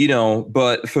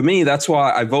 But for me, that's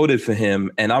why I voted for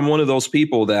him. And I'm one of those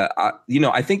people that,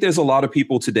 I think there's a lot of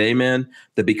people today, man,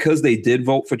 that because they did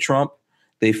vote for Trump,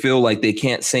 they feel like they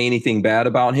can't say anything bad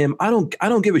about him. I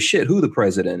don't give a shit who the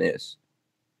president is.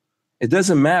 It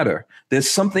doesn't matter. There's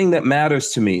something that matters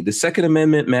to me. The Second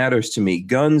Amendment matters to me.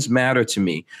 Guns matter to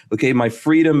me. Okay, my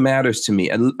freedom matters to me.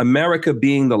 And America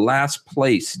being the last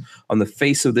place on the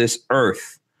face of this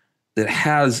earth that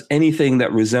has anything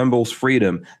that resembles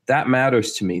freedom, that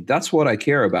matters to me. That's what I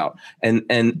care about. And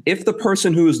if the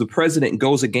person who is the president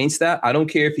goes against that, I don't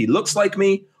care if he looks like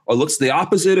me or looks the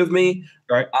opposite of me,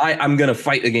 right? I'm going to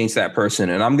fight against that person,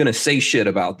 and I'm going to say shit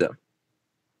about them.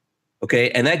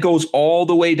 Okay. And that goes all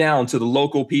the way down to the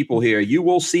local people here. You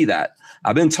will see that.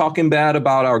 I've been talking bad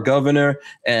about our governor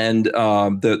and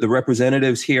the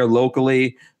representatives here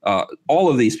locally, all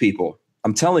of these people.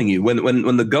 I'm telling you,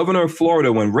 when the governor of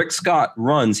Florida, when Rick Scott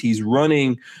runs, he's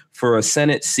running for a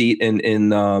Senate seat in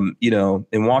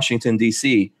Washington,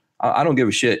 D.C. I don't give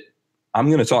a shit. I'm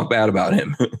going to talk bad about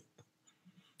him.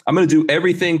 I'm going to do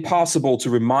everything possible to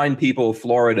remind people of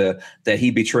Florida that he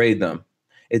betrayed them.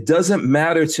 It doesn't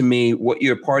matter to me what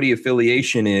your party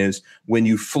affiliation is when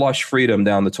you flush freedom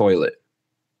down the toilet.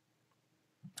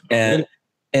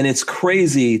 And it's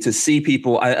crazy to see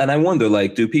people. I wonder,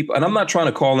 like, do people, and I'm not trying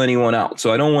to call anyone out.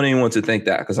 So I don't want anyone to think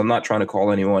that, because I'm not trying to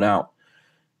call anyone out.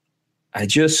 I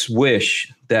just wish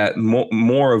that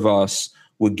more of us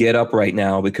would get up right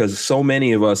now, because so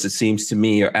many of us, it seems to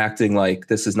me, are acting like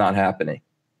this is not happening.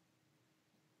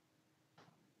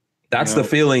 That's the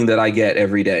feeling that I get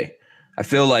every day. I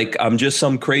feel like I'm just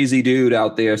some crazy dude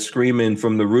out there screaming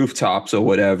from the rooftops or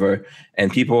whatever,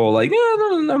 and people are like, "Yeah,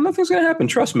 no, nothing's gonna happen.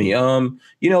 Trust me."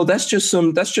 That's just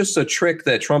a trick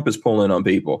that Trump is pulling on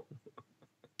people.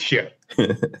 Yeah.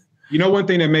 One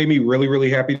thing that made me really, really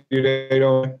happy today,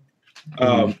 though.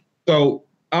 So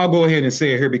I'll go ahead and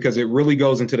say it here because it really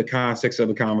goes into the context of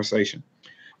the conversation.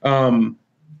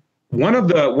 One of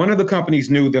the companies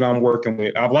new that I'm working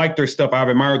with, I've liked their stuff. I've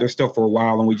admired their stuff for a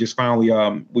while, and we just finally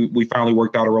we finally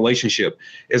worked out a relationship.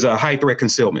 Is a high threat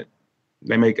concealment.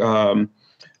 They make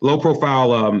low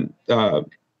profile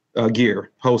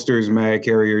gear, holsters, mag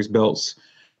carriers, belts,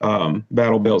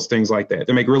 battle belts, things like that.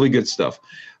 They make really good stuff.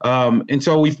 And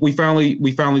so we finally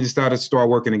decided to start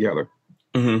working together.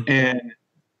 Mm-hmm. And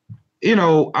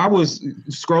I was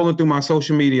scrolling through my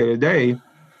social media today.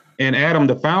 And Adam,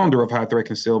 the founder of High Threat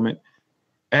Concealment,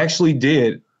 actually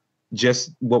did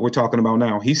just what we're talking about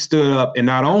now. He stood up, and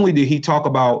not only did he talk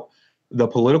about the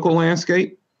political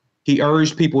landscape, he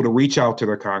urged people to reach out to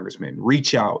their congressmen,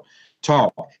 reach out,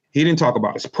 talk. He didn't talk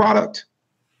about his product.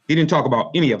 He didn't talk about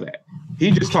any of that.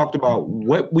 He just talked about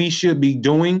what we should be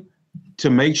doing to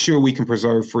make sure we can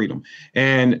preserve freedom.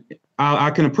 And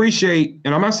I can appreciate,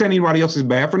 and I'm not saying anybody else is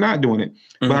bad for not doing it,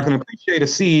 but I can appreciate a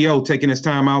CEO taking his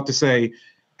time out to say,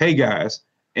 hey guys,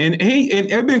 and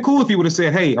it'd been cool if he would have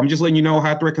said, hey, I'm just letting you know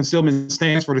High Threat Concealment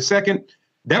stands for the second.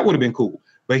 That would have been cool.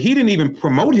 But he didn't even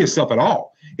promote himself at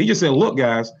all. He just said, look,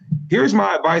 guys, here's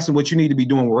my advice on what you need to be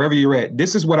doing wherever you're at.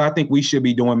 This is what I think we should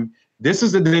be doing. This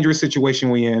is the dangerous situation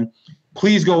we're in.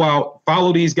 Please go out,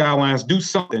 follow these guidelines, do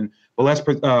something but let's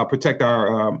protect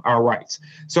our rights.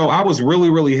 So I was really,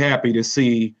 really happy to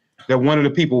see that one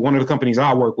of the companies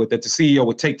I work with, that the CEO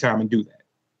would take time and do that.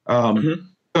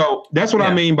 So that's what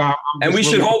I mean by. And we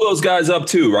should hold those guys up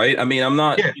too, right? I mean, I'm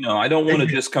not, I don't want to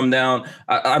just come down.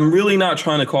 I'm really not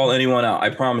trying to call anyone out. I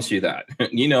promise you that.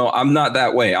 I'm not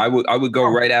that way. I would go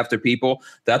right after people.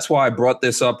 That's why I brought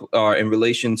this up in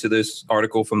relation to this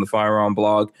article from the Firearm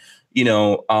blog.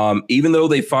 Even though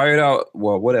they fired out,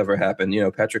 well, whatever happened,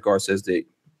 Patrick Carr says that,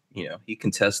 he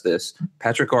contests this.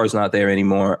 Patrick Carr is not there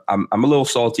anymore. I'm a little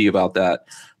salty about that,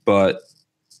 but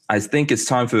I think it's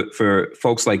time for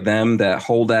folks like them that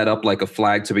hold that up like a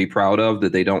flag to be proud of,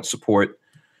 that they don't support,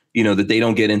 that they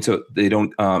don't get into, they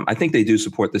don't, I think they do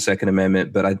support the Second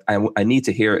Amendment, but I need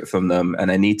to hear it from them,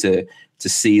 and I need to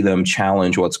see them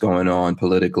challenge what's going on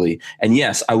politically. And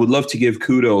yes, I would love to give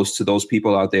kudos to those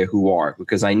people out there who are,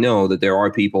 because I know that there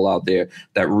are people out there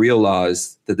that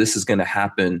realize that this is going to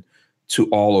happen to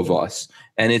all of us.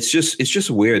 And it's just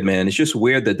weird, man. It's just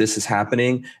weird that this is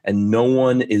happening and no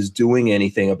one is doing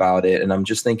anything about it. And I'm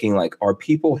just thinking, like, are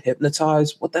people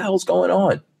hypnotized? What the hell's going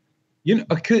on?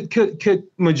 Could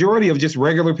majority of just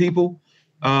regular people,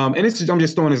 and I'm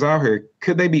just throwing this out here,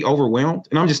 could they be overwhelmed?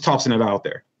 And I'm just tossing it out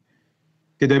there.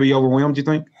 Could they be overwhelmed, you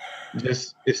think?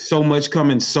 Just, it's so much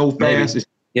coming so fast.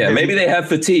 Maybe they have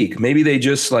fatigue. Maybe they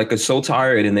just are so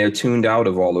tired and they're tuned out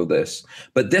of all of this.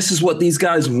 But this is what these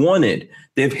guys wanted.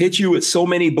 They've hit you with so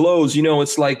many blows.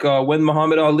 It's like when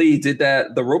Muhammad Ali did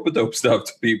the rope-a-dope stuff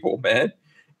to people, man.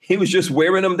 He was just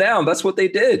wearing them down. That's what they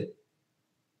did.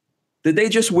 Did they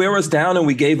just wear us down and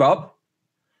we gave up?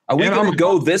 Are we going to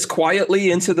go this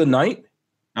quietly into the night?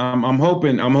 I'm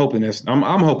hoping that's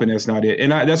not it.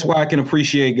 And that's why I can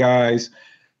appreciate guys,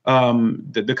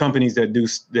 the companies that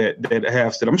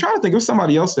have stood. I'm trying to think of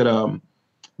somebody else that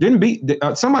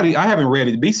somebody I haven't read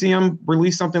it. Did BCM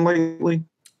release something lately?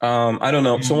 I don't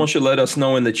know. Someone should let us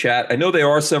know in the chat. I know there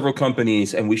are several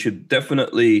companies, and we should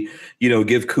definitely,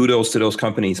 give kudos to those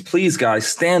companies. Please, guys,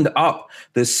 stand up.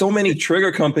 There's so many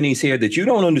trigger companies here that you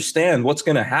don't understand what's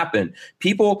going to happen.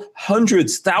 People,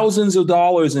 hundreds, thousands of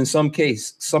dollars in some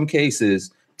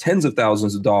cases, tens of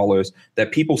thousands of dollars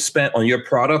that people spent on your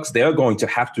products, they're going to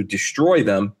have to destroy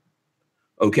them,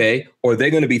 okay? Or they're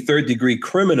going to be third-degree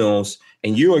criminals,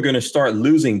 and you are going to start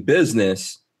losing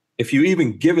business. If you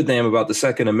even give a damn about the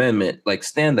Second Amendment,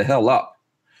 stand the hell up.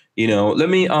 Let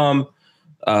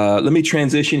me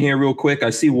transition here real quick.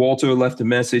 I see Walter left a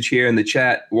message here in the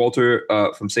chat. Walter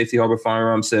from Safety Harbor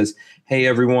Firearms says, "Hey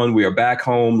everyone, we are back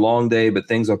home. Long day, but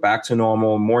things are back to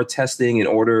normal. More testing in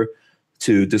order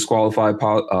to disqualify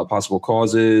possible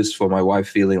causes for my wife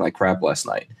feeling like crap last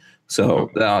night." So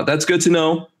that's good to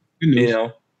know.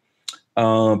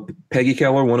 Peggy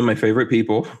Keller, one of my favorite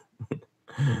people.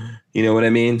 You know what I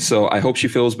mean? So I hope she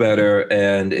feels better,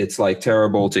 and it's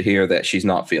terrible to hear that she's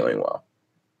not feeling well.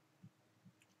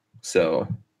 So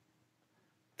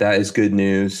that is good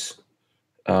news.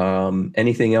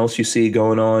 Anything else you see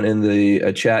going on in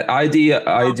the chat?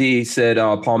 ID said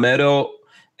Palmetto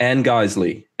and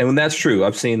Geisley. And that's true.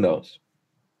 I've seen those.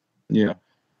 Yeah.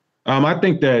 I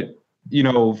think that,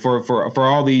 for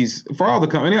all the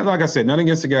companies, like I said, nothing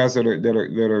against the guys that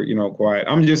are quiet.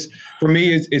 For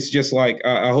me, it's just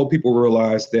I hope people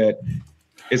realize that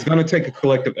it's going to take a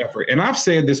collective effort. And I've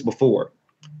said this before.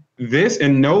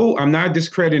 I'm not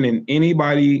discrediting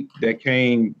anybody that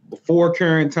came before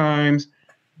current times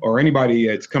or anybody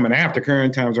that's coming after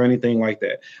current times or anything like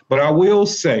that. But I will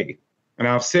say, and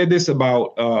I've said this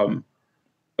about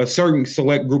a certain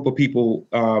select group of people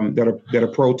that are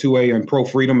pro 2A and pro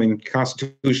freedom and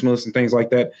constitutionalists and things like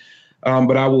that.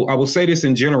 But I will say this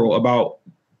in general about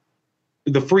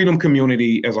the freedom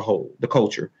community as a whole, the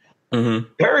culture. Mm-hmm.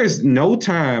 There is no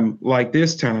time like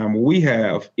this time where we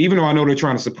have, even though I know they're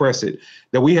trying to suppress it,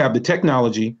 that we have the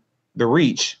technology, the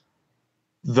reach,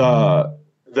 the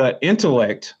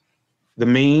intellect, the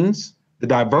means, the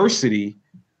diversity,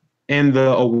 and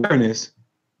the awareness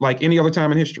like any other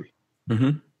time in history.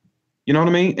 Mm-hmm. You know what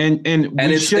I mean? And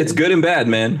it's good and bad,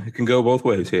 man. It can go both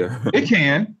ways here. It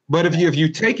can, but if you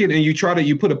take it and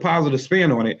you put a positive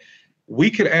spin on it, we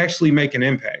could actually make an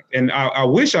impact. And I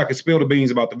wish I could spill the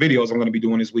beans about the videos I'm going to be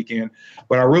doing this weekend,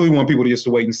 but I really want people to just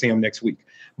wait and see them next week.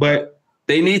 But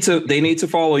they need to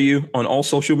follow you on all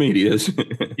social medias.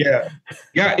 Yeah.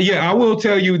 I will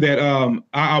tell you that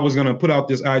I was going to put out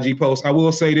this IG post. I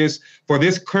will say this, for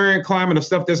this current climate of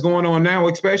stuff that's going on now,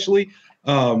 especially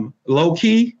low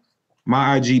key,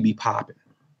 my IG be popping.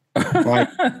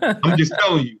 I'm just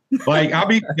telling you,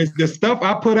 the stuff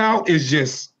I put out is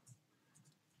just.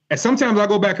 And sometimes I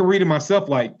go back and read it myself,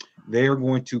 they are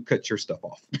going to cut your stuff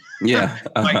off. Yeah.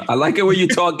 I like it when you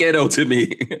talk ghetto to me.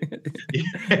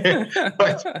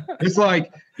 But it's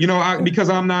like, because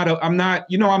I'm not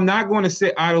going to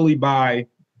sit idly by.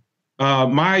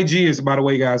 My IG is, by the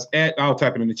way, guys, I'll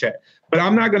type it in the chat, but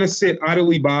I'm not going to sit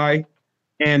idly by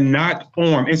and not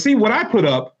form. And see, what I put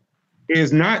up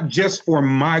is not just for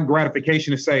my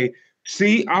gratification to say,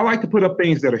 see, I like to put up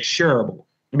things that are shareable.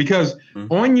 Because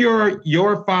on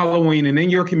your following and in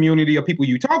your community of people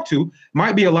you talk to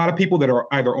might be a lot of people that are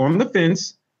either on the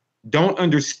fence, don't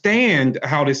understand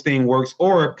how this thing works,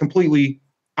 or completely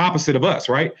opposite of us,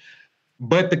 right?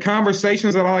 But the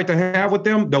conversations that I like to have with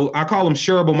them, though, I call them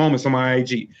shareable moments on my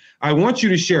IG. I want you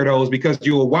to share those because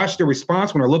you will watch the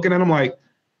response when they're looking at them like,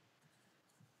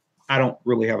 I don't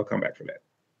really have a comeback for that.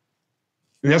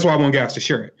 And that's why I want guys to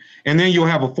share it. And then you'll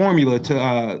have a formula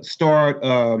to start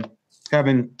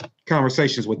having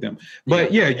conversations with them.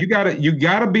 But yeah, you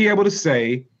gotta be able to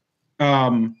say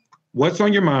what's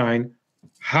on your mind,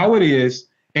 how it is,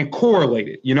 and correlate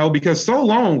it, because so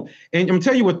long, and I'm gonna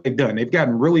tell you what they've done. They've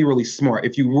gotten really, really smart.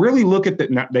 If you really look at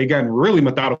they've gotten really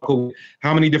methodical,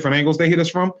 how many different angles they hit us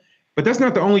from, but that's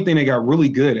not the only thing they got really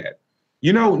good at.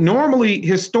 Normally,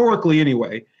 historically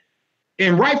anyway,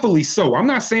 and rightfully so, I'm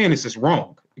not saying this is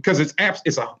wrong because it's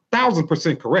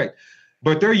 1,000% correct,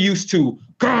 but they're used to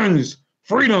guns,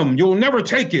 freedom, you'll never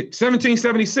take it,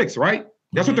 1776, right?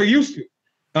 That's what they're used to.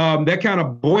 That kind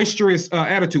of boisterous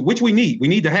attitude, which we need. We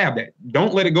need to have that.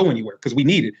 Don't let it go anywhere because we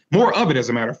need it. More of it, as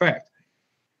a matter of fact.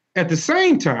 At the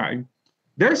same time,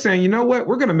 they're saying, you know what?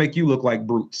 We're going to make you look like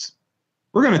brutes.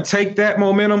 We're going to take that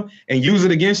momentum and use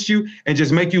it against you and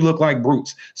just make you look like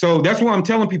brutes. So that's why I'm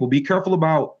telling people, be careful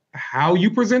about how you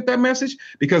present that message,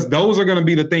 because those are going to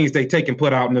be the things they take and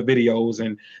put out in the videos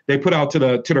and they put out to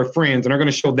their friends, and they're going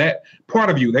to show that part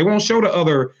of you. They won't show the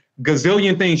other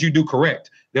gazillion things you do correct.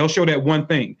 They'll show that one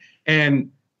thing. And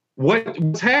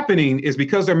what's happening is,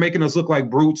 because they're making us look like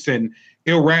brutes and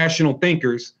irrational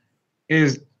thinkers,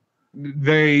 is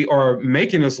they are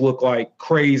making us look like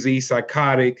crazy,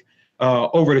 psychotic,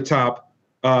 over the top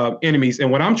enemies.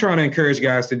 And what I'm trying to encourage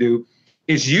guys to do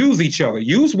is use each other.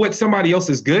 Use what somebody else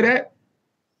is good at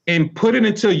and put it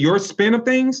into your spin of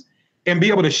things and be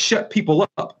able to shut people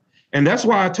up. And that's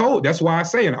why I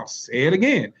say, and I'll say it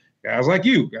again, guys like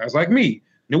you, guys like me,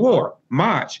 Noor,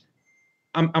 Maj,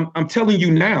 I'm telling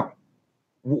you now,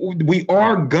 we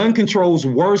are gun control's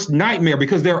worst nightmare,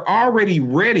 because they're already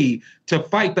ready to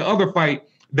fight the other fight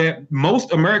that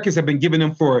most Americans have been giving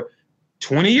them for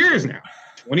 20 years now,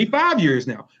 25 years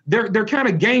now. They're kind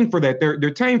of game for that.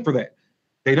 They're tame for that.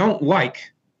 They don't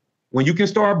like when you can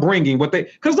start bringing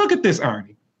because look at this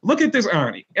irony. Look at this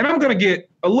irony. And I'm going to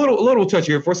get a little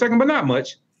touchy here for a second, but not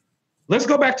much. Let's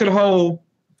go back to the whole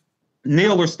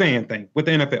kneel or stand thing with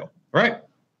the NFL, right?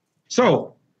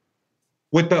 So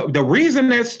with the reason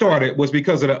that started was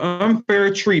because of the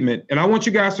unfair treatment. And I want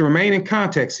you guys to remain in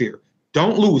context here.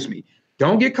 Don't lose me.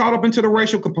 Don't get caught up into the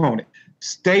racial component.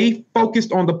 Stay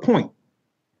focused on the point.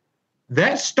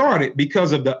 That started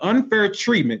because of the unfair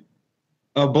treatment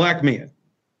of Black men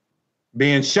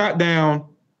being shot down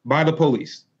by the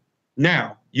police.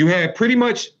 Now, you had pretty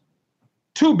much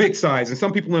two big sides and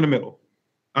some people in the middle.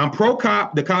 I'm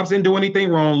pro-cop. The cops didn't do anything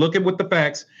wrong. Look at what the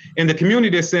facts. And the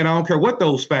community that said, I don't care what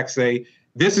those facts say.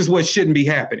 This is what shouldn't be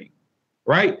happening,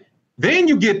 right? Then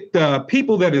you get the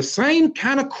people that are the same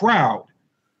kind of crowd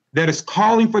that is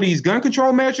calling for these gun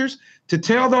control measures to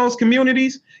tell those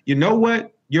communities, you know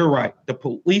what? You're right. The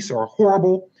police are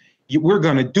horrible. We're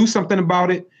going to do something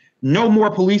about it. No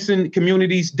more policing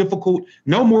communities difficult.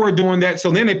 No more doing that.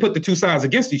 So then they put the two sides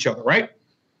against each other, right?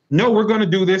 No, we're going to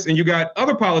do this. And you got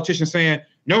other politicians saying,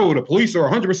 no, the police are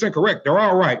 100% correct. They're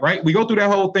all right, right? We go through that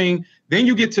whole thing. Then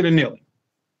you get to the kneeling.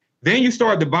 Then you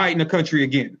start dividing the country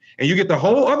again. And you get the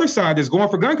whole other side that's going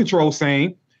for gun control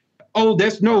saying, oh,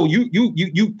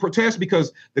 you protest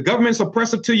because the government's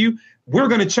oppressive to you. We're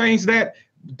going to change that.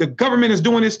 The government is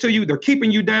doing this to you. They're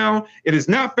keeping you down. It is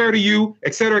not fair to you,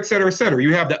 et cetera, et cetera, et cetera.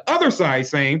 You have the other side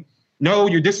saying, no,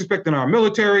 you're disrespecting our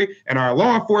military and our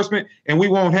law enforcement, and we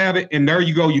won't have it. And there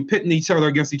you go. You're pitting each other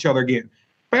against each other again.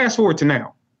 Fast forward to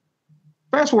now.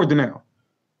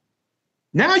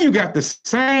 Now you got the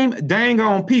same dang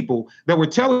on people that were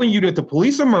telling you that the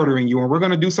police are murdering you and we're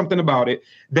going to do something about it,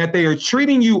 that they are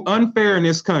treating you unfair in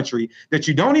this country, that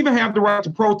you don't even have the right to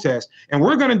protest, and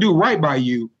we're going to do right by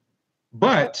you,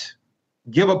 but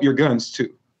give up your guns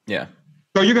too. Yeah.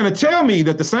 So you're going to tell me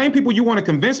that the same people you want to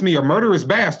convince me are murderous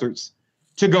bastards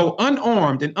to go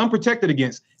unarmed and unprotected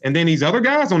against, and then these other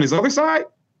guys on his other side?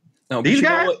 No, these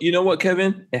guys? You know what,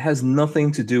 Kevin? It has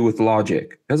nothing to do with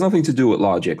logic. It has nothing to do with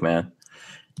logic, man.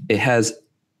 It has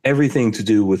everything to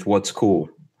do with what's cool.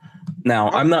 Now,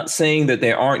 I'm not saying that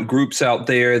there aren't groups out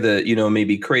there that, may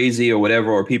be crazy or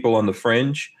whatever, or people on the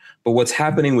fringe, but what's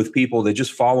happening with people, they're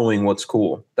just following what's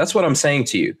cool. That's what I'm saying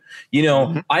to you.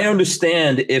 I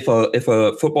understand if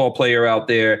a football player out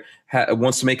there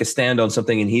wants to make a stand on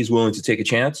something and he's willing to take a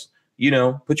chance,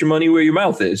 put your money where your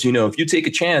mouth is. If you take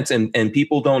a chance and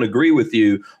people don't agree with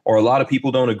you, or a lot of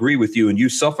people don't agree with you and you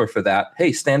suffer for that,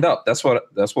 hey, stand up. That's what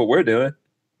we're doing,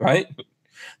 right?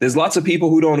 There's lots of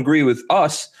people who don't agree with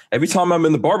us. Every time I'm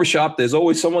in the barbershop, there's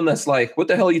always someone that's like, what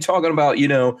the hell are you talking about?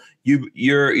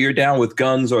 You're down with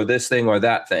guns or this thing or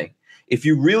that thing. If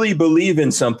you really believe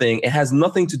in something, it has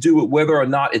nothing to do with whether or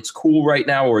not it's cool right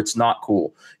now or it's not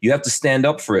cool. You have to stand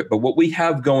up for it. But what we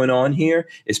have going on here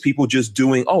is people just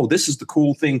doing, oh, this is the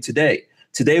cool thing today.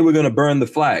 Today, we're going to burn the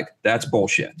flag. That's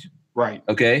bullshit. Right.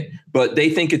 Okay. But they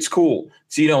think it's cool.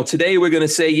 So, today we're going to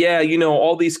say, yeah,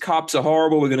 all these cops are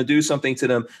horrible. We're going to do something to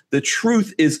them. The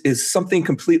truth is something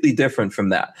completely different from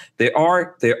that. There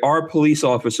are police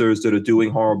officers that are doing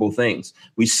horrible things.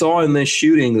 We saw in this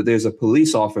shooting that there's a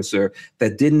police officer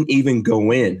that didn't even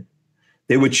go in.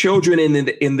 There were children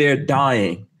in there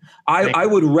dying. I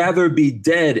would rather be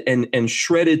dead and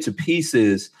shredded to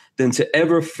pieces than to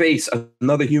ever face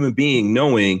another human being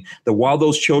knowing that while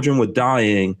those children were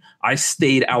dying, I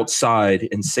stayed outside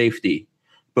in safety.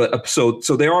 But so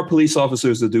there are police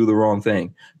officers that do the wrong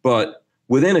thing, but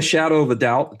within a shadow of a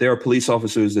doubt, there are police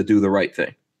officers that do the right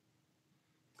thing.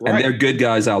 Right. And they're good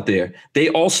guys out there. They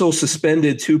also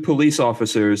suspended 2 police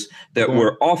officers that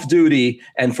were off duty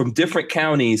and from different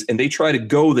counties, and they tried to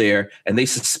go there and they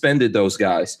suspended those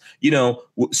guys.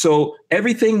 So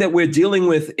everything that we're dealing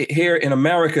with here in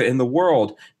America, in the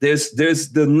world, there's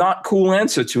the not cool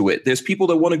answer to it. There's people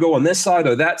that want to go on this side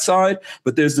or that side,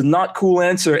 but there's the not cool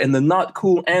answer, and the not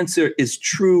cool answer is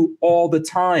true all the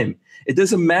time. It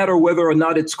doesn't matter whether or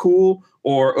not it's cool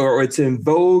or it's in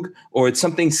vogue or it's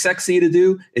something sexy to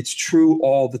do. It's true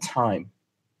all the time.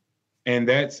 And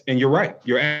you're right.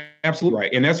 You're absolutely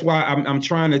right. And that's why I'm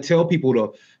trying to tell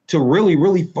people to really,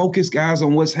 really focus, guys,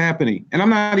 on what's happening. And I'm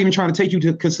not even trying to take you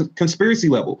to conspiracy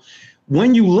level.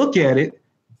 When you look at it,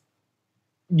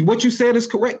 what you said is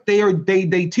correct.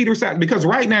 They teeter side, because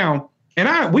right now,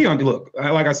 and look,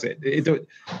 like I said,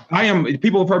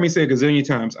 people have heard me say a gazillion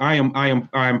times, I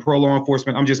am pro law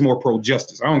enforcement. I'm just more pro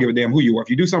justice. I don't give a damn who you are. If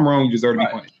you do something wrong, you deserve to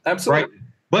be punished. Absolutely.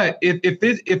 Right? But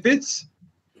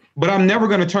but I'm never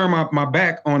going to turn my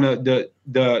back on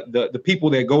the people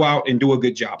that go out and do a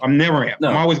good job. I'm never am.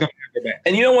 No. I'm always going to have their back.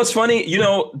 And you know what's funny?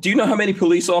 Do you know how many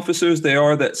police officers there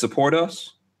are that support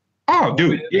us? Oh,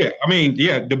 dude. Yeah. I mean,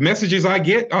 yeah. The messages I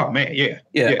get. Oh, man. Yeah.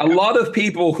 Yeah. A lot of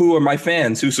people who are my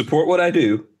fans who support what I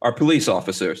do are police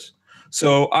officers.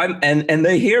 So and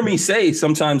they hear me say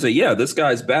sometimes that, yeah, this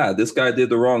guy's bad. This guy did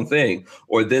the wrong thing,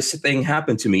 or this thing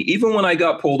happened to me. Even when I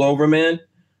got pulled over, man,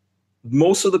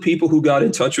 most of the people who got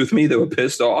in touch with me that were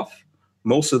pissed off,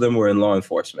 most of them were in law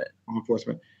enforcement.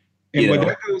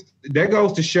 And that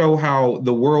goes to show how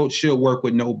the world should work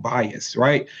with no bias,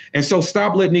 right? And so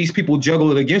stop letting these people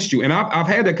juggle it against you. And I've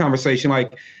had that conversation.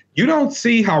 Like, you don't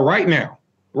see how right now,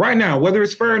 whether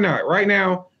it's fair or not, right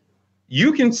now,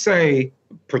 you can say,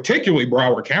 particularly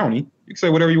Broward County, you can say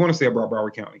whatever you want to say about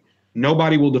Broward County.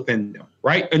 Nobody will defend them,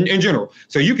 right? In general.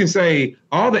 So you can say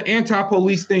all the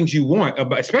anti-police things you want,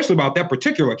 especially about that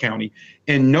particular county,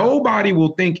 and nobody will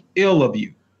think ill of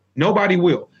you. Nobody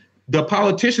will. The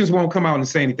politicians won't come out and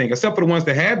say anything, except for the ones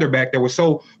that had their back, that were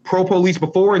so pro-police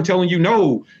before and telling you,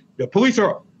 no, the police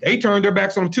they turned their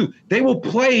backs on them too. They will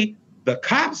play the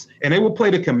cops, and they will play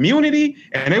the community,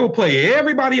 and they will play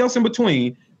everybody else in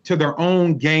between to their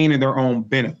own gain and their own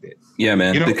benefit. Yeah,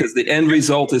 man, because the end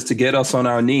result is to get us on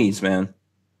our knees, man.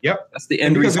 Yep. That's the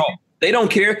end result. They don't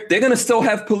care. They're going to still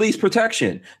have police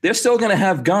protection. They're still going to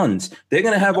have guns. They're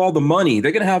going to have all the money.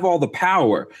 They're going to have all the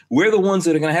power. We're the ones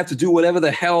that are going to have to do whatever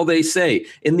the hell they say.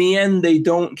 In the end, they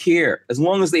don't care as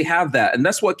long as they have that. And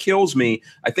that's what kills me.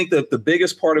 I think that the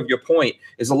biggest part of your point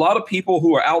is a lot of people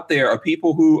who are out there are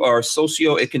people who are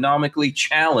socioeconomically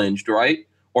challenged, right?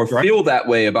 Or feel that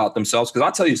way about themselves. Because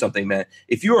I'll tell you something, man.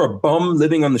 If you're a bum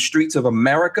living on the streets of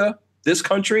America, this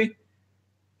country,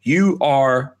 you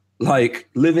are like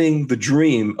living the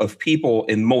dream of people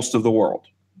in most of the world.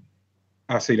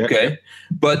 I see that. Okay.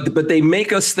 But they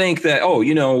make us think that,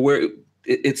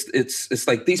 it's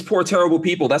like these poor, terrible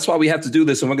people. That's why we have to do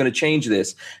this. And we're going to change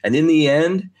this. And in the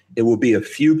end, it will be a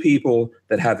few people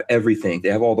that have everything. They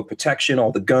have all the protection,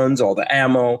 all the guns, all the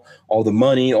ammo, all the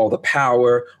money, all the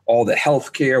power, all the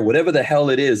health care, whatever the hell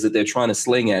it is that they're trying to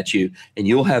sling at you. And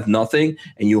you'll have nothing,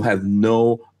 and you'll have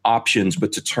no options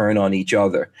but to turn on each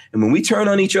other. And when we turn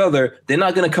on each other, they're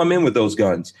not going to come in with those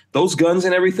guns. Those guns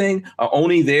and everything are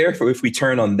only there for if we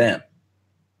turn on them.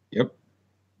 Yep.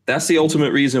 That's the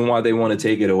ultimate reason why they want to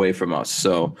take it away from us.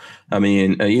 So, I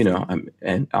mean,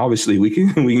 and obviously we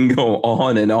can go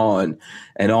on and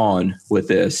on with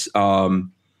this.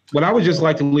 What I would just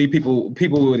like to leave people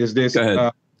with is this.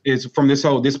 Is from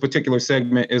this particular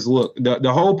segment is, look,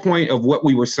 the whole point of what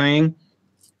we were saying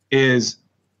is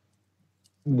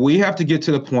we have to get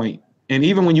to the point, and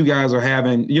even when you guys are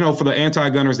having, for the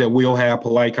anti-gunners that will have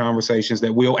polite conversations,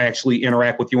 that will actually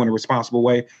interact with you in a responsible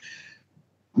way,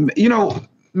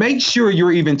 make sure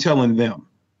you're even telling them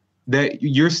that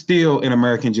you're still an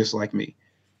American just like me.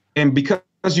 And because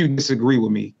you disagree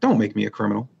with me, don't make me a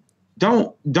criminal.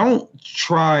 Don't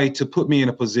try to put me in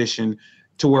a position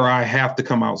to where I have to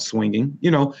come out swinging.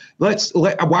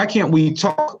 Why can't we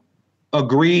talk,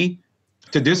 agree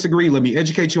to disagree? Let me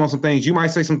educate you on some things. You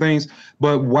might say some things,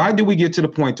 but why do we get to the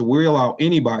point to where we allow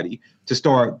anybody to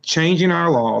start changing our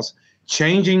laws,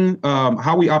 changing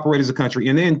how we operate as a country,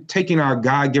 and then taking our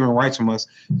God-given rights from us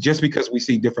just because we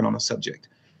see different on a subject?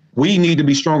 We need to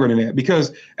be stronger than that,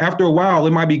 because after a while,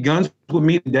 it might be guns with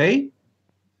me today.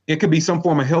 It could be some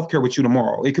form of healthcare with you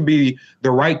tomorrow. It could be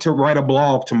the right to write a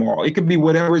blog tomorrow. It could be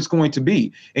whatever it's going to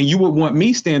be. And you would want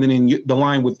me standing in the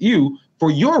line with you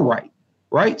for your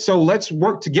right? So let's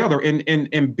work together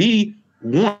and be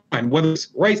one, whether it's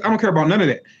race. I don't care about none of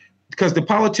that, because the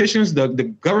politicians,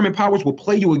 the government powers will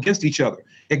play you against each other.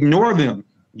 Ignore them.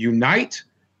 Unite,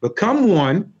 become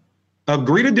one,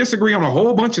 agree to disagree on a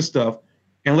whole bunch of stuff,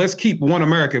 and let's keep one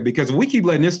America. Because if we keep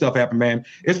letting this stuff happen, man,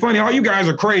 it's funny. All you guys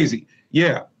are crazy.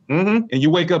 Yeah. And you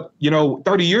wake up,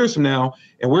 30 years from now,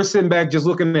 and we're sitting back just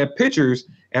looking at pictures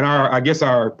and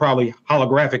our probably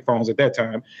holographic phones at that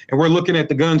time, and we're looking at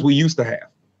the guns we used to have.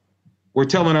 We're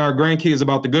telling our grandkids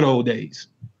about the good old days.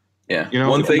 Yeah.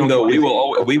 One thing though, we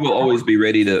will always be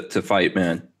ready to fight,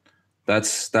 man.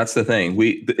 That's the thing.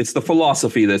 It's the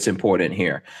philosophy that's important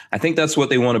here. I think that's what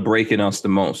they want to break in us the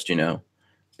most.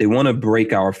 They want to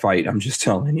break our fight. I'm just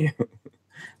telling you.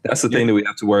 That's the thing that we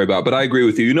have to worry about. But I agree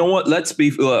with you. You know what? Let's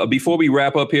before we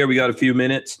wrap up here, we got a few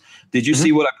minutes. Did you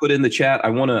see what I put in the chat?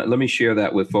 Let me share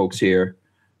that with folks here.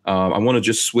 I want to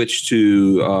just switch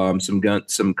to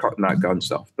not gun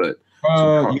stuff, but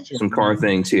some car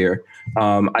things here.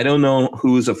 I don't know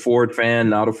who's a Ford fan,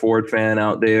 not a Ford fan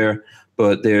out there,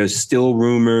 but there's still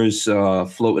rumors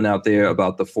floating out there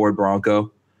about the Ford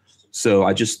Bronco. So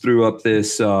I just threw up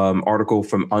this article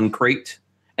from Uncrate.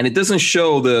 And it doesn't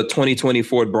show the 2020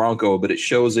 Ford Bronco, but it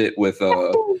shows it with,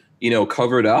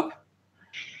 covered up.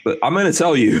 But I'm going to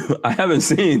tell you, I haven't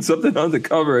seen something on the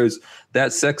covers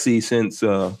that sexy since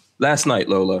last night,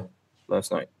 Lola.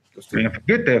 Last night. Man,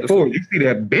 forget that Ford. You see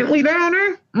that Bentley down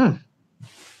there?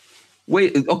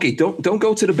 Wait, okay, don't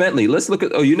go to the Bentley. Let's look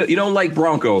at. Oh, you don't like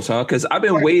Broncos, huh? Because I've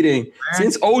been waiting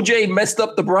since OJ messed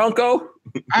up the Bronco.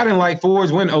 I didn't like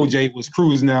Fords when OJ was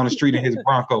cruising down the street in his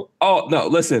Bronco. Oh no,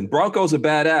 listen, Broncos are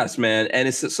badass, man. And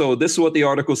this is what the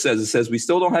article says. It says we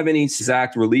still don't have any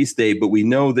exact release date, but we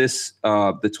know this: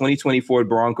 the 2020 Ford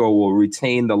Bronco will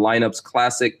retain the lineup's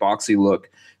classic boxy look.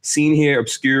 Seen here,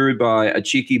 obscured by a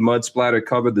cheeky mud splatter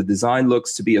cover, the design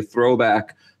looks to be a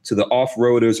throwback to the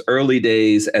off-roader's early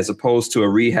days as opposed to a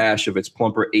rehash of its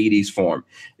plumper 80s form.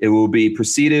 It will be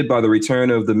preceded by the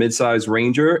return of the midsize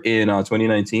Ranger in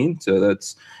 2019. So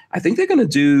I think they're going to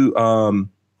do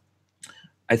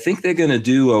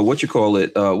what you call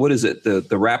it? What is it? The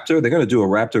Raptor? They're going to do a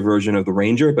Raptor version of the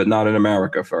Ranger, but not in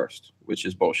America first, which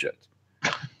is bullshit.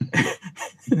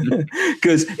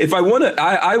 Because if I want to,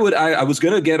 I was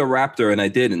going to get a Raptor and I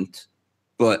didn't.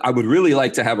 But I would really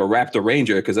like to have a Raptor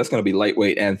Ranger because that's going to be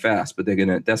lightweight and fast. But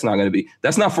that's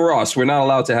not for us. We're not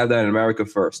allowed to have that in America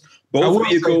first. Both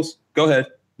vehicles. Go ahead.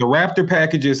 The Raptor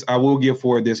packages I will give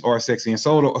for this are sexy, and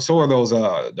so are those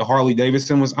the Harley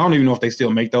Davidson ones. I don't even know if they still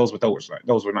make those, but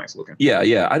those were nice looking.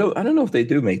 Yeah. I don't know if they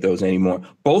do make those anymore.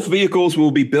 Both vehicles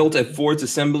will be built at Ford's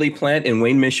assembly plant in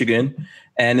Wayne, Michigan.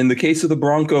 And in the case of the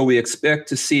Bronco, we expect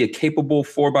to see a capable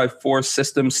 4x4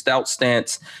 system, stout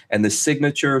stance, and the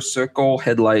signature circle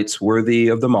headlights worthy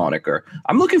of the moniker.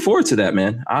 I'm looking forward to that,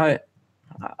 man. I'd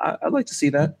like to see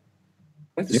that.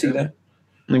 I'd like to see that.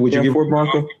 I mean, would you give Ford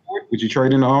Bronco? Would you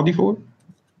trade in the Audi for it?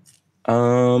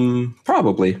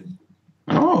 Probably.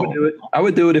 Oh, I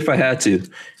would do it if I had to.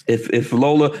 If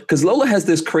Lola, because Lola has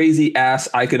this crazy ass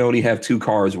I can only have two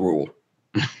cars rule.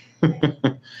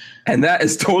 And that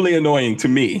is totally annoying to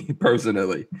me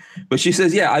personally. But she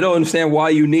says, yeah, I don't understand why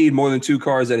you need more than two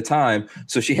cars at a time.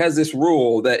 So she has this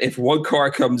rule that if one car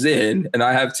comes in and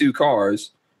I have two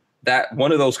cars, that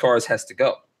one of those cars has to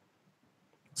go.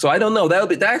 So I don't know.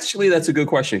 That's a good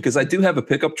question because I do have a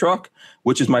pickup truck,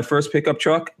 which is my first pickup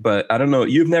truck. But I don't know.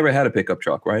 You've never had a pickup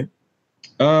truck, right?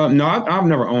 No, I've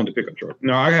never owned a pickup truck.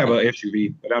 No, I have a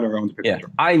SUV, but I never owned a pickup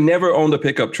truck. I never owned a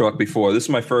pickup truck before. This is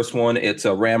my first one. It's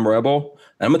a Ram Rebel.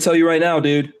 And I'm gonna tell you right now,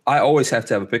 dude. I always have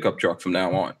to have a pickup truck from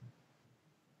now on.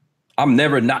 I'm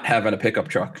never not having a pickup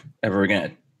truck ever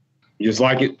again. You just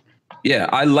like it? Yeah,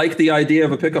 I like the idea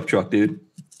of a pickup truck, dude.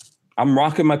 I'm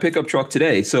rocking my pickup truck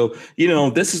today. So,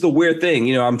 this is the weird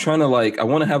thing. I'm trying to I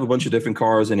want to have a bunch of different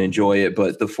cars and enjoy it.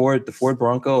 But the Ford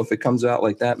Bronco, if it comes out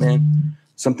like that, man,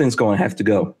 something's going to have to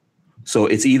go. So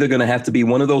it's either going to have to be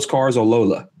one of those cars or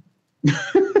Lola.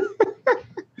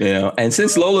 And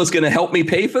since Lola's going to help me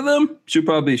pay for them,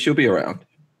 she'll be around.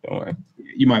 Don't worry.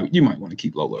 You might want to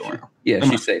keep Lola around. Yeah,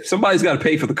 she's safe. Somebody's got to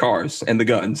pay for the cars and the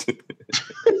guns.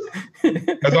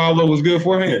 That's all that was good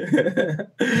for him?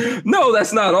 No,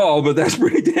 that's not all, but that's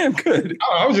pretty damn good.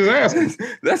 Oh, I was just asking.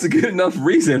 That's a good enough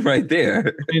reason right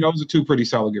there. Those are two pretty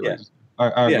solid good reasons.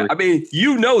 I agree. I mean,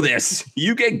 you know this.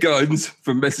 You get guns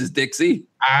from Mrs. Dixie.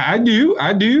 I do.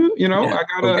 I got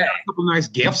a couple nice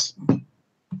gifts. And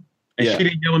she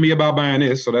didn't yell at me about buying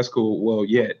this, so that's cool. Well,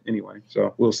 yet, anyway.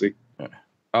 So we'll see.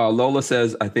 Lola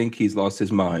says, I think he's lost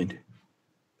his mind.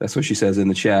 That's what she says in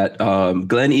the chat.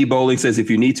 Glenn E. Bowling says,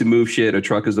 if you need to move shit, a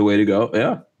truck is the way to go.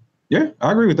 Yeah. Yeah,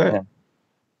 I agree with that.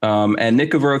 Yeah. And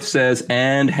Nick of Earth says,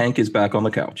 and Hank is back on the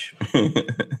couch.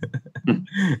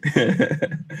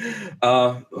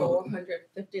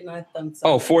 459 thumbs up.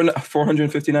 Oh,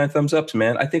 459 thumbs ups,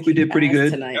 man. I think we did pretty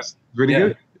good. That's pretty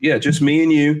good. Yeah, just me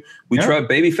and you. We tried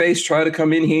Babyface try to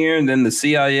come in here, and then the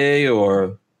CIA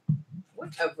or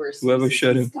whoever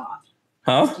shut him.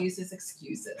 Huh?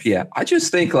 Excuses. Yeah, I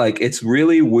just think it's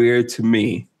really weird to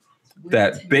me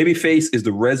that Babyface is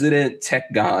the resident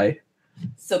tech guy.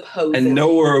 Supposedly. And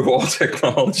knower of all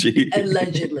technology.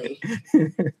 Allegedly.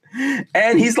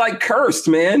 And he's cursed,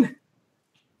 man.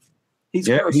 He's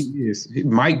cursed. He is.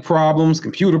 Mic problems,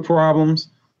 computer problems.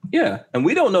 Yeah, and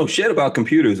we don't know shit about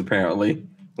computers, apparently.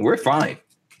 We're fine.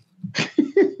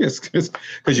 It's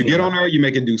because you get on there, you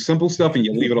make it do simple stuff, and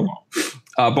you leave it alone.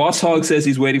 Boss Hog says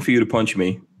he's waiting for you to punch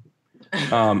me.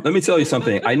 Let me tell you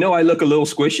something. I know I look a little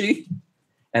squishy,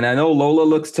 and I know Lola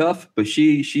looks tough, but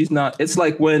she's not. It's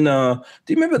like when do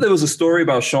you remember there was a story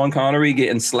about Sean Connery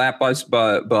getting slapped by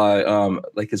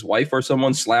his wife or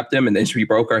someone slapped him, and then she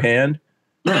broke her hand?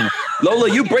 Lola,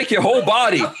 you break your whole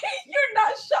body. You're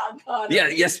not Sean Connery. Yeah.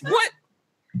 Yes. What?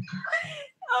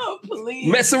 Oh,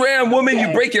 please. Mess around, woman.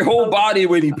 You break your whole body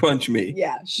when you punch me.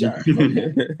 Yeah, sure.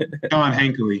 John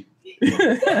Hankery.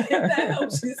 That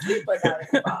helps you sleep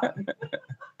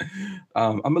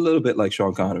I'm a little bit like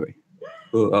Sean Connery.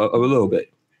 A little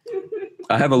bit.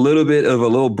 I have a little bit of a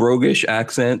little broguish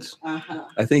accent. Uh-huh.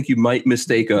 I think you might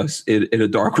mistake us in a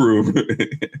dark room.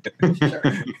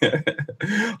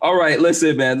 All right,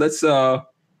 listen, man. Let's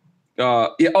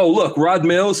Oh, look, Rod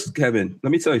Mills, Kevin.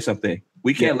 Let me tell you something.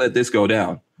 We can't let this go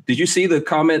down. Did you see the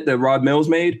comment that Rod Mills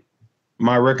made?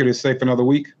 My record is safe another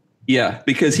week. Yeah,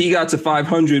 because he got to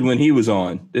 500 when he was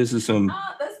on. This is some.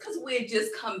 That's because we had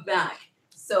just come back.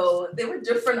 So they were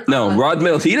different. No, Rod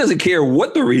Mills, he doesn't care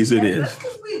what the reason is. That's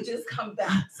because we had just come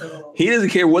back. So he doesn't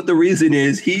care what the reason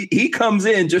is. He comes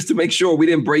in just to make sure we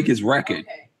didn't break his record.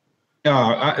 Okay.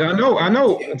 I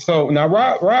know. So now,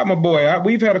 Rod, my boy,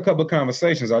 we've had a couple of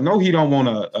conversations. I know he don't want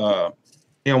to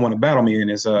battle me in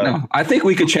this. No, I think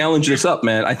we could challenge this up,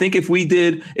 man. I think if we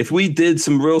did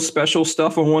some real special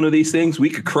stuff on one of these things, we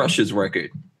could crush his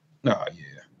record. Oh yeah.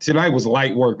 Tonight was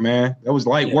light work, man. That was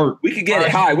light work. We could get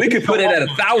it high. We could put it at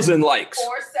 1,000 likes.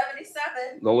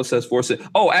 477. Lola says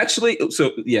 477. Oh, actually, so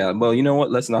yeah. Well, you know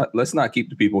what? Let's not keep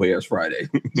the people here. It's Friday.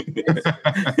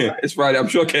 It's Friday. I'm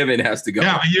sure Kevin has to go.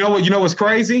 Now, you know what? You know what's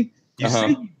crazy? You see,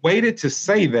 he waited to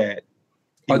say that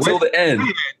until the end.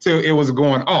 Till it was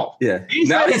going off. Yeah.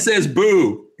 Now he says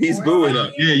boo. He's booing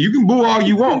up. Yeah, you can boo all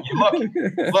you want. You're lucky.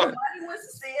 Nobody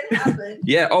wants to see it happen.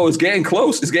 Yeah. Oh, it's getting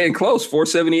close. It's getting close.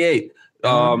 478.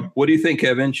 What do you think,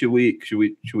 Kevin? Should we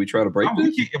try to break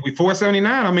this? If we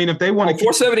 479, I mean, if they want to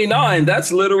 479,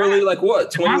 that's literally like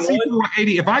what? 21?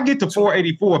 If I get to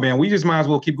 484, man, we just might as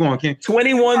well keep going.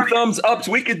 21 thumbs ups.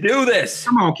 We could do this.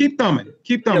 Come on, keep thumbing.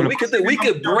 Keep thumbing. Yeah, we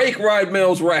could break Rod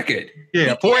Mills' record.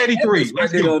 Yeah, 483.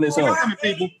 Let's do it. On his own.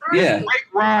 People. Yeah.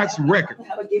 Break Rod's record.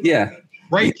 Yeah.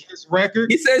 Break his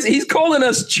record. He says he's calling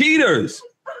us cheaters.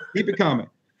 Keep it coming.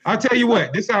 I'll tell you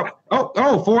what, this out.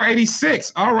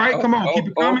 486. All right, come on. Keep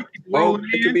it coming.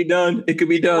 It could be done. It could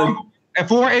be done. At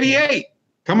 488.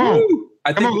 Come on.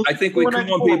 I think we come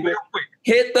on, people.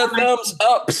 Hit the thumbs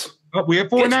ups. We're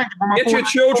at 490. Get your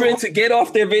children to get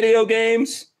off their video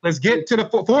games Let's get to the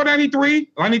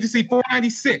 493. I need to see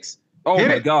 496. Oh Hit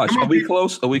my it. gosh, Come on, are we people.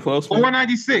 close? Are we close? man?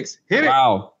 496. Hit it.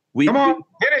 Wow, Come on,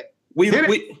 hit it. Hit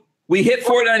it. we hit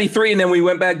 493 and then we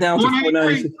went back down to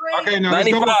 496. Okay, now let's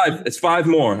go. 95. It's 5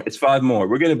 more. It's 5 more.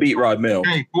 We're gonna beat Rod Mills.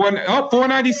 Hey,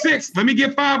 496. Let me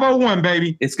get 501,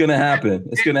 baby. It's gonna happen.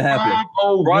 It's gonna happen.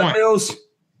 501. Rod Mills,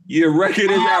 your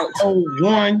record is out.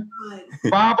 501.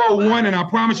 501, and I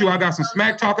promise you, I got some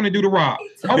smack talking to do to Rob.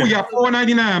 Oh, we got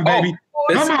 499, baby.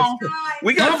 It's- Come on.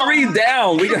 We got 3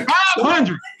 down. We got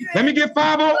 500. Let me get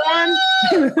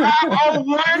 501.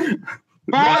 501.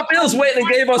 Rod Mills went and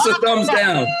gave us a thumbs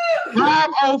down.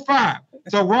 505.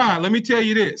 So, Rod, let me tell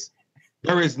you this.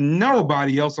 There is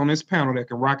nobody else on this panel that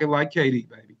can rock it like KD,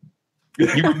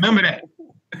 baby. You remember that.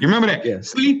 You remember that?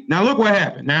 Yes. See, now look what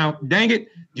happened. Now, dang it,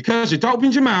 because you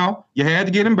opened your mouth, you had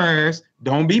to get embarrassed.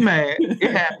 Don't be mad.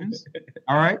 It happens.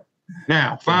 All right.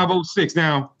 Now, 506.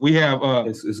 Now we have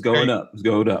It's going up. It's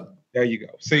going up. there you go.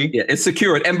 See? Yeah, it's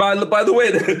secured. And by the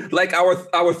way, like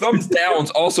our thumbs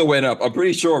downs also went up. I'm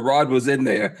pretty sure Rod was in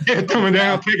there. Yeah, coming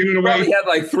down, taking it away. Probably had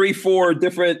like 3-4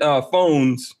 different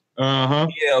phones, Uh-huh.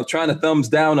 trying to thumbs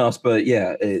down us. But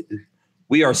yeah,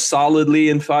 we are solidly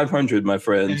in 500, my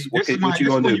friends. Hey, What this is you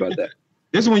gonna do about that?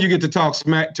 This is when you get to talk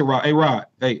smack to Rod. Hey, Rod.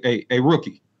 Hey,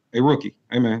 rookie. Hey, rookie.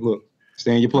 Hey, man, look.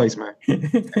 Stay in your place, man.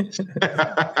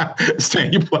 Stay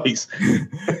in your place.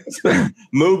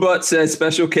 Moobut says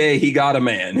Special K, he got a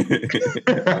man.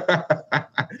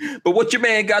 But what your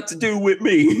man got to do with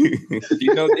me?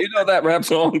 you know that rap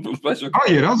song from Special K?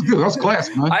 Oh, yeah, that was good. That was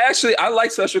classic, man. I like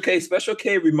Special K. Special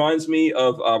K reminds me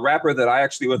of a rapper that I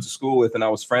actually went to school with and I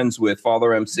was friends with,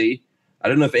 Father MC. I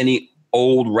don't know if any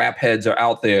old rap heads are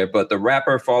out there, but the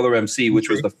rapper Father MC, which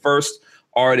was the first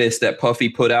artist that Puffy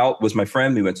put out, was my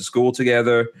friend. We went to school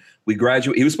together. He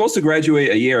was supposed to graduate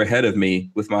a year ahead of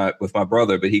me with my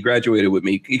brother, but he graduated with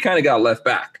me. He kind of got left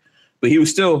back, but he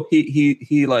was still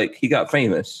he got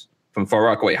famous from Far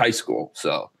Rockaway High School.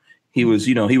 So he was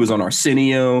on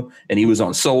Arsenio and he was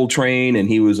on Soul Train and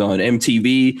he was on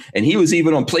MTV and he was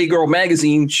even on Playgirl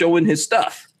magazine showing his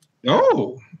stuff.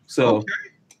 Oh, So. okay.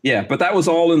 Yeah, but that was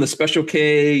all in the Special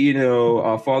K,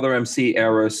 Father MC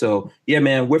era. So yeah,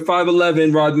 man, we're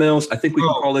 5'11", Rod Mills. I think we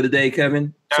can call it a day,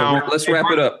 Kevin. So Now, let's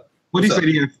wrap it up. What did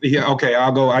he say? Yeah, okay,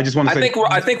 I'll go. I just want to say.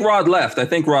 I think Rod left. I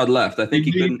think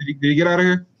he couldn't. Did he get out of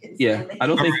here? Yeah, I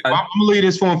don't think. I'm gonna leave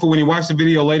this for him for when he watched the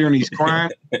video later and he's crying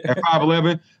at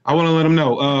 5'11". I want to let him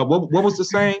know. What was the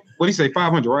saying? What did he say?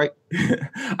 500, right?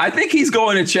 I think he's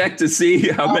going to check to see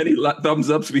how many thumbs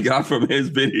ups we got from his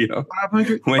video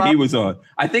 500 when he was on.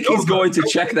 I think he's going to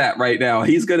check that right now.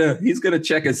 He's gonna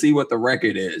check and see what the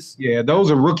record is. Yeah, those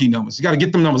are rookie numbers. You got to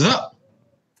get them numbers up.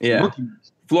 Yeah. Rookie numbers.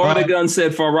 Florida Gun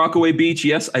said Far Rockaway Beach.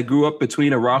 Yes, I grew up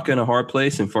between a rock and a hard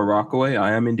place in Far Rockaway.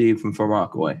 I am indeed from Far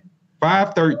Rockaway.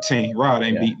 513. Rod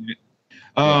ain't beating it.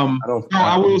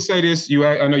 I will say this.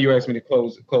 I know you asked me to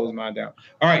close mine down.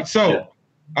 All right, so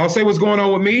I'll say what's going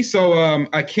on with me. So I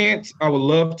would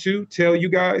love to tell you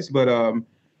guys, but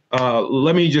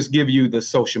let me just give you the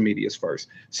social medias first.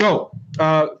 So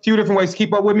a few different ways to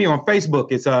keep up with me on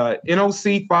Facebook. It's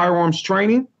NOC Firearms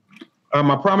Training.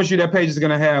 I promise you that page is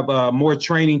going to have more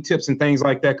training tips and things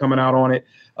like that coming out on it.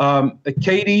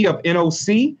 KD of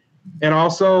NOC. And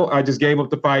also, I just gave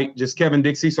up the fight, just Kevin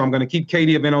Dixie. So I'm going to keep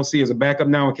KD of NOC as a backup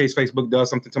now in case Facebook does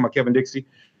something to my Kevin Dixie.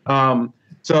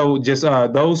 So just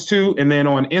those two. And then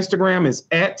on Instagram is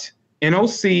at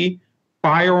NOC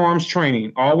Firearms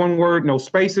Training. All one word, no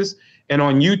spaces. And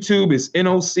on YouTube is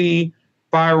NOC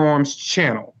Firearms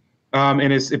Channel.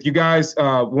 And if you guys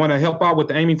want to help out with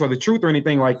the Aiming for the Truth or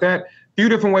anything like that, a few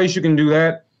different ways you can do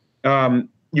that.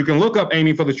 You can look up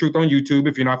Aiming for the Truth on YouTube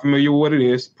if you're not familiar with what it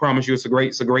is. Promise you it's a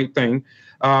great thing.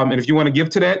 And if you want to give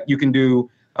to that, you can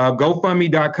do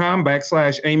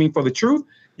GoFundMe.com/Aiming for the Truth.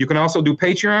 You can also do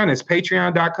Patreon. It's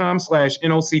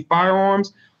Patreon.com/NOC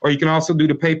Firearms. Or you can also do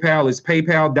the PayPal. It's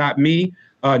PayPal.me.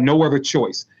 No other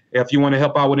choice. If you want to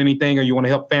help out with anything or you want to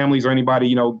help families or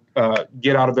anybody,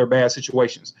 get out of their bad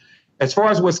situations. As far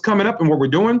as what's coming up and what we're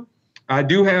doing, I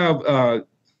do have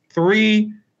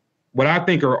 3 what I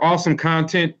think are awesome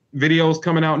content videos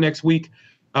coming out next week.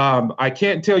 I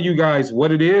can't tell you guys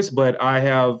what it is, but I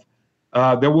have,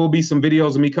 there will be some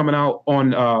videos of me coming out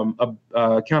on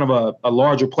a kind of a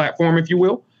larger platform, if you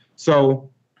will. So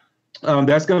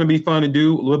that's going to be fun to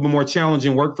do, a little bit more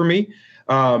challenging work for me.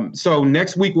 So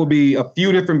next week will be a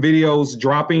few different videos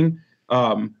dropping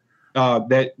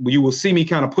that you will see me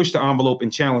kind of push the envelope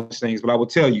and challenge things. But I will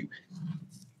tell you,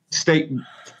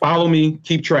 follow me,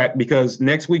 keep track, because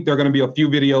next week there are going to be a few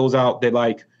videos out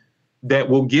that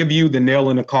will give you the nail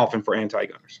in the coffin for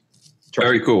anti-gunners.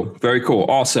 Very cool. Very cool.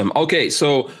 Awesome. Okay.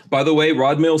 So by the way,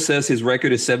 Rod Mills says his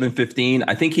record is 7:15.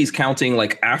 I think he's counting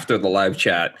like after the live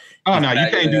chat. Oh, no, you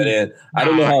can't do that. I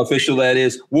don't know how official that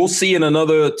is. We'll see in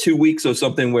another 2 weeks or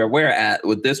something where we're at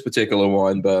with this particular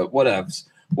one, but whatevs.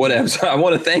 I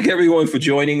want to thank everyone for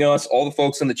joining us, all the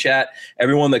folks in the chat,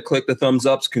 everyone that clicked the thumbs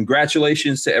ups.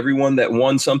 Congratulations to everyone that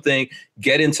won something.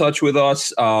 Get in touch with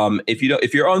us. If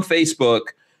you're on Facebook,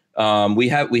 we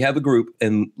have a group,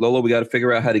 and Lola, we got to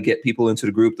figure out how to get people into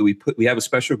the group that we have a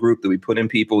special group that we put in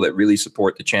people that really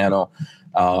support the channel.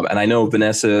 And I know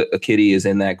Vanessa Kitty is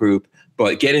in that group,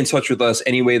 but get in touch with us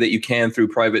any way that you can through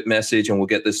private message, and we'll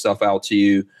get this stuff out to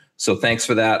you. So thanks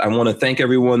for that. I want to thank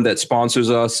everyone that sponsors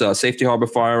us, Safety Harbor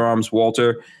Firearms,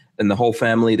 Walter, and the whole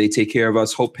family. They take care of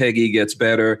us. Hope Peggy gets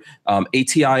better.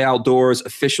 ATI Outdoors,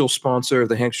 official sponsor of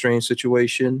the Hank Strange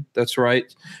situation. That's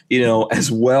right.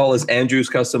 As well as Andrews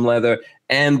Custom Leather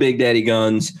and Big Daddy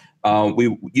Guns.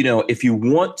 If you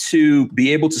want to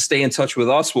be able to stay in touch with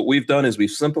us, what we've done is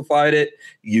we've simplified it.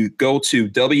 You go to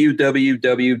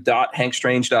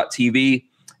www.hankstrange.tv.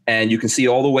 And you can see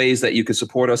all the ways that you can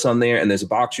support us on there. And there's a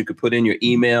box you could put in your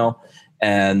email.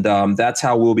 And that's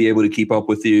how we'll be able to keep up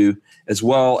with you, as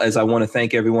well as I want to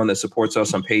thank everyone that supports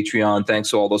us on Patreon.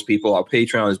 Thanks to all those people. Our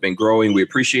Patreon has been growing. We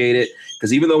appreciate it,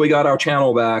 because even though we got our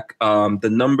channel back, the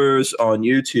numbers on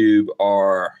YouTube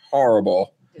are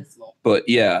horrible. But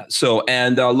yeah,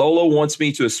 and Lola wants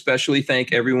me to especially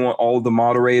thank everyone, all of the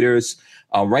moderators.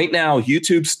 Right now,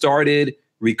 YouTube started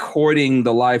recording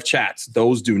the live chats.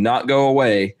 Those do not go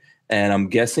away. And I'm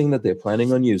guessing that they're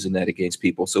planning on using that against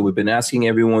people. So we've been asking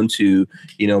everyone to,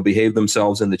 behave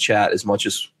themselves in the chat as much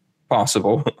as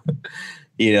possible.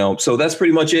 So that's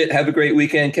pretty much it. Have a great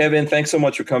weekend. Kevin, thanks so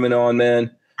much for coming on,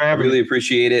 man. I really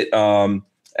appreciate it. And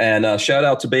shout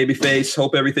out to Babyface.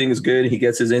 Hope everything is good. He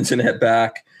gets his internet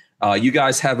back. You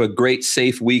guys have a great,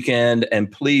 safe weekend.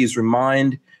 And please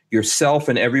remind yourself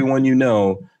and everyone you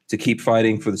know to keep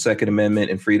fighting for the Second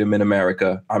Amendment and freedom in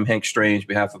America. I'm Hank Strange, on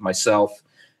behalf of myself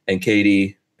and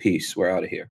Katie. Peace. We're out of here.